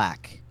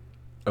plaque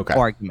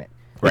argument.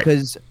 Right.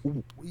 Because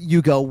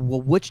you go, well,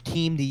 which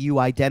team do you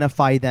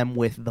identify them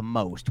with the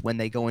most when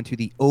they go into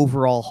the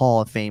overall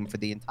Hall of Fame for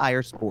the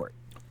entire sport?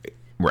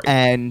 Right.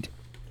 And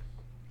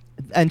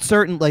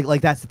certain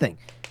like that's the thing.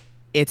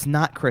 It's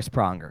not Chris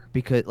Pronger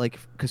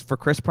because for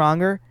Chris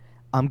Pronger,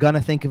 I'm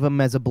gonna think of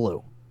him as a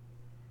Blue.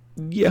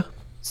 Yeah.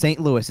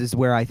 St. Louis is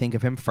where I think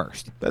of him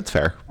first. That's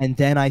fair. And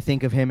then I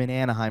think of him in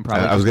Anaheim.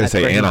 Probably. I was going to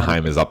say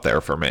Anaheim is up there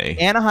for me.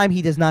 Anaheim,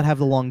 he does not have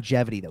the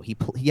longevity though.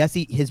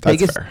 His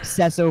biggest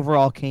success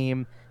overall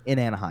came in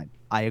Anaheim.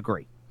 I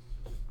agree.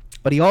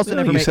 But he also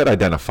never You made. said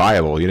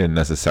identifiable. You didn't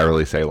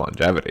necessarily say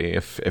longevity.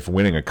 If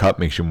winning a cup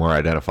makes you more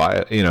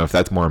identifiable, if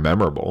that's more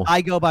memorable.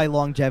 I go by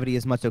longevity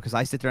as much, though, because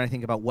I sit there and I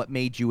think about what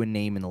made you a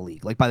name in the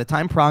league. Like, by the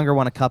time Pronger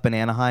won a cup in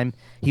Anaheim,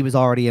 he was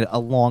already a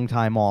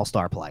long-time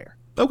all-star player.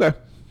 Okay,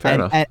 fair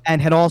enough.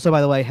 And had also,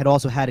 by the way, had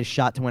his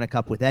shot to win a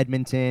cup with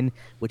Edmonton,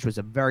 which was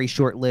a very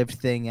short-lived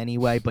thing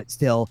anyway, but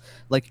still,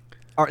 like,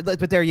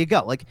 but there you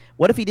go. Like,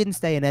 what if he didn't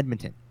stay in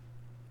Edmonton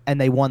and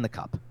they won the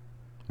cup?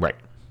 Right.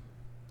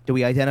 Do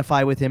we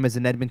identify with him as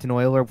an Edmonton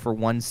Oiler for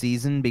one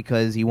season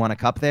because he won a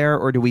cup there,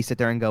 or do we sit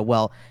there and go,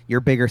 well, your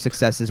bigger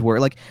successes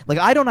were like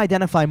I don't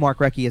identify Mark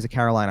Recchi as a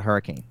Carolina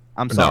Hurricane.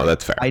 I'm sorry. No,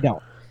 that's fair. I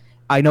don't.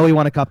 I know he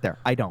won a cup there.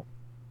 I don't.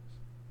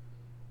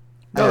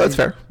 No, that's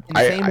fair. In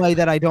the same way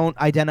that I don't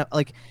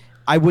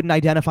I wouldn't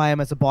identify him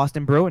as a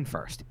Boston Bruin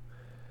first.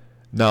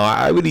 No,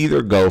 I would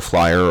either go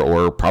Flyer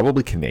or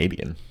probably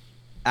Canadian.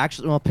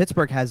 Actually, well,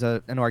 Pittsburgh has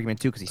an argument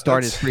too because he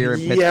started his career in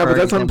Pittsburgh. Yeah, but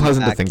that's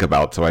unpleasant to think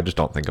about, so I just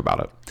don't think about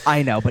it.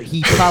 I know, but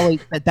he probably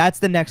that's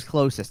the next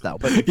closest though.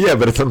 But yeah,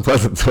 but it's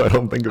unpleasant, so I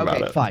don't think about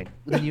it. Okay, fine.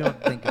 Then you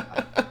don't think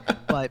about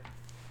it.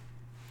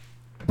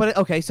 But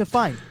okay, so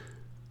fine,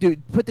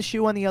 dude. Put the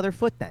shoe on the other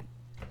foot then.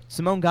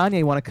 Simone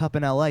Gagne won a cup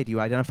in L.A. Do you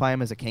identify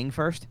him as a king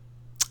first?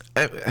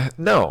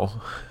 No.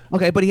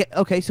 Okay, but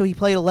so he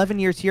played 11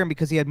 years here, and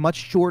because he had much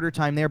shorter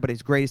time there, but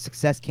his greatest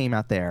success came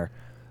out there.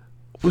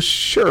 Well,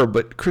 sure,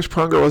 but Chris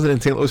Pronger wasn't in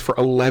St. Louis for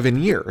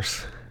 11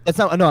 years.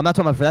 I'm not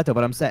talking about for that though.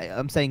 But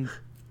I'm saying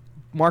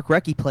Mark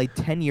Recchi played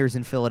 10 years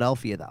in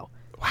Philadelphia though.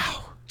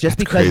 Wow,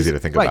 that's crazy to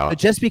think about. But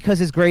just because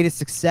his greatest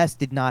success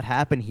did not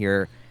happen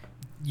here,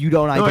 you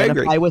don't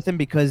identify with him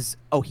because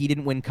he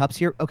didn't win cups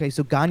here. Okay,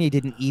 so Gagne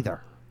didn't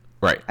either.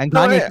 Right. And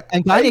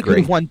Gagne could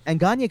have won. And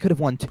Gagne could have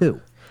won two.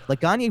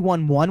 Like Gagne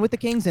won one with the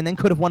Kings and then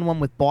could have won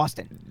one with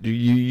Boston.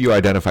 You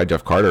identify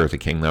Jeff Carter as a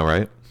king though,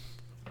 right?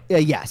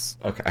 Yes.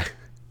 Okay.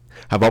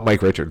 How about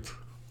Mike Richards?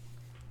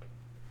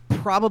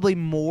 Probably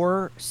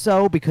more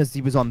so because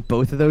he was on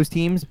both of those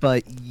teams,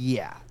 but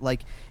yeah,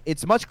 like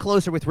it's much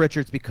closer with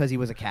Richards because he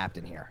was a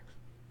captain here.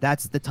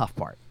 That's the tough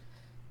part.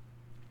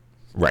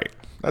 Right.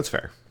 That's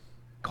fair.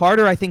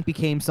 Carter, I think,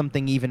 became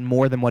something even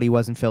more than what he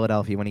was in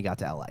Philadelphia when he got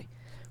to LA.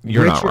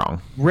 You're not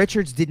wrong.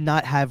 Richards did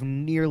not have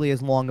nearly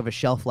as long of a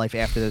shelf life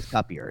after those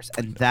cup years,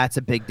 and that's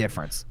a big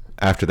difference.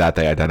 After that,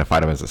 they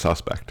identified him as a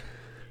suspect.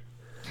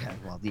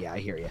 Well, yeah, I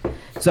hear you.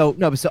 So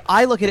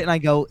I look at it and I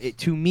go,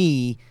 to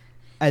me,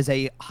 as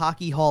a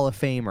Hockey Hall of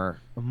Famer,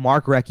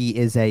 Mark Recchi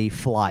is a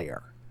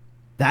flyer.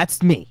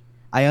 That's me.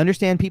 I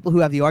understand people who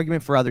have the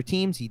argument for other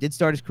teams. He did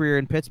start his career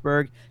in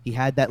Pittsburgh. He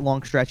had that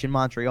long stretch in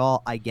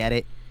Montreal. I get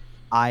it.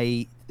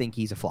 I think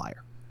he's a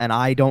flyer. And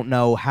I don't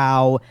know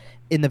how,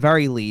 in the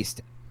very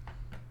least,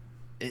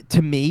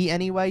 to me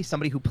anyway,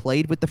 somebody who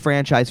played with the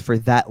franchise for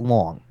that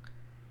long,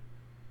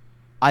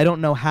 I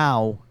don't know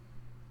how,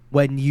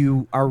 when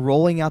you are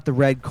rolling out the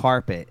red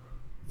carpet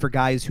for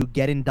guys who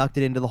get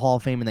inducted into the Hall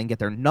of Fame and then get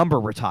their number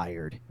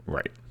retired,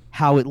 right?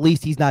 How at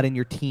least he's not in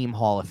your team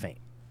Hall of Fame.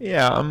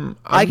 Yeah,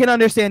 I can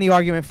understand the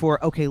argument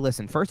for, okay,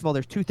 listen, first of all,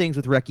 there's two things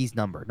with Recchi's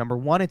number. Number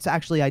one, it's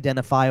actually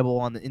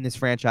identifiable in this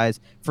franchise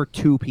for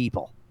two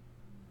people.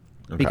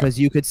 Okay. Because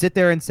you could sit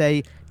there and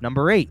say,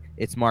 number 8,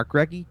 it's Mark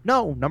Recchi.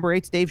 No, number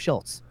 8's Dave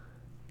Schultz.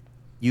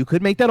 You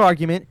could make that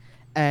argument,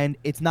 and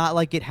it's not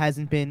like it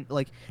hasn't been,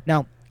 like,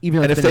 now, even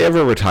though and if they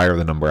ever retire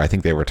the number, I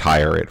think they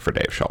retire it for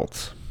Dave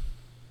Schultz.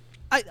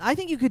 I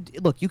think you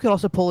could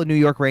also pull a New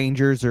York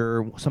Rangers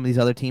or some of these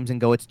other teams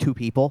and go, it's two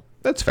people.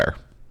 That's fair.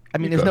 I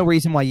mean, there's no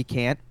reason why you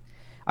can't.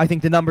 I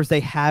think the numbers they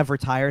have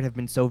retired have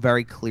been so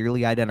very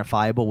clearly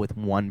identifiable with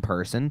one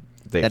person.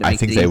 I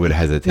think they would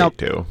hesitate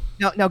to.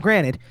 Now,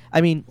 granted,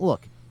 I mean,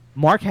 look,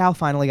 Mark Howe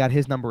finally got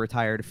his number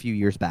retired a few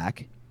years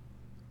back,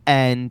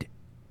 and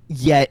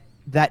yet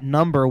that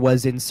number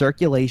was in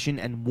circulation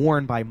and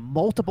worn by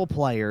multiple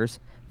players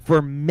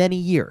for many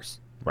years.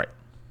 Right.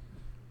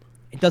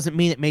 It doesn't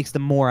mean it makes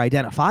them more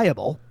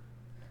identifiable.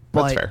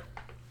 That's fair.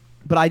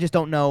 But I just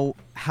don't know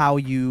how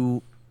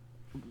I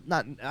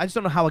just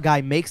don't know how a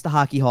guy makes the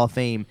Hockey Hall of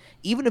Fame,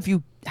 even if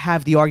you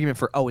have the argument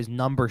for, his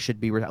number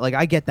should be retired. Like,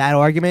 I get that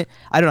argument.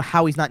 I don't know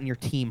how he's not in your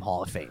team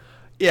Hall of Fame.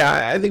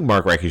 Yeah, I think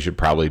Mark Recchi should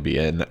probably be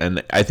in.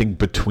 And I think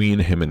between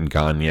him and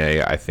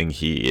Gagne, I think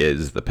he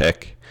is the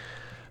pick.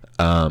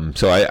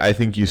 So I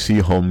think you see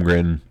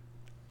Holmgren,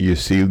 you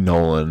see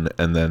Nolan,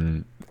 and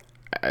then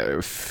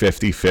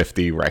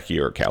 50-50 Recchi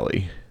or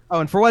Kelly. Oh,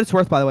 and for what it's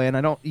worth, by the way, and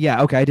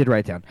I did write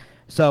it down.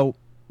 So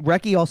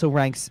Recchi also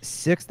ranks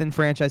 6th in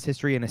franchise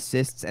history in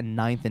assists and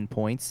 9th in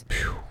points.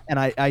 Phew. And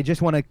I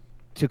just want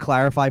to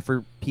clarify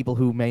for people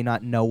who may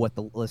not know what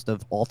the list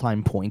of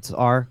all-time points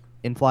are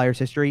in Flyers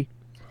history.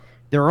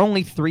 There are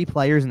only 3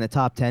 players in the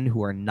top 10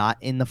 who are not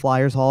in the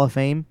Flyers Hall of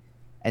Fame,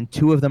 and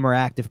 2 of them are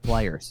active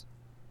players.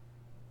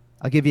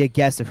 I'll give you a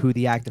guess of who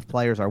the active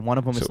players are. One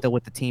of them is still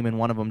with the team, and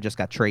one of them just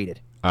got traded.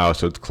 Oh,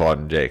 so it's Claude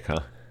and Jake, huh?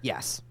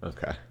 Yes.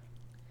 Okay.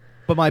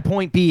 But my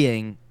point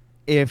being,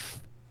 let's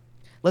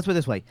put it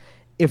this way,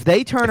 if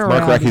they turn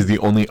around... Mark Recchi is the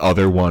only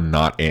other one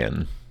not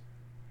in.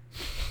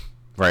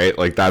 Right?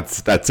 Like, that's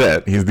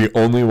it. He's the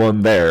only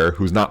one there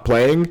who's not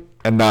playing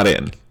and not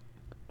in.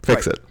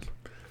 Fix it.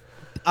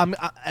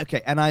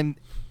 Okay, and I'm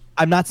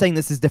not saying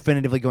this is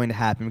definitively going to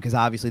happen because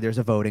obviously there's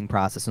a voting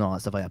process and all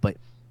that stuff like that. But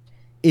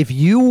if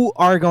you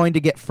are going to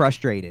get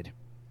frustrated,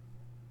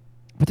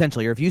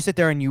 potentially, or if you sit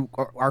there and you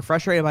are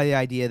frustrated by the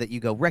idea that you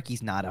go,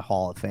 Recky's not a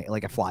Hall of Fame,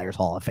 like a Flyers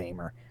Hall of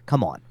Famer.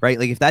 Come on, right?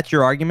 Like if that's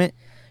your argument,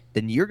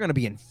 then you're going to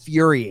be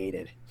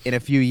infuriated in a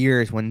few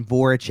years when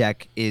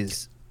Voracek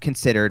is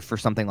considered for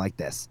something like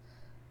this.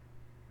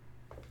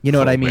 You know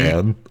what I mean?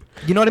 Man.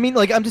 You know what I mean?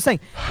 Like I'm just saying.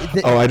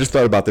 I just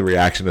thought about the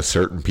reaction of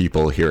certain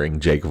people hearing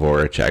Jake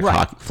Voracek,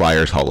 Right.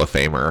 Flyers Hall of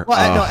Famer. Well,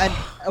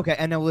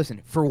 and now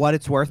listen. For what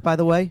it's worth, by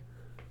the way,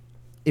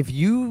 if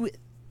you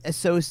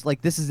associate,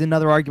 like this is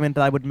another argument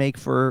that I would make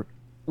for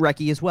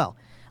Recchi as well.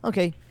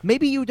 Okay,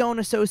 maybe you don't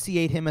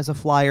associate him as a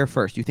Flyer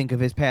first. You think of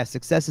his past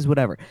successes,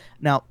 whatever.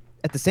 Now,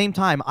 at the same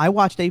time, I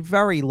watched a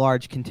very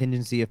large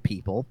contingency of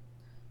people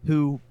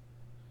who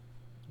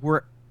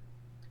were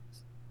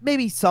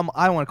maybe some,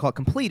 I don't want to call it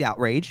complete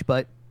outrage,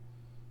 but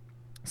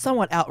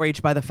somewhat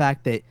outraged by the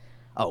fact that,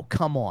 oh,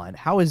 come on,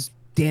 how is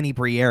Danny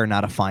Briere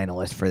not a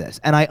finalist for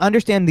this? And I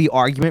understand the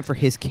argument for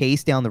his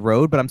case down the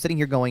road, but I'm sitting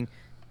here going,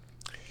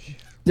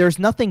 there's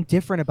nothing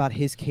different about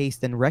his case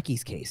than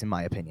Recchi's case, in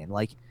my opinion.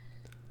 Like,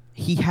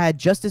 he had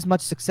just as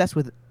much success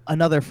with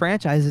another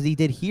franchise as he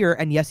did here,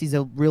 and yes, he's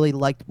a really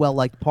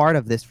well-liked part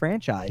of this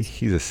franchise.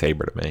 He's a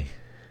Sabre to me.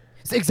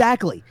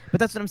 Exactly.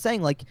 But that's what I'm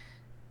saying. Like,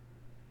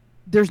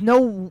 there's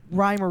no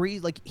rhyme or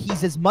reason. Like,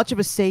 he's as much of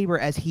a Sabre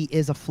as he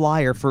is a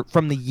Flyer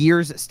from the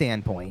years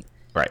standpoint.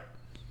 Right.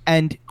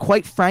 And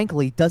quite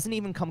frankly, doesn't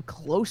even come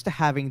close to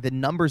having the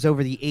numbers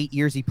over the 8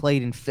 years he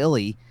played in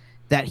Philly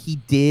that he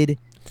did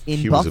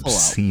in Buffalo. He was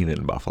obscene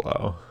in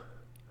Buffalo.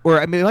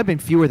 Or, I mean, it might have been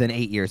fewer than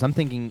 8 years. I'm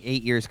thinking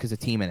 8 years because of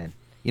Timonen.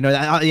 You know,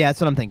 yeah,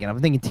 that's what I'm thinking. I'm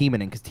thinking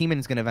Timonen because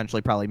Timonen's going to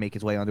eventually probably make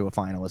his way onto a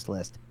finalist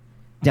list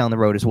down the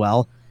road as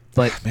well.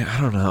 But man, I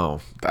don't know.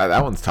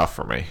 That one's tough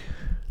for me.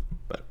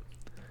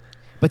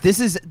 But this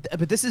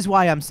is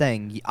why I'm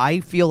saying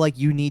I feel like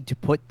you need to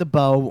put the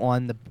bow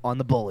on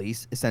the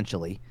Bullies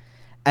essentially,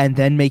 and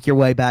then make your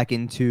way back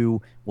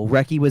into, well,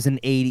 Recchi was a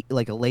late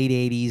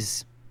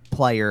 80s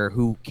player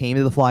who came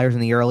to the Flyers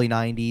in the early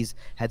 90s,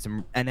 had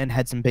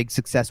some big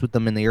success with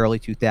them in the early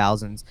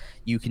 2000s.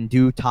 You can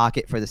do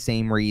Tocchet for the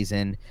same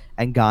reason,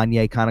 and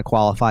Gagne kind of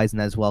qualifies in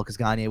that as well because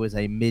Gagne was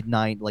a late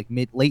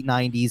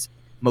 90s,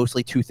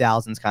 mostly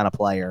 2000s kind of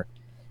player.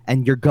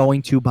 And you're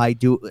going to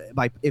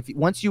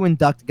once you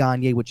induct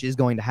Gagne, which is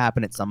going to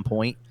happen at some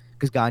point,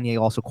 because Gagne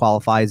also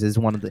qualifies as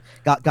one of the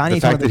Gagne's the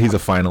fact that he's a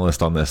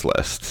finalist on this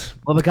list.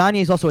 Well, but Gagne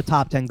is also a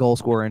top 10 goal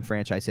scorer in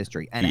franchise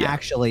history, and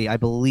actually, I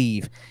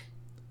believe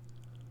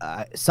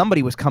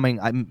somebody was coming.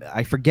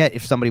 I forget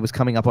if somebody was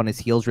coming up on his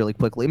heels really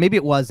quickly. Maybe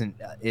it wasn't.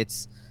 You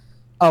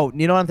know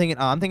what I'm thinking?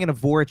 I'm thinking of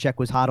Voracek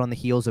was hot on the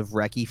heels of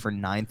Recchi for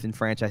 9th in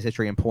franchise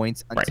history in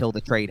points until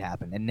the trade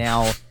happened, and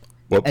now.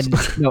 Whoops.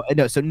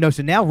 So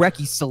now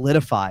Recchi's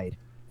solidified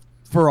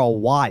for a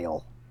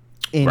while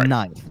in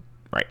 9th.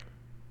 Right.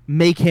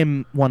 Make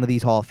him one of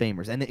these Hall of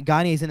Famers. And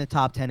Gagne's in the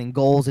top 10 in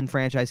goals in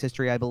franchise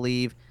history, I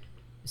believe.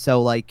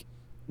 So, like,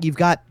 you've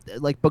got,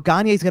 like, but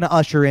Gagne's going to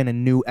usher in a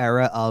new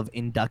era of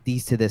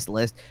inductees to this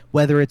list,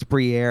 whether it's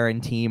Briere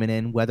and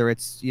Timonen, whether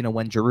it's, you know,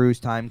 when Giroux's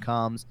time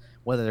comes,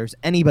 whether there's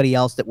anybody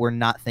else that we're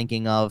not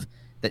thinking of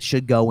that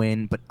should go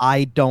in. But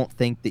I don't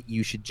think that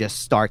you should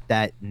just start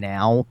that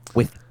now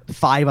with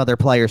 5 other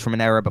players from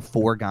an era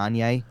before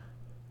Gagne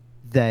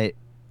that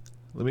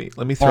let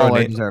me throw a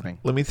name. Deserving.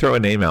 Let me throw a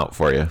name out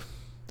for you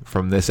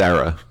from this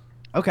era.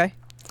 Okay.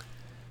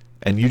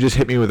 And you just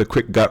hit me with a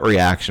quick gut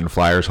reaction.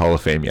 Flyers Hall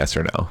of Fame, yes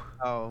or no?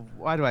 Oh,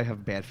 why do I have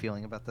a bad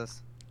feeling about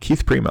this?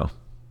 Keith Primo.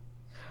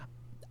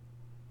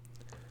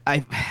 I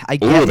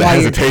get Ooh, the why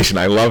hesitation.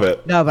 I love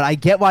it. No, but I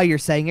get why you're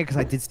saying it because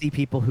I did see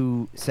people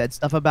who said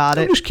stuff about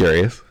it. I'm just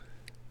curious.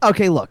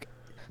 Okay, look.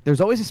 There's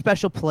always a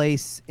special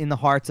place in the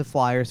hearts of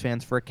Flyers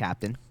fans for a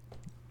captain.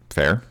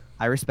 Fair.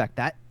 I respect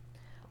that.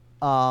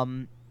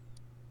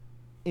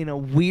 In a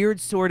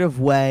weird sort of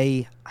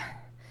way,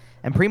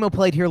 and Primo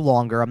played here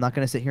longer. I'm not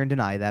going to sit here and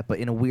deny that, but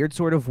in a weird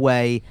sort of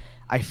way,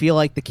 I feel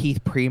like the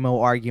Keith Primo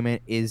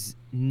argument is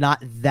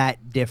not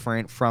that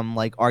different from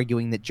like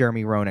arguing that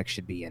Jeremy Roenick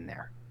should be in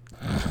there.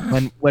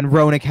 When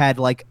Roenick had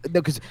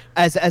because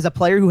as a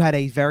player who had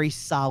a very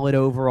solid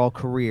overall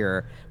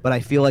career, but I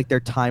feel like their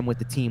time with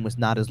the team was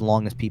not as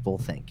long as people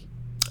think.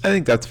 I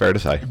think that's fair to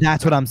say.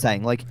 That's what I'm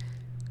saying. Like,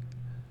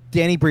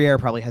 Danny Briere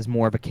probably has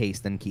more of a case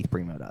than Keith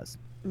Primo does.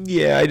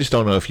 Yeah, I just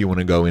don't know if you want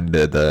to go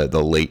into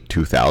the late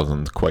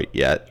 2000s quite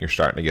yet. You're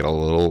starting to get a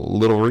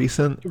little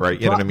recent, right?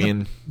 You know what I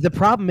mean? The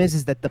problem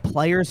is that the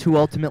players who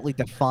ultimately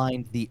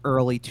defined the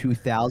early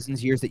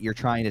 2000s years that you're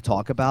trying to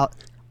talk about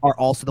are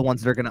also the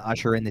ones that are going to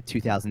usher in the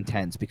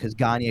 2010s because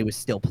Gagne was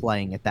still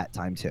playing at that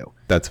time too.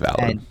 That's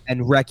valid.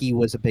 And Recchi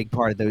was a big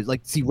part of those.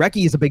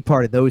 Recchi is a big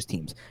part of those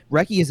teams.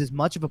 Recchi is as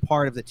much of a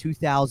part of the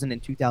 2000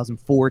 and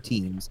 2004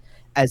 teams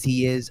as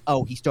he is.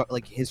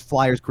 His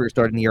Flyers career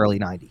started in the early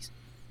 90s.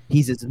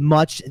 He's as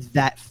much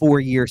that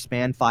 5-year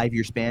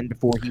span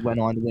before he went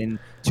on to win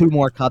 2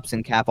 more cups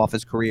and cap off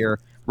his career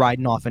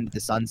riding off into the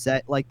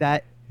sunset like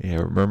that. Yeah,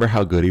 remember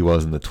how good he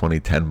was in the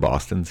 2010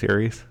 Boston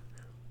series?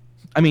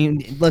 I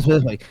mean, let's put it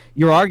this way: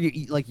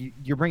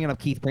 you're bringing up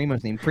Keith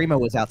Primo's name. Primo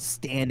was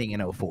outstanding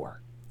in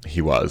 '04.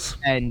 He was.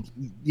 And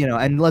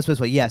and let's put it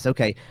this way: yes,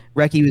 okay,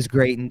 Recchi was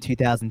great in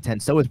 2010.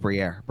 So was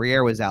Briere.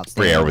 Briere was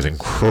outstanding. Briere was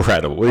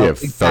incredible. We have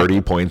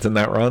 30 points in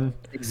that run.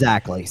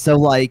 Exactly. So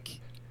like,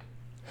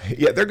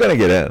 yeah, they're gonna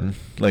get in.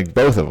 Like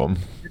both of them.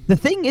 The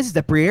thing is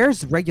that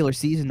Briere's regular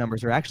season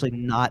numbers are actually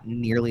not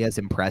nearly as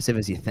impressive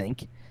as you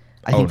think.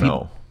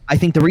 I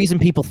think the reason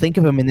people think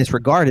of him in this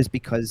regard is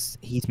because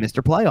he's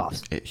Mr.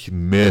 Playoffs.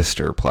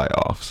 Mr.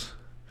 Playoffs.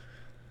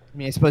 I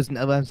mean, I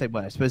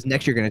suppose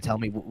next you're going to tell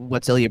me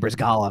what's Ilya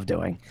Brizgalov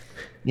doing,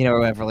 or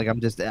whatever. Like, I'm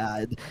just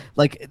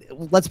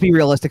let's be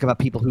realistic about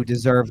people who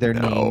deserve their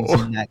names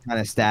in that kind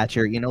of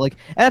stature. And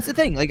that's the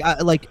thing.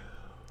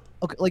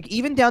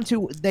 Even down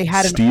to they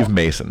had Steve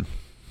Mason.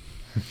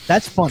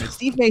 That's funny.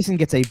 Steve Mason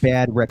gets a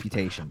bad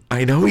reputation.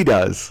 I know he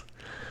does.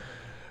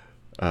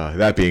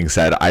 That being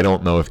said, I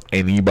don't know if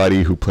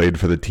anybody who played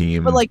for the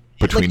team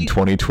between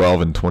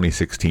 2012 and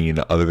 2016,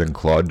 other than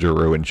Claude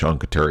Giroux and Sean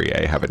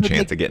Couturier, have a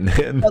chance of getting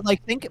in.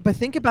 But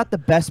think about the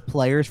best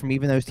players from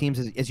even those teams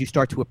as you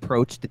start to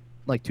approach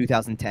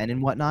 2010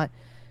 and whatnot.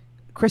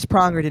 Chris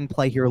Pronger didn't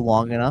play here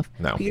long enough.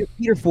 No.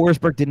 Peter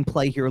Forsberg didn't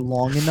play here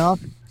long enough.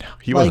 No,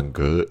 he wasn't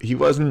good. He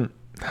wasn't.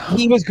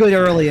 He was good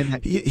early in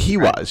that. He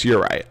was.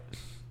 You're right.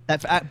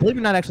 Believe it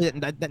or not, actually,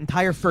 that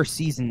entire first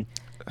season.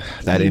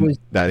 That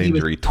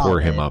injury tore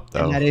him up,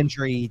 though. And that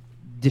injury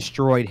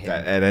destroyed him.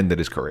 It ended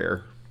his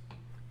career.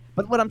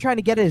 But what I'm trying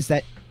to get at is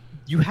that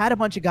you had a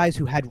bunch of guys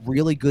who had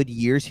really good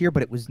years here,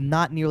 but it was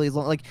not nearly as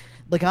long.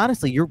 Like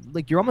honestly, you're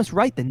almost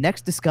right. The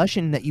next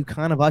discussion that you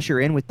kind of usher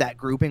in with that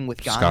grouping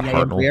with Gagne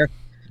and Briere,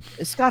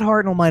 Scott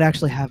Hartnell might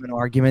actually have an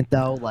argument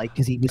though,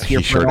 because he was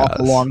here for an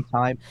awful long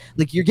time.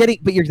 Then you're going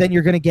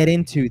to get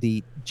into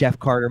the Jeff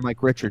Carter,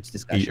 Mike Richards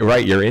discussion.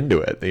 Right, you're into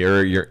it.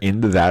 You're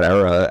into that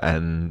era,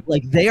 and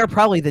they are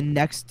probably the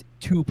next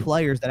two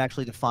players that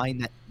actually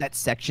define that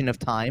section of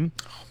time.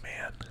 Oh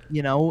man,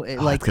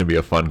 it's gonna be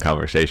a fun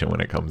conversation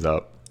when it comes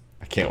up.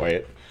 I can't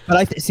wait. But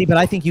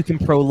I think you can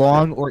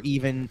prolong or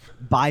even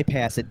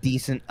bypass a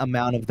decent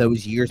amount of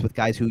those years with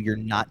guys who you're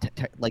not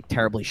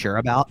terribly sure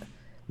about.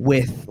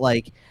 With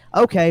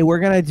okay, we're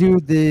gonna do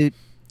the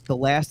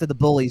last of the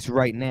bullies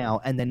right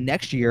now, and then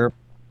next year,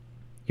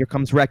 here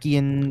comes Recchi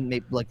and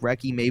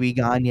maybe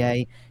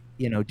Gagne,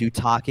 do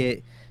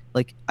Tocchet.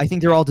 I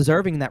think they're all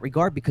deserving in that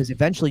regard because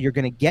eventually you're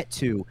gonna get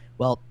to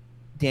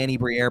Danny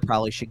Briere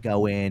probably should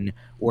go in,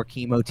 or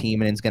Kimmo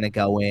Timonen's gonna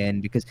go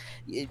in because.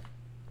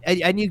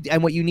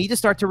 And what you need to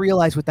start to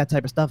realize with that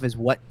type of stuff is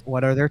what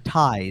are their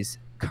ties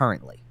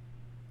currently.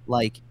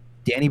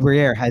 Danny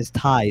Briere has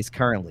ties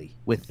currently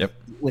with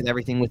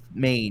everything with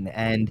Maine,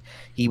 and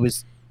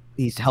he's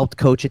helped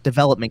coach at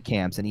development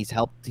camps, and he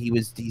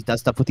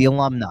does stuff with the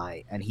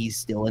alumni, and he's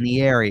still in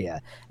the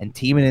area. And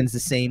Timonen's the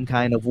same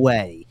kind of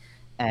way,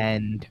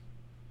 and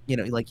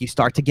you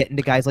start to get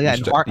into guys like that.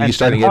 You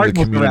start to get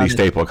into community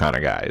staple kind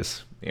of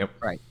guys. Yep.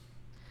 Right.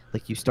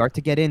 You start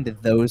to get into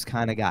those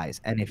kind of guys,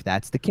 and if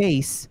that's the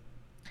case,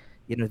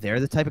 they're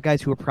the type of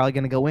guys who are probably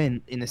going to go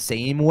in the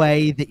same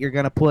way that you're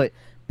going to put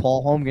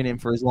Paul Holmgren in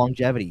for his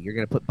longevity. You're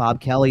going to put Bob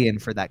Kelly in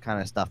for that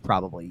kind of stuff,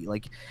 probably.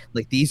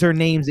 These are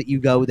names that you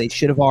go, they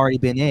should have already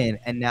been in,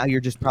 and now you're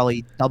just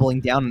probably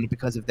doubling down on it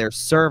because of their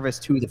service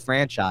to the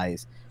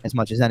franchise as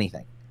much as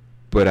anything.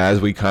 But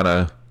as we kind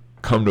of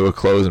come to a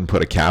close and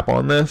put a cap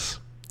on this,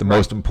 the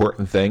most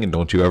important thing, and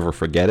don't you ever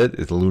forget it,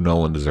 is Lou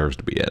Nolan deserves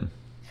to be in.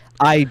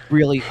 I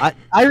really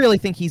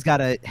think he's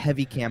got a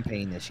heavy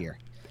campaign this year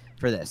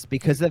for this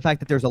because of the fact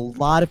that there's a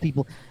lot of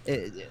people.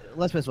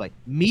 Let's put it this way: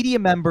 media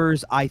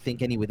members, I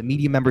think anyway, the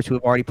media members who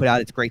have already put out,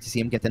 it's great to see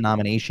him get the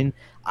nomination.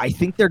 I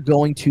think they're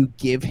going to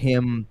give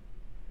him,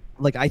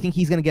 I think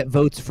he's going to get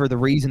votes for the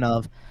reason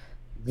of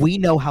we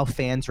know how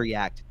fans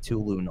react to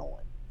Lou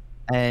Nolan,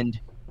 and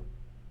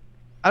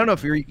I don't know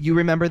if you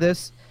remember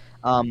this.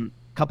 A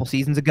couple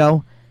seasons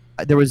ago,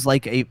 there was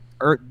a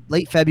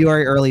late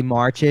February, early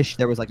March-ish,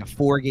 there was a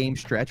 4-game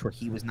stretch where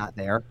he was not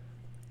there.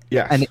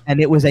 Yes.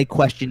 And it was a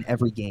question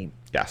every game.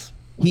 Yes.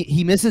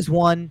 He misses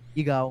one,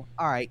 you go,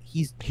 all right,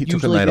 he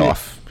took a night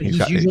off.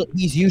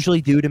 He's usually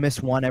due to miss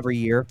one every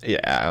year.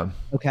 Yeah.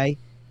 Okay.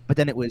 But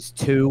then it was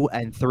 2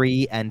 and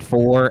 3 and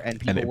 4 and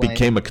people it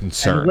became a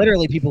concern. And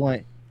literally people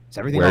went, is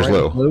everything Where's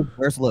all right? Lou?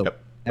 Where's Lou?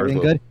 Yep.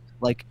 Everything good?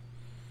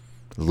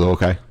 Is Lou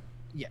okay?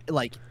 Yeah,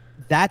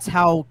 that's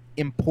how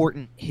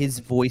important his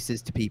voice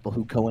is to people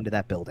who go into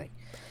that building.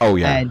 Oh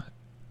yeah.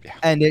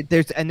 And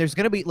there's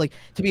gonna be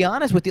to be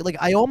honest with you,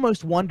 I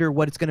almost wonder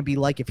what it's gonna be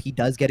like if he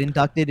does get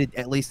inducted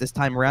at least this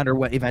time around, or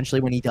what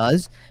eventually when he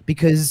does,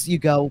 because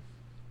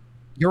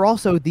you're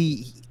also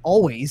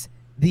always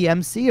the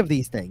MC of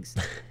these things.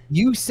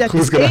 You set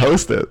who's gonna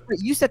host it?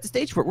 You set the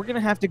stage for it. We're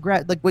gonna have to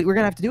grab what we're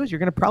gonna have to do is you're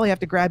gonna probably have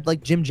to grab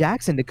Jim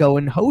Jackson to go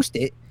and host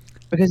it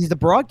because he's the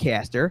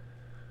broadcaster.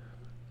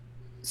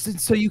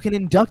 So you can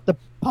induct the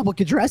public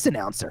address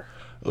announcer.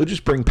 We'll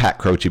just bring Pat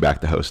Croce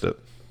back to host it.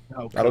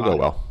 Oh, that'll go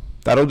well.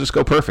 that'll just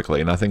go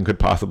perfectly. Nothing could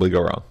possibly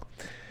go wrong.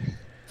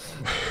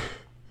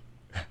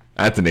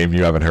 That's a name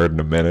you haven't heard in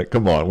a minute.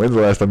 Come on, when's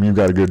the last time you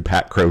got a good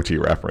Pat Croce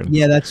reference?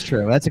 Yeah, that's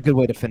true. That's a good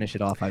way to finish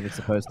it off, I would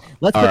suppose.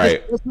 Let's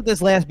put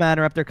this last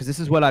banner up there because this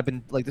is what I've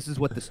been like. This is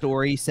what the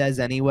story says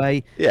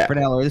anyway. Yeah. For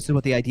now, or this is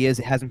what the idea is.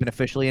 It hasn't been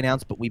officially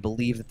announced, but we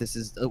believe that this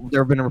is.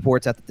 There have been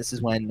reports out that this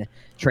is when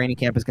training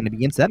camp is going to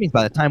begin. So that means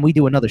by the time we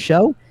do another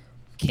show,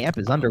 camp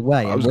is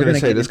underway. I was going to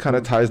say this kind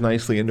of ties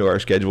nicely into our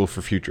schedule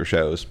for future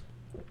shows.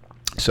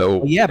 So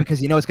well, yeah,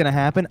 because you know what's going to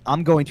happen?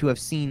 I'm going to have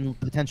seen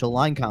potential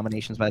line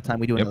combinations by the time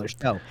we do another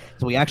show.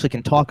 So we actually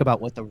can talk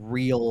about what the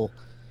real,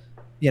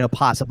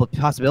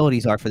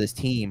 possibilities are for this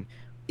team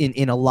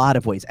in a lot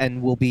of ways.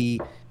 And we'll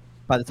be,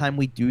 by the time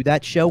we do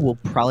that show, we'll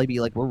probably be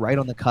like, we're right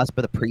on the cusp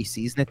of the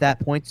preseason at that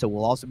point. So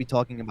we'll also be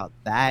talking about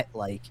that.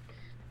 Like,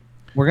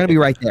 we're going to be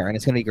right there, and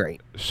it's going to be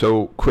great.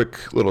 So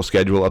quick little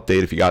schedule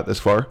update if you got this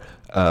far.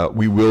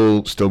 We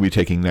will still be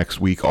taking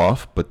next week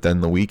off, but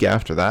then the week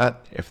after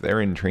that, if they're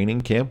in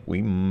training camp,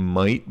 we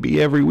might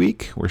be every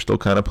week. We're still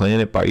kind of playing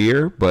it by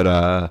ear, but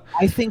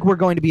I think we're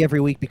going to be every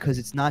week because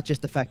it's not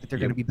just the fact that they're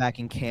going to be back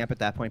in camp at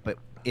that point, but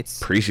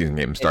it's preseason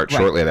games start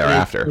shortly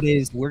thereafter. It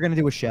is. We're going to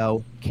do a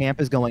show.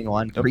 Camp is going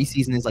on.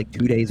 Preseason is like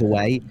 2 days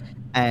away,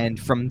 and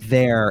from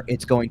there,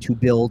 it's going to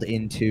build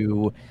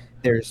into.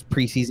 There's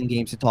preseason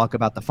games to talk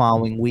about the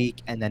following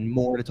week, and then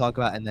more to talk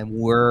about, and then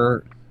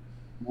we're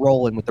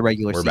rolling with the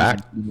regular season back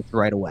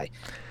right away,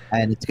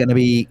 and it's gonna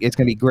be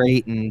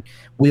great, and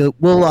we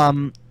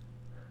will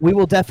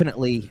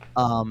definitely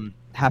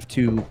have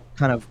to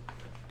kind of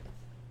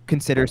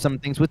consider some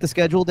things with the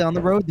schedule down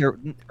the road. There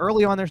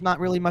early on, there's not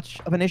really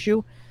much of an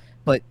issue,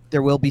 but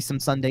there will be some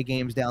Sunday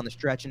games down the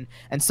stretch, and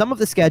some of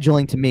the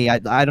scheduling to me, I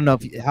don't know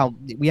how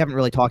we haven't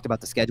really talked about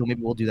the schedule.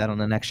 Maybe we'll do that on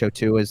the next show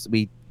too, as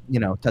we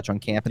touch on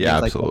camp and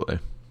things absolutely.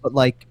 Like that. But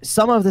like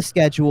some of the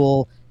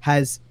schedule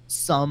has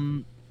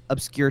some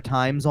obscure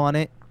times on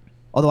it.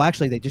 Although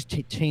actually they just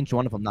changed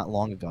one of them not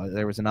long ago.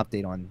 There was an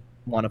update on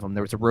one of them.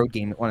 There was a road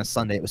game on a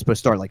Sunday. It was supposed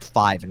to start like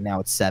 5 and now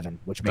it's 7,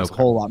 which makes a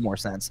whole lot more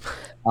sense.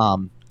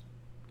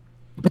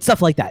 But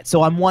stuff like that.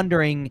 So I'm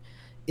wondering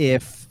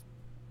if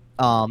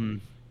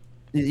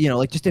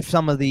like just if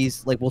some of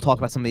these, like we'll talk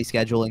about some of these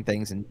scheduling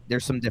things, and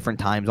there's some different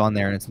times on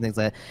there and some things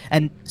like that.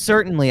 And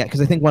certainly,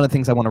 because I think one of the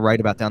things I want to write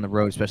about down the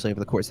road, especially over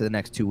the course of the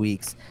next 2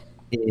 weeks,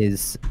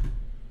 is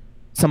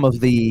some of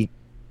the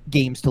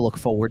games to look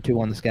forward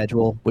to on the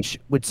schedule, which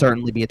would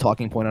certainly be a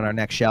talking point on our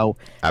next show.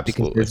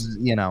 Absolutely. Because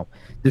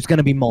there's going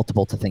to be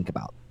multiple to think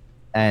about.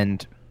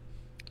 And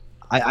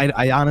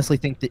I honestly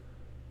think that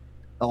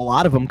a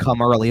lot of them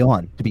come early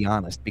on, to be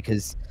honest,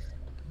 because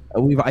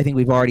I think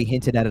we've already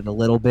hinted at it a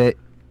little bit.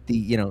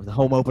 The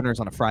home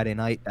openers on a Friday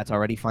night, that's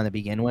already fun to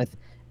begin with,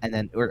 and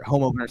then or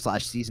home opener /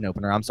 season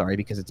opener. I'm sorry,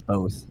 because it's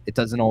both. It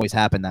doesn't always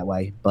happen that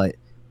way, but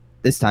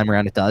this time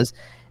around it does.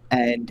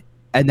 And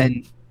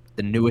then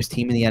the newest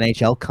team in the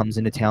NHL comes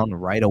into town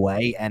right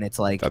away, and it's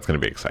like that's going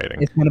to be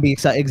exciting. It's going to be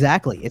exciting.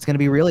 Exactly, it's going to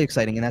be really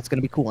exciting, and that's going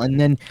to be cool. And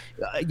then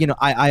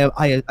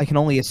I can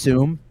only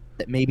assume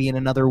that maybe in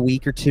another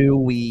week or two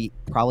we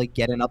probably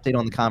get an update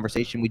on the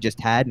conversation we just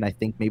had, and I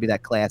think maybe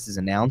that class is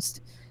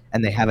announced.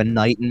 And they have a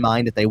night in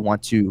mind that they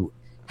want to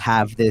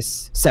have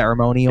this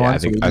ceremony on. I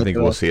think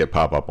we'll see it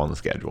pop up on the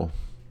schedule.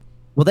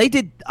 Well, they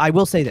did. I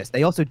will say this: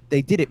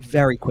 they did it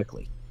very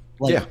quickly.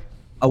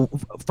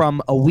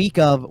 From a week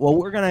of,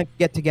 we're gonna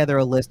get together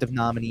a list of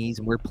nominees,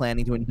 and we're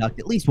planning to induct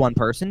at least one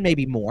person,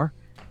 maybe more.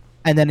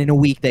 And then in a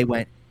week, they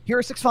went, "Here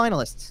are 6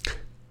 finalists."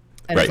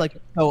 And it's like,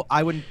 so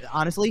I wouldn't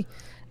honestly,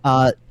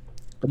 the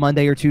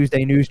Monday or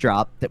Tuesday news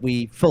drop that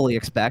we fully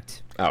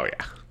expect. Oh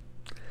yeah,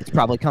 it's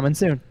probably coming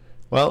soon.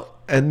 Well,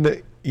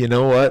 and you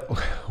know what?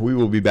 We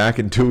will be back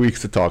in 2 weeks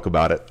to talk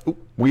about it.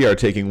 We are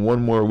taking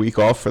one more week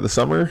off for the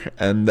summer,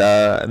 and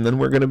then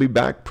we're going to be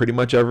back pretty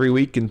much every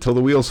week until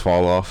the wheels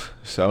fall off.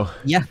 So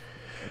yeah.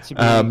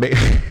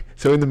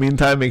 So in the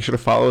meantime, make sure to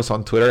follow us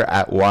on Twitter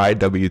at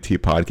YWT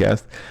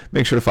Podcast.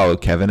 Make sure to follow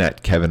Kevin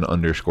at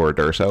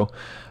Kevin_Durso.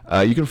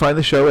 You can find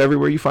the show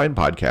everywhere you find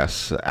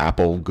podcasts: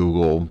 Apple,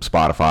 Google,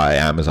 Spotify,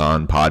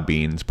 Amazon,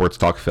 Podbean,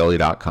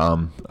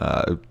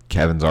 SportsTalkPhilly.com.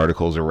 Kevin's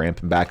articles are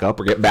ramping back up.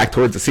 We're getting back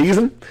towards the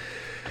season.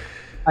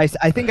 I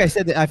think I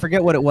said that. I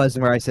forget what it was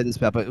and where I said this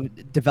about,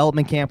 but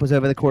development camp was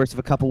over the course of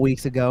a couple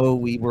weeks ago.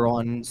 We were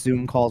on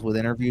Zoom calls with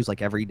interviews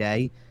like every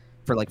day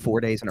for like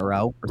 4 days in a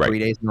row or 3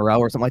 days in a row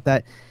or something like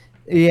that.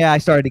 Yeah, I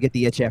started to get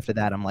the itch after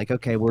that. I'm like,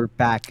 okay, we're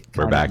back.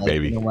 We're back,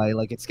 baby. In a way,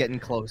 like it's getting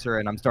closer,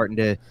 and I'm starting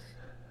to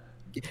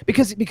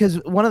because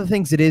one of the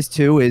things it is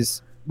too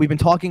is we've been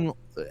talking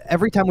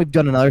every time we've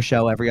done another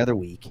show every other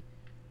week.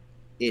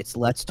 It's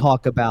let's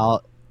talk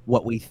about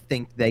what we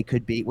think they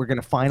could be. We're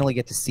going to finally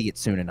get to see it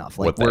soon enough.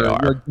 Like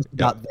we're just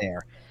about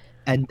there,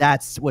 and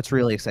that's what's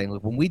really exciting.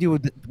 Like when we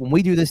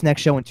do this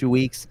next show in 2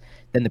 weeks,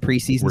 then the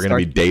preseason. We're going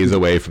to be days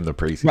away from the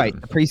preseason. Right,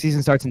 the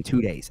preseason starts in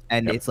 2 days,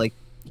 and it's like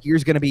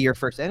here's going to be your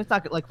first. And it's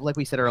not like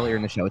we said earlier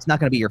in the show. It's not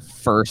going to be your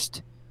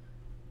first,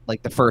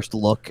 like the first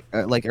look,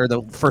 or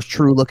the first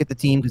true look at the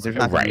team because there's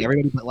not going to be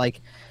everybody. But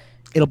like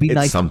it'll be It's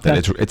nice. something.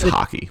 It's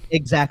hockey.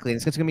 Exactly.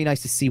 It's going to be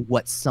nice to see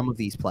what some of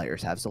these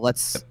players have. So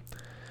let's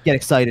get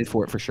excited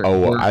for it for sure. Oh,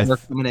 We're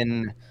coming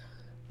in,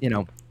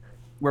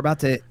 we're about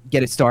to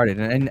get it started.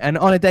 And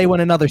on a day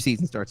when another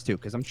season starts too,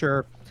 because I'm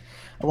sure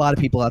a lot of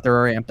people out there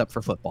are amped up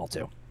for football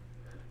too.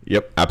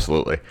 Yep,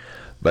 absolutely.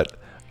 But,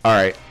 all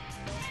right,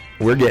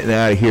 we're getting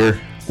out of here.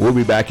 We'll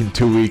be back in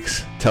 2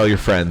 weeks. Tell your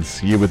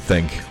friends. You would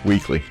think.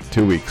 Weekly.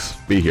 2 weeks.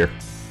 Be here.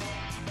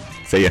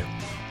 See ya.